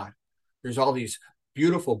God, there's all these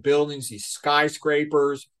beautiful buildings, these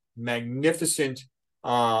skyscrapers, magnificent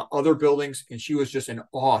other buildings. And she was just in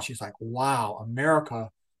awe. She's like, wow, America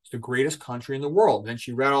is the greatest country in the world. And then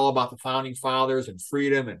she read all about the founding fathers and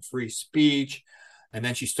freedom and free speech. And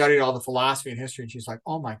then she studied all the philosophy and history. And she's like,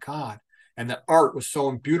 oh my God. And the art was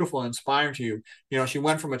so beautiful and inspiring to you. She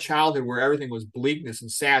went from a childhood where everything was bleakness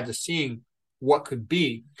and sad to seeing what could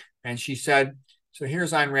be. And she said, so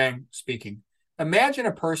here's Ayn Rand speaking. Imagine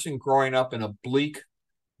a person growing up in a bleak,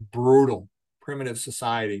 brutal, primitive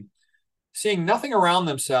society, seeing nothing around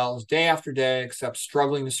themselves day after day except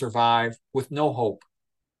struggling to survive with no hope.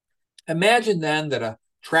 Imagine then that a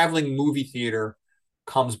traveling movie theater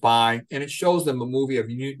comes by and it shows them a movie of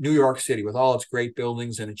New York City with all its great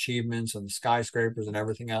buildings and achievements and the skyscrapers and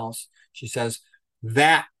everything else. She says,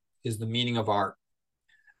 that is the meaning of art.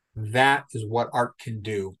 That is what art can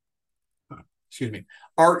do. Excuse me.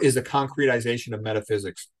 Art is a concretization of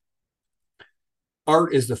metaphysics.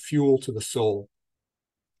 Art is the fuel to the soul.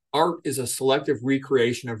 Art is a selective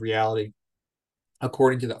recreation of reality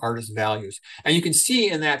according to the artist's values. And you can see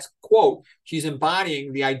in that quote, she's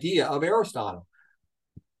embodying the idea of Aristotle.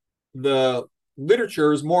 The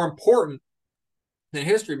literature is more important than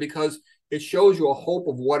history because it shows you a hope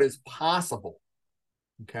of what is possible.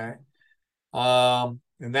 Okay.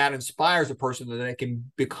 And that inspires a person that they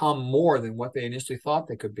can become more than what they initially thought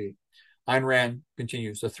they could be. Ayn Rand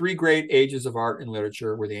continues, the three great ages of art and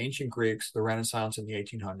literature were the ancient Greeks, the Renaissance, and the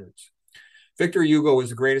 1800s. Victor Hugo is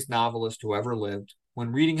the greatest novelist who ever lived.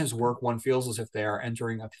 When reading his work, one feels as if they are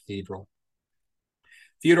entering a cathedral.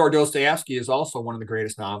 Fyodor Dostoevsky is also one of the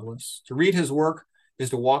greatest novelists. To read his work is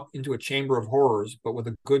to walk into a chamber of horrors, but with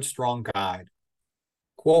a good, strong guide.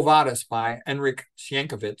 Quo Vadis by Henryk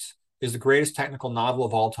Sienkiewicz is the greatest technical novel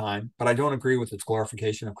of all time, but I don't agree with its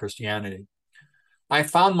glorification of Christianity. I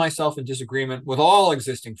found myself in disagreement with all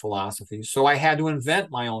existing philosophies, so I had to invent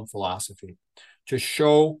my own philosophy to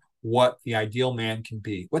show what the ideal man can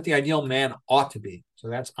be, what the ideal man ought to be. So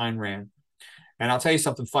that's Ayn Rand. And I'll tell you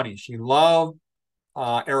something funny. She loved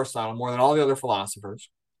Aristotle more than all the other philosophers.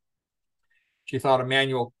 She thought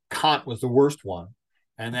Immanuel Kant was the worst one.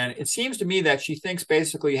 And then it seems to me that she thinks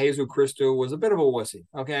basically Jesus Christo was a bit of a wussy,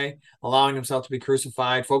 okay? Allowing himself to be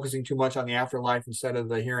crucified, focusing too much on the afterlife instead of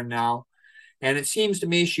the here and now. And it seems to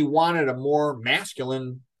me she wanted a more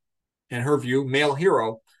masculine, in her view, male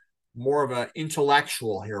hero, more of an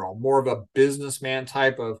intellectual hero, more of a businessman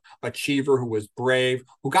type of achiever who was brave,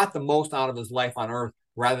 who got the most out of his life on earth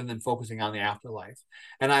rather than focusing on the afterlife.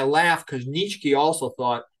 And I laugh because Nietzsche also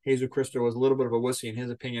thought Jesus Christo was a little bit of a wussy in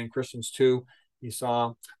his opinion, Christians too, he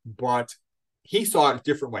saw, but he saw it a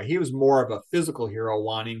different way. He was more of a physical hero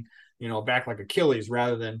wanting, back like Achilles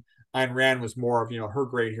rather than Ayn Rand was more of, her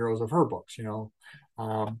great heroes of her books.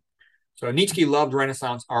 So Nietzsche loved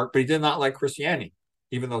Renaissance art, but he did not like Christianity,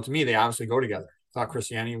 even though to me they obviously go together. He thought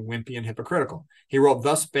Christianity wimpy and hypocritical. He wrote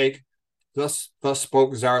Thus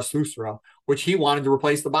Spoke Zarathustra, which he wanted to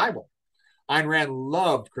replace the Bible. Ayn Rand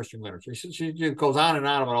loved Christian literature. She goes on and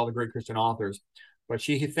on about all the great Christian authors, but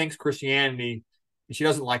she thinks Christianity, she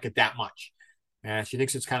doesn't like it that much. And she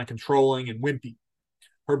thinks it's kind of controlling and wimpy.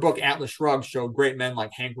 Her book, Atlas Shrugged, showed great men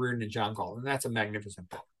like Hank Rearden and John Galt, and that's a magnificent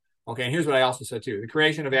book. Okay, and here's what I also said too. The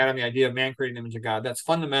creation of Adam, the idea of man creating the image of God, that's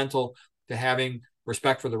fundamental to having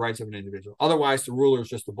respect for the rights of an individual. Otherwise, the ruler is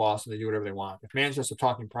just the boss and they do whatever they want. If man's just a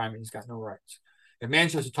talking primate, he's got no rights. If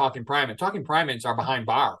man's just a talking primates are behind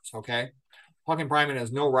bars, okay? Talking primate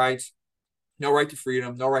has no rights, no right to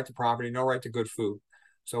freedom, no right to property, no right to good food.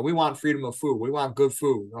 So we want freedom of food. We want good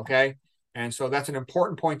food, okay? And so that's an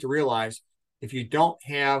important point to realize. If you don't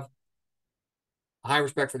have high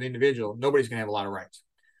respect for the individual, nobody's going to have a lot of rights.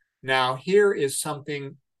 Now, here is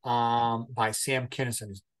something by Sam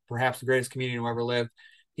Kinison, perhaps the greatest comedian who ever lived.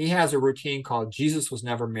 He has a routine called Jesus Was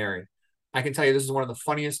Never Married. I can tell you this is one of the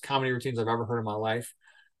funniest comedy routines I've ever heard in my life.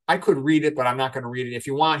 I could read it, but I'm not going to read it. If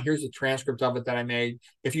you want, here's a transcript of it that I made.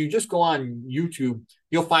 If you just go on YouTube,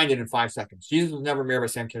 you'll find it in 5 seconds. Jesus Was Never Married by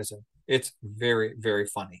Sam Kinison. It's very, very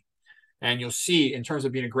funny. And you'll see, in terms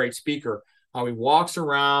of being a great speaker, how he walks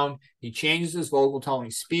around, he changes his vocal tone,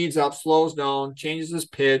 he speeds up, slows down, changes his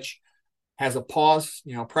pitch, has a pause,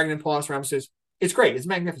 pregnant pause for emphasis. It's great. It's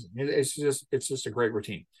magnificent. It's just a great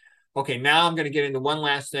routine. Okay, now I'm going to get into one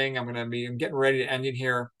last thing. I'm getting ready to end it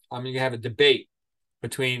here. I'm going to have a debate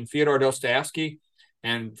between Fyodor Dostoevsky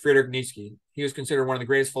and Friedrich Nietzsche. He was considered one of the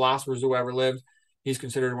greatest philosophers who ever lived. He's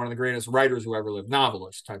considered one of the greatest writers who ever lived,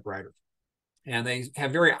 novelist type writers. And they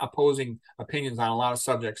have very opposing opinions on a lot of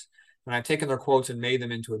subjects. And I've taken their quotes and made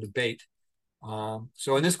them into a debate.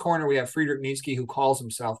 So in this corner, we have Friedrich Nietzsche, who calls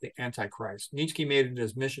himself the Antichrist. Nietzsche made it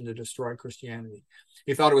his mission to destroy Christianity.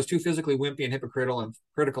 He thought it was too physically wimpy and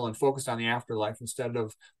hypocritical and focused on the afterlife instead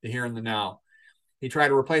of the here and the now. He tried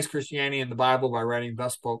to replace Christianity and the Bible by writing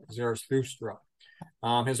Thus Spoke Zarathustra.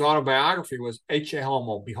 His autobiography was Ecce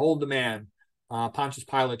Homo, Behold the Man, Pontius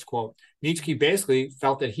Pilate's quote. Nietzsche basically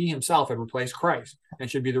felt that he himself had replaced Christ and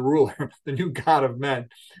should be the ruler, the new God of men.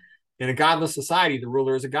 In a godless society, the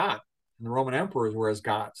ruler is a god, and the Roman emperors were as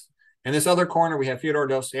gods. In this other corner, we have Fyodor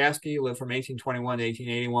Dostoevsky, lived from 1821 to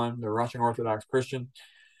 1881, the Russian Orthodox Christian.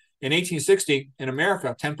 In 1860, in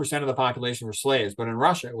America, 10% of the population were slaves, but in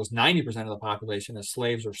Russia, it was 90% of the population as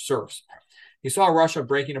slaves or serfs. He saw Russia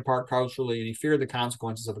breaking apart culturally, and he feared the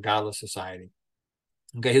consequences of a godless society.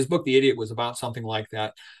 Okay, his book, The Idiot, was about something like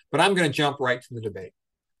that, but I'm going to jump right to the debate.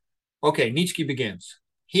 Okay, Nietzsche begins.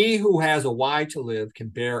 He who has a why to live can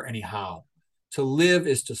bear any how. To live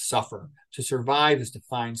is to suffer. To survive is to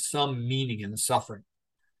find some meaning in the suffering.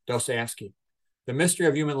 Dostoevsky. The mystery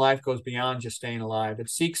of human life goes beyond just staying alive. It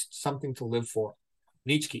seeks something to live for.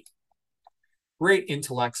 Nietzsche. Great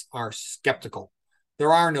intellects are skeptical.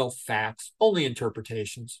 There are no facts, only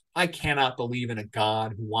interpretations. I cannot believe in a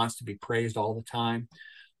God who wants to be praised all the time.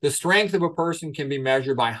 The strength of a person can be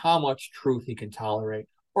measured by how much truth he can tolerate,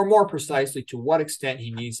 or more precisely, to what extent he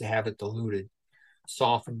needs to have it diluted,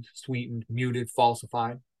 softened, sweetened, muted,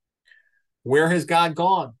 falsified. Where has God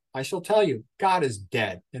gone? I shall tell you, God is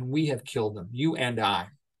dead, and we have killed him, you and I.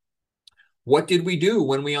 What did we do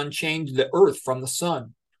when we unchained the earth from the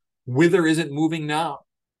sun? Whither is it moving now?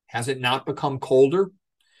 Has it not become colder?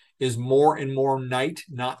 Is more and more night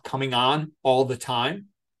not coming on all the time?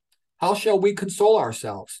 How shall we console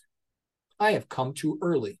ourselves? I have come too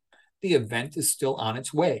early. The event is still on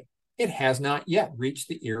its way. It has not yet reached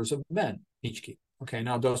the ears of men. Nietzsche. Okay,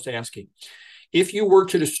 now Dostoevsky. If you were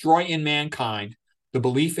to destroy in mankind the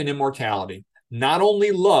belief in immortality, not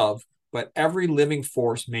only love, but every living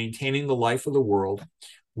force maintaining the life of the world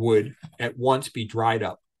would at once be dried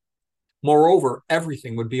up. Moreover,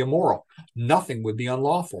 everything would be immoral. Nothing would be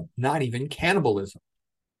unlawful, not even cannibalism.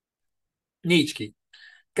 Nietzsche.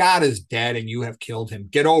 God is dead and you have killed him.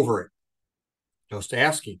 Get over it.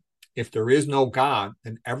 Dostoevsky. If there is no God,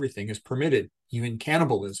 then everything is permitted, even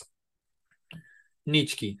cannibalism.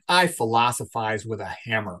 Nietzsche. I philosophize with a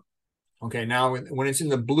hammer. Okay, now when it's in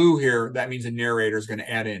the blue here, that means the narrator is going to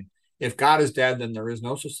add in. If God is dead, then there is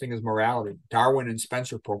no such thing as morality. Darwin and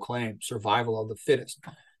Spencer proclaim survival of the fittest.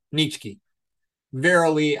 Nietzsche.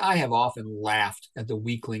 Verily, I have often laughed at the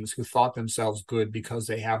weaklings who thought themselves good because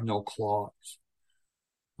they have no claws.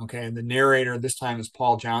 Okay, and the narrator this time is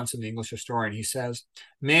Paul Johnson, the English historian. He says,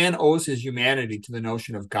 man owes his humanity to the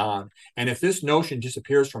notion of God. And if this notion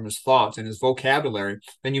disappears from his thoughts and his vocabulary,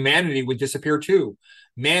 then humanity would disappear too.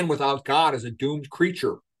 Man without God is a doomed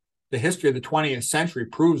creature. The history of the 20th century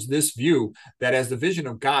proves this view that as the vision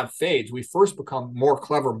of God fades, we first become more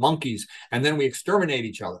clever monkeys and then we exterminate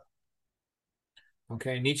each other.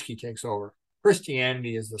 Okay, Nietzsche takes over.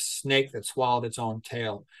 Christianity is the snake that swallowed its own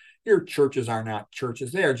tail. Your churches are not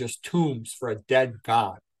churches. They are just tombs for a dead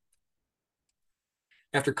God.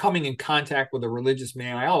 After coming in contact with a religious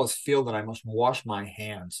man, I always feel that I must wash my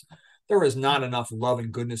hands. There is not enough love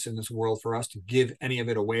and goodness in this world for us to give any of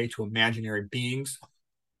it away to imaginary beings.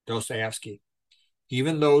 Dostoevsky.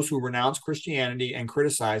 Even those who renounce Christianity and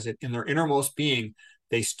criticize it in their innermost being,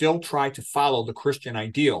 they still try to follow the Christian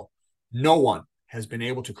ideal. No one has been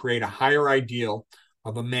able to create a higher ideal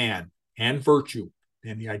of a man and virtue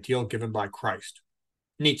than the ideal given by Christ.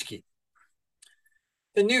 Nietzsche.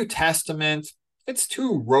 The New Testament, it's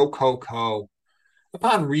too rococo.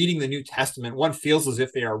 Upon reading the New Testament, one feels as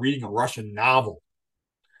if they are reading a Russian novel.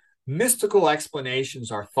 Mystical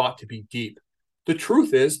explanations are thought to be deep. The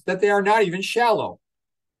truth is that they are not even shallow.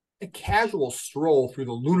 A casual stroll through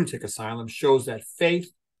the lunatic asylum shows that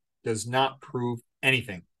faith does not prove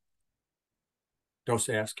anything.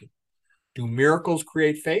 Dostoevsky. Do miracles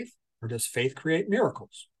create faith, or does faith create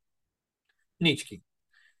miracles? Nietzsche.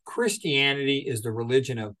 Christianity is the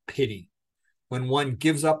religion of pity. When one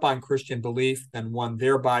gives up on Christian belief, then one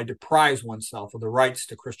thereby deprives oneself of the rights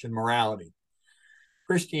to Christian morality.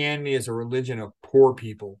 Christianity is a religion of poor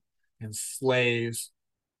people and slaves,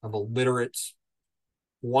 of illiterates.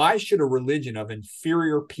 Why should a religion of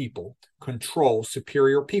inferior people control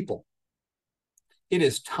superior people? It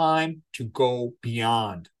is time to go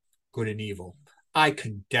beyond good and evil. I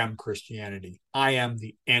condemn Christianity. I am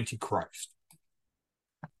the Antichrist.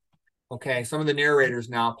 Okay, some of the narrators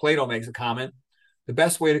now. Plato makes a comment. The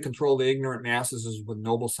best way to control the ignorant masses is with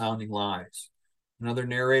noble sounding lies. Another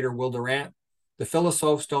narrator, Will Durant. The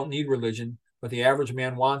philosophes don't need religion, but the average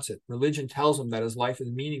man wants it. Religion tells him that his life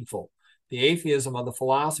is meaningful. The atheism of the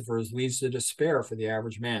philosophers leads to despair for the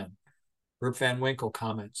average man. Rip Van Winkle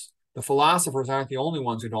comments. The philosophers aren't the only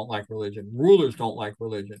ones who don't like religion. Rulers don't like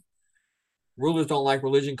religion. Rulers don't like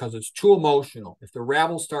religion because it's too emotional. If the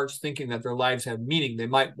rabble starts thinking that their lives have meaning, they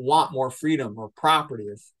might want more freedom or property,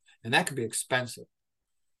 and that could be expensive.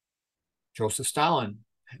 Joseph Stalin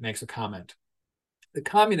makes a comment. The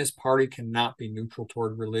Communist Party cannot be neutral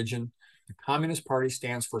toward religion. The Communist Party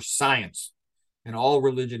stands for science, and all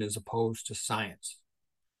religion is opposed to science.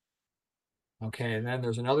 Okay, and then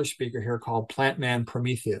there's another speaker here called Plant Man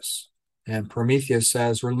Prometheus. And Prometheus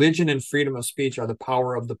says, religion and freedom of speech are the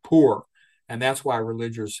power of the poor. And that's why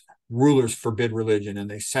rulers forbid religion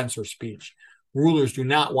and they censor speech. Rulers do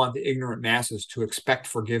not want the ignorant masses to expect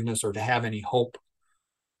forgiveness or to have any hope.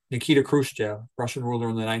 Nikita Khrushchev, Russian ruler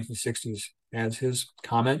in the 1960s, adds his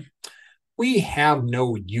comment. We have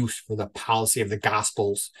no use for the policy of the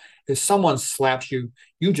Gospels. If someone slaps you,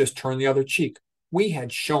 you just turn the other cheek. We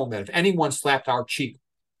had shown that if anyone slapped our cheek,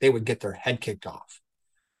 they would get their head kicked off.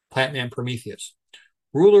 Plantman Prometheus.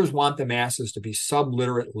 Rulers want the masses to be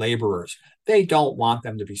subliterate laborers. They don't want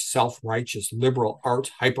them to be self-righteous, liberal arts,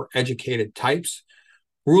 hyper-educated types.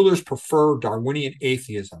 Rulers prefer Darwinian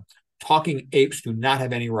atheism. Talking apes do not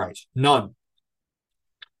have any rights. None.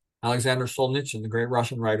 Alexander Solzhenitsyn, the great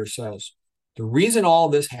Russian writer, says, the reason all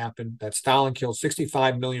this happened, that Stalin killed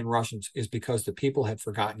 65 million Russians, is because the people had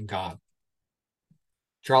forgotten God.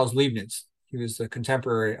 Charles Leibniz, he was the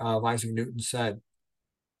contemporary of Isaac Newton, said,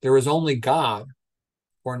 there is only God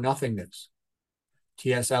or nothingness.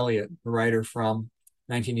 T.S. Eliot, the writer from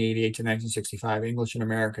 1988 to 1965, English and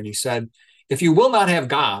American, he said, if you will not have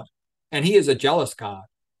God, and he is a jealous God,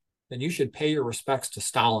 then you should pay your respects to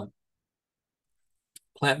Stalin.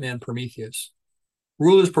 Plant man Prometheus.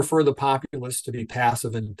 Rulers prefer the populace to be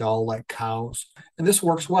passive and dull like cows, and this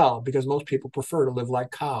works well because most people prefer to live like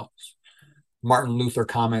cows. Martin Luther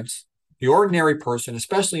comments, the ordinary person,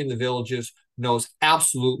 especially in the villages, knows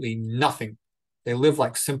absolutely nothing. They live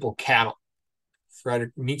like simple cattle.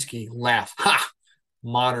 Friedrich Nietzsche laughed. Ha!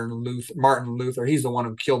 Martin Luther, he's the one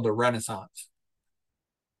who killed the Renaissance.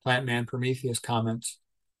 Plant man Prometheus comments,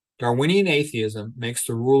 Darwinian atheism makes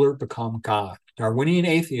the ruler become God. Darwinian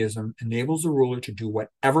atheism enables the ruler to do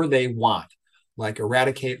whatever they want, like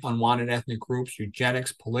eradicate unwanted ethnic groups,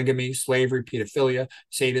 eugenics, polygamy, slavery, pedophilia,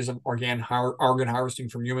 sadism, organ harvesting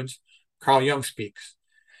from humans. Carl Jung speaks.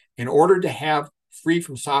 In order to have free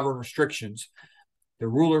from sovereign restrictions, the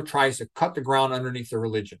ruler tries to cut the ground underneath the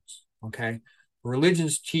religions. Okay?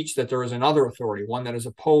 Religions teach that there is another authority, one that is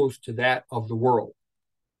opposed to that of the world.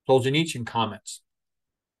 Solzhenitsyn comments,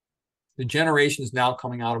 the generations now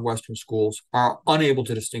coming out of Western schools are unable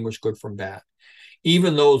to distinguish good from bad.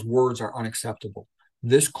 Even those words are unacceptable.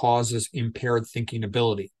 This causes impaired thinking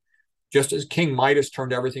ability. Just as King Midas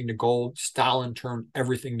turned everything to gold, Stalin turned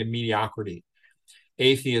everything to mediocrity.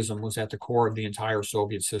 Atheism was at the core of the entire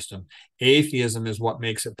Soviet system. Atheism is what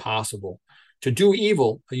makes it possible. To do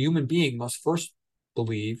evil, a human being must first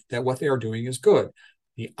believe that what they are doing is good.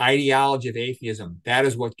 The ideology of atheism, that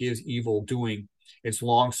is what gives evil doing its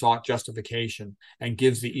long-sought justification and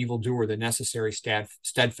gives the evildoer the necessary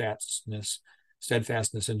steadfastness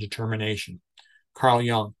and determination. Carl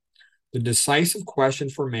Jung, the decisive question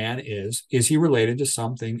for man is he related to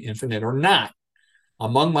something infinite or not?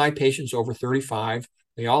 Among my patients over 35,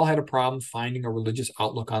 they all had a problem finding a religious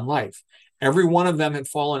outlook on life. Every one of them had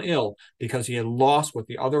fallen ill because he had lost what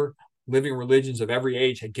the other living religions of every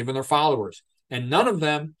age had given their followers, and none of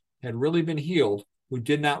them had really been healed who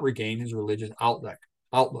did not regain his religious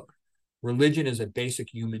outlook. Religion is a basic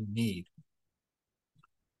human need.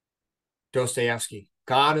 Dostoevsky,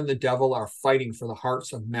 God and the devil are fighting for the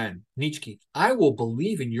hearts of men. Nietzsche, I will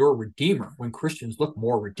believe in your Redeemer when Christians look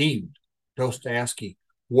more redeemed. Dostoevsky,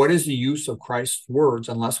 what is the use of Christ's words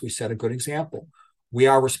unless we set a good example? We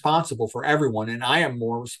are responsible for everyone, and I am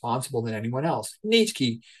more responsible than anyone else.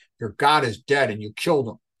 Nietzsche, your God is dead and you killed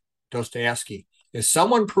him. Dostoevsky, if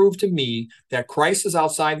someone proved to me that Christ is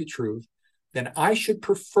outside the truth, then I should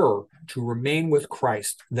prefer to remain with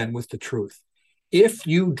Christ than with the truth. If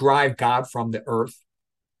you drive God from the earth,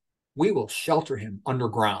 we will shelter him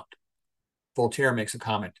underground. Voltaire makes a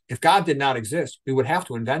comment. If God did not exist, we would have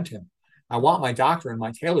to invent him. I want my doctor and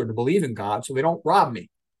my tailor to believe in God so they don't rob me.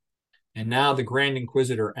 And now the Grand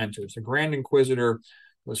Inquisitor enters. The Grand Inquisitor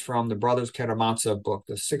was from the Brothers Karamazov book,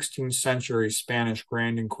 the 16th century Spanish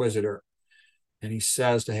Grand Inquisitor. And he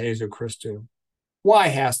says to Jesus Christu, why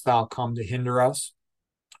hast thou come to hinder us?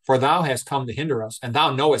 For thou hast come to hinder us, and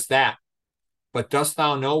thou knowest that. But dost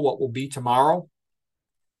thou know what will be tomorrow?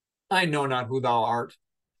 I know not who thou art,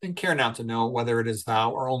 and care not to know whether it is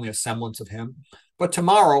thou or only a semblance of him. But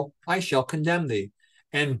tomorrow I shall condemn thee,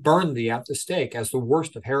 and burn thee at the stake as the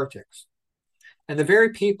worst of heretics. And the very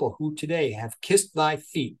people who today have kissed thy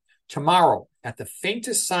feet, tomorrow, at the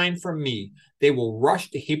faintest sign from me, they will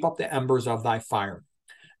rush to heap up the embers of thy fire.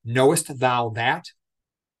 Knowest thou that?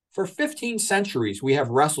 For 15 centuries we have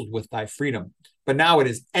wrestled with thy freedom, but now it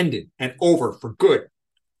is ended and over for good.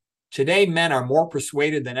 Today men are more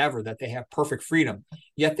persuaded than ever that they have perfect freedom,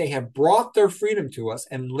 yet they have brought their freedom to us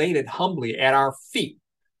and laid it humbly at our feet.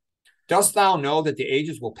 Dost thou know that the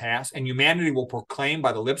ages will pass, and humanity will proclaim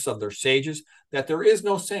by the lips of their sages that there is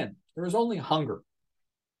no sin, there is only hunger.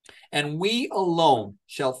 And we alone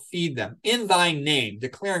shall feed them in thy name,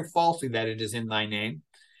 declaring falsely that it is in thy name.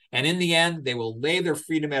 And in the end, they will lay their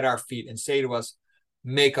freedom at our feet and say to us,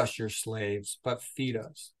 make us your slaves, but feed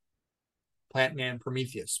us. Plant man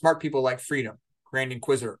Prometheus, smart people like freedom, Grand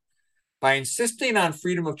Inquisitor. By insisting on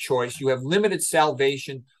freedom of choice, you have limited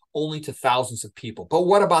salvation only to thousands of people. But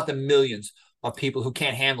what about the millions of people who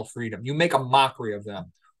can't handle freedom? You make a mockery of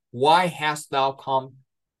them. Why hast thou come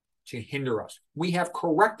to hinder us? We have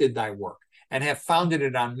corrected thy work and have founded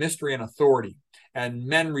it on mystery and authority. And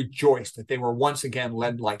men rejoice that they were once again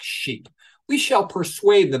led like sheep. We shall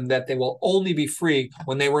persuade them that they will only be free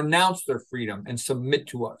when they renounce their freedom and submit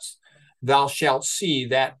to us. Thou shalt see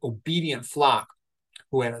that obedient flock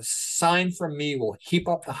who at a sign from me will heap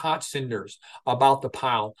up the hot cinders about the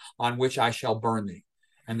pile on which I shall burn thee.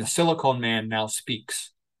 And the silicone man now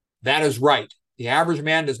speaks. That is right. The average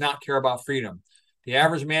man does not care about freedom. The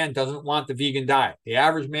average man doesn't want the vegan diet. The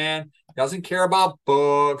average man doesn't care about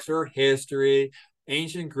books or history,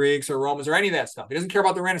 ancient Greeks or Romans or any of that stuff. He doesn't care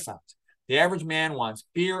about the Renaissance. The average man wants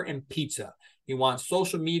beer and pizza. He wants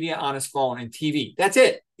social media on his phone and TV. That's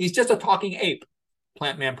it. He's just a talking ape.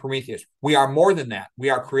 Plant man Prometheus. We are more than that. We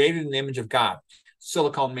are created in the image of God.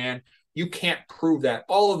 Silicone man. You can't prove that.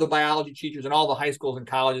 All of the biology teachers in all the high schools and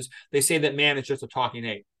colleges, they say that man is just a talking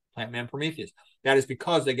ape. Plant man Prometheus. That is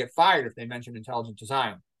because they get fired if they mention intelligent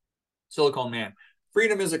design. Silicone man.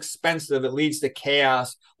 Freedom is expensive. It leads to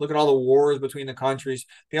chaos. Look at all the wars between the countries.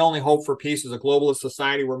 The only hope for peace is a globalist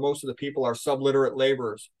society where most of the people are subliterate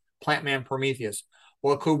laborers. Plant man Prometheus.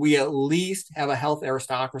 Well, could we at least have a health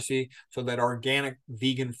aristocracy so that organic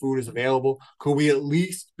vegan food is available? Could we at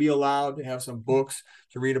least be allowed to have some books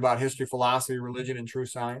to read about history, philosophy, religion, and true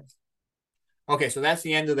science? Okay, so that's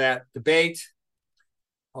the end of that debate.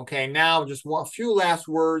 Okay, now just a few last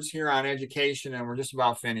words here on education, and we're just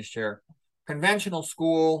about finished here. Conventional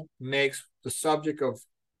school makes the subject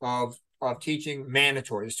of teaching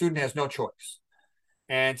mandatory. The student has no choice.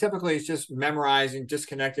 And typically it's just memorizing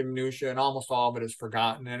disconnected minutia, and almost all of it is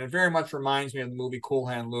forgotten. And it very much reminds me of the movie Cool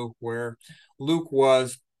Hand Luke, where Luke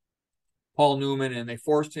was Paul Newman and they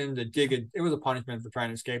forced him to dig it was a punishment for trying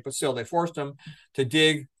to escape, but still they forced him to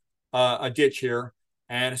dig a ditch here.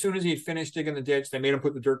 And as soon as he'd finished digging the ditch, they made him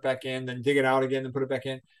put the dirt back in, then dig it out again and put it back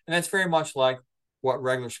in. And that's very much like what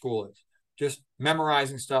regular school is. Just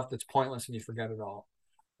memorizing stuff that's pointless and you forget it all.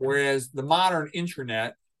 Whereas the modern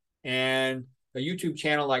internet and a YouTube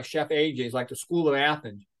channel like Chef AJ is like the School of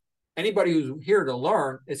Athens. Anybody who's here to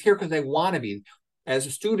learn is here because they want to be.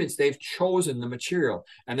 As students, they've chosen the material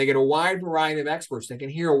and they get a wide variety of experts. They can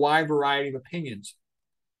hear a wide variety of opinions.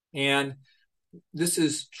 And this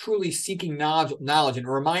is truly seeking knowledge. And it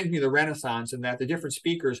reminds me of the Renaissance in that the different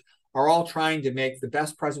speakers are all trying to make the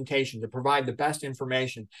best presentation, to provide the best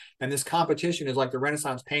information. And this competition is like the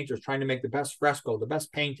Renaissance painters trying to make the best fresco, the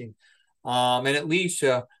best painting. And it leads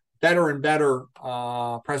to better and better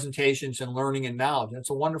presentations and learning and knowledge. And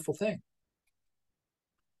it's a wonderful thing.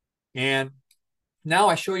 And now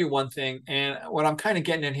I show you one thing. And what I'm kind of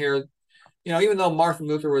getting in here, even though Martin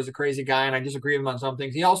Luther was a crazy guy and I disagree with him on some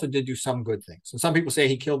things, he also did do some good things. And some people say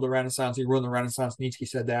he killed the Renaissance, he ruined the Renaissance. Nietzsche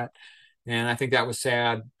said that. And I think that was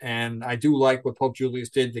sad. And I do like what Pope Julius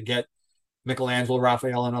did to get Michelangelo,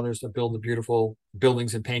 Raphael, and others to build the beautiful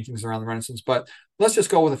buildings and paintings around the Renaissance. But let's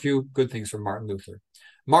just go with a few good things from Martin Luther.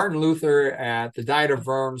 Martin Luther, at the Diet of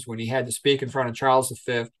Worms, when he had to speak in front of Charles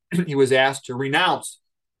V, he was asked to renounce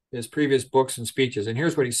his previous books and speeches. And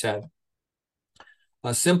here's what he said.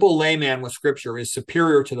 A simple layman with scripture is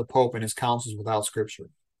superior to the Pope and his counsels without scripture.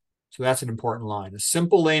 So that's an important line. A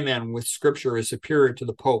simple layman with scripture is superior to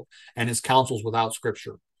the Pope and his counsels without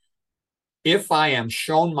scripture. If I am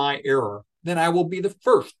shown my error, then I will be the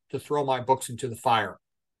first to throw my books into the fire.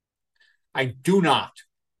 I do not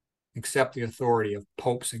accept the authority of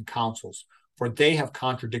popes and councils, for they have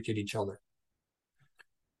contradicted each other.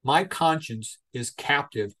 My conscience is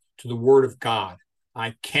captive to the word of God.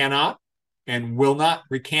 I cannot and will not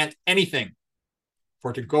recant anything,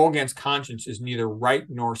 for to go against conscience is neither right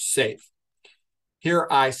nor safe. Here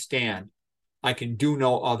I stand. I can do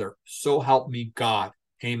no other. So help me God.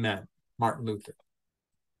 Amen. Martin Luther.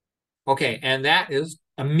 Okay, and that is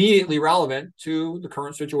immediately relevant to the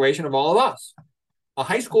current situation of all of us. A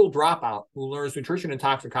high school dropout who learns nutrition and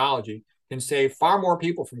toxicology can save far more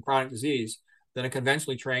people from chronic disease than a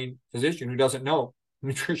conventionally trained physician who doesn't know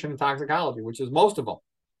nutrition and toxicology, which is most of them.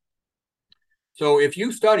 So if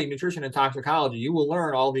you study nutrition and toxicology, you will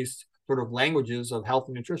learn all these sort of languages of health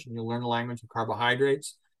and nutrition. You'll learn the language of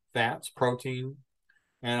carbohydrates, fats, protein,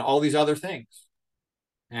 and all these other things.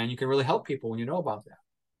 And you can really help people when you know about that.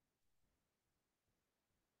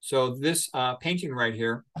 So this painting right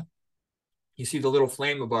here, you see the little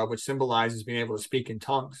flame above, which symbolizes being able to speak in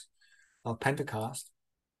tongues of Pentecost.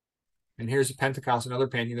 And here's a Pentecost, another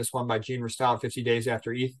painting, this one by Jean Ristal, 50 days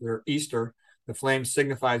after Easter. The flame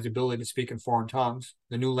signifies the ability to speak in foreign tongues.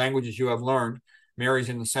 The new languages you have learned. Mary's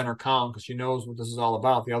in the center column because she knows what this is all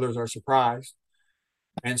about. The others are surprised.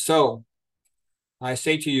 And so I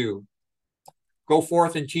say to you, go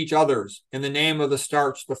forth and teach others in the name of the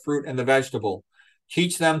starch, the fruit, and the vegetable.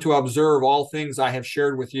 Teach them to observe all things I have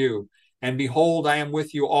shared with you. And behold, I am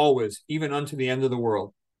with you always, even unto the end of the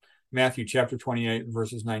world. Matthew chapter 28,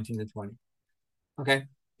 verses 19 to 20. Okay,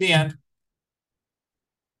 the end.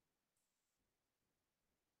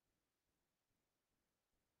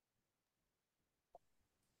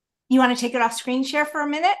 You want to take it off screen share for a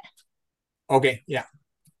minute? Okay, yeah.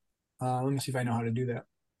 Let me see if I know how to do that.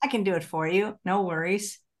 I can do it for you. No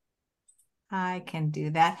worries. I can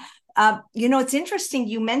do that. It's interesting.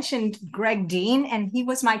 You mentioned Greg Dean, and he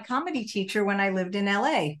was my comedy teacher when I lived in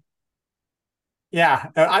LA. Yeah,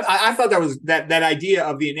 I thought that was that idea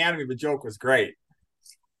of the anatomy of a joke was great.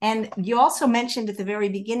 And you also mentioned at the very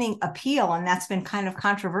beginning appeal, and that's been kind of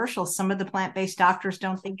controversial. Some of the plant-based doctors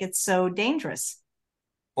don't think it's so dangerous.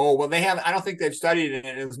 Oh well, they have. I don't think they've studied it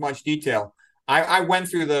in as much detail. I went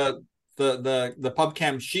through the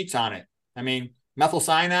PubChem sheets on it. I mean, methyl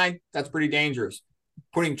cyanide, that's pretty dangerous.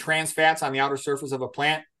 Putting trans fats on the outer surface of a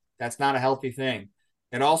plant, that's not a healthy thing.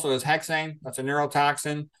 It also is hexane, that's a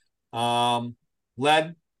neurotoxin.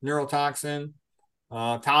 Lead, neurotoxin.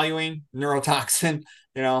 Toluene, neurotoxin.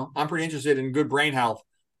 I'm pretty interested in good brain health.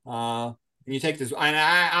 And you take this, and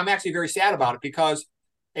I'm actually very sad about it because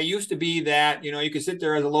it used to be that you could sit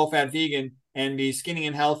there as a low-fat vegan and be skinny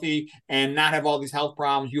and healthy and not have all these health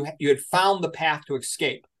problems. You had found the path to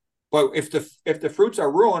escape. But if the fruits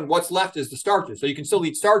are ruined, what's left is the starches. So you can still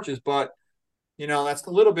eat starches, but that's a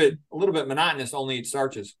little bit monotonous. Only eat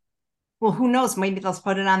starches. Well, who knows? Maybe they'll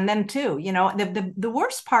put it on them too. The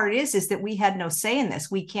worst part is that we had no say in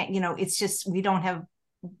this. We can't, it's just we don't have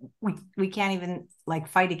we can't even like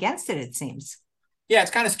fight against it, it seems. Yeah,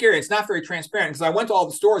 it's kind of scary. It's not very transparent because I went to all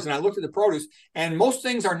the stores and I looked at the produce and most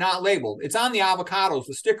things are not labeled. It's on the avocados,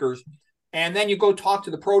 the stickers, and then you go talk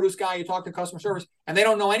to the produce guy, you talk to customer service, and they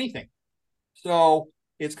don't know anything. So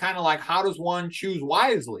it's kind of like, how does one choose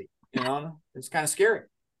wisely? It's kind of scary.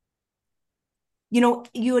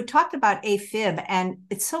 You had talked about AFib, and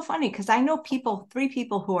it's so funny because I know three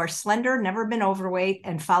people who are slender, never been overweight,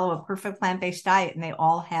 and follow a perfect plant-based diet, and they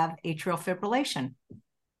all have atrial fibrillation.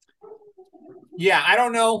 Yeah, I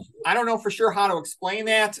don't know. I don't know for sure how to explain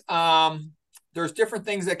that. There's different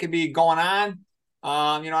things that could be going on.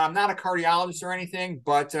 I'm not a cardiologist or anything,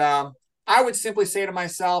 but I would simply say to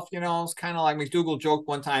myself, it's kind of like McDougall joked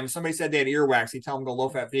one time. Somebody said they had earwax. He told them go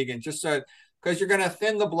low-fat vegan. Just because you're going to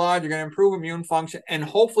thin the blood, you're going to improve immune function, and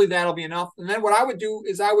hopefully that'll be enough. And then what I would do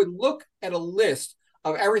is I would look at a list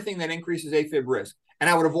of everything that increases AFib risk, and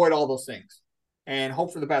I would avoid all those things and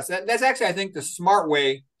hope for the best. That's actually, I think, the smart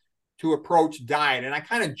way to approach diet. And I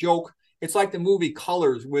kind of joke, it's like the movie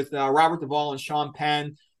Colors with Robert Duvall and Sean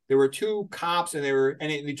Penn. There were two cops, and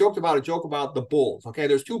they joked about a joke about the bulls. Okay,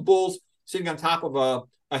 there's two bulls sitting on top of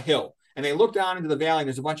a hill. And they look down into the valley and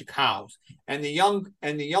there's a bunch of cows. And the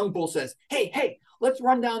young bull says, Hey, let's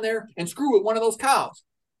run down there and screw with one of those cows.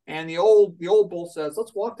 And the old bull says,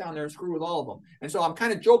 let's walk down there and screw with all of them. And so I'm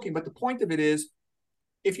kind of joking, but the point of it is,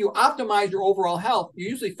 if you optimize your overall health, you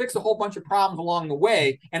usually fix a whole bunch of problems along the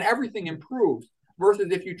way and everything improves.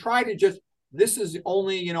 Versus if you try to just, this is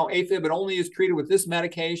only, AFib, it only is treated with this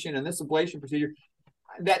medication and this ablation procedure.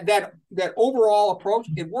 That overall approach,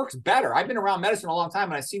 it works better. I've been around medicine a long time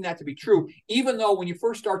and I've seen that to be true. Even though when you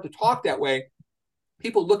first start to talk that way,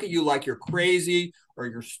 people look at you like you're crazy or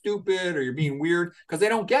you're stupid or you're being weird because they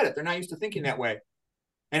don't get it. They're not used to thinking that way.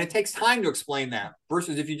 And it takes time to explain that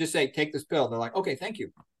versus if you just say, take this pill, they're like, okay, thank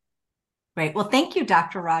you. Great. Well, thank you,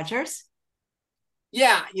 Dr. Rogers.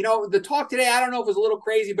 Yeah, the talk today, I don't know if it was a little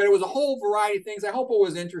crazy, but it was a whole variety of things. I hope it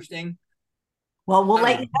was interesting. Well, we'll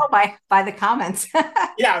let you know by the comments.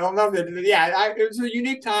 Yeah, I don't know. It was a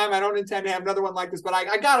unique time. I don't intend to have another one like this, but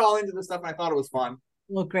I got all into this stuff and I thought it was fun.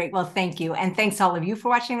 Well, great. Well, thank you. And thanks all of you for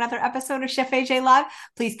watching another episode of Chef AJ Live.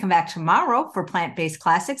 Please come back tomorrow for Plant-Based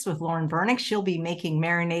Classics with Lauren Bernick. She'll be making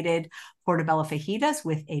marinated portobello fajitas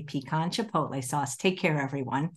with a pecan chipotle sauce. Take care, everyone.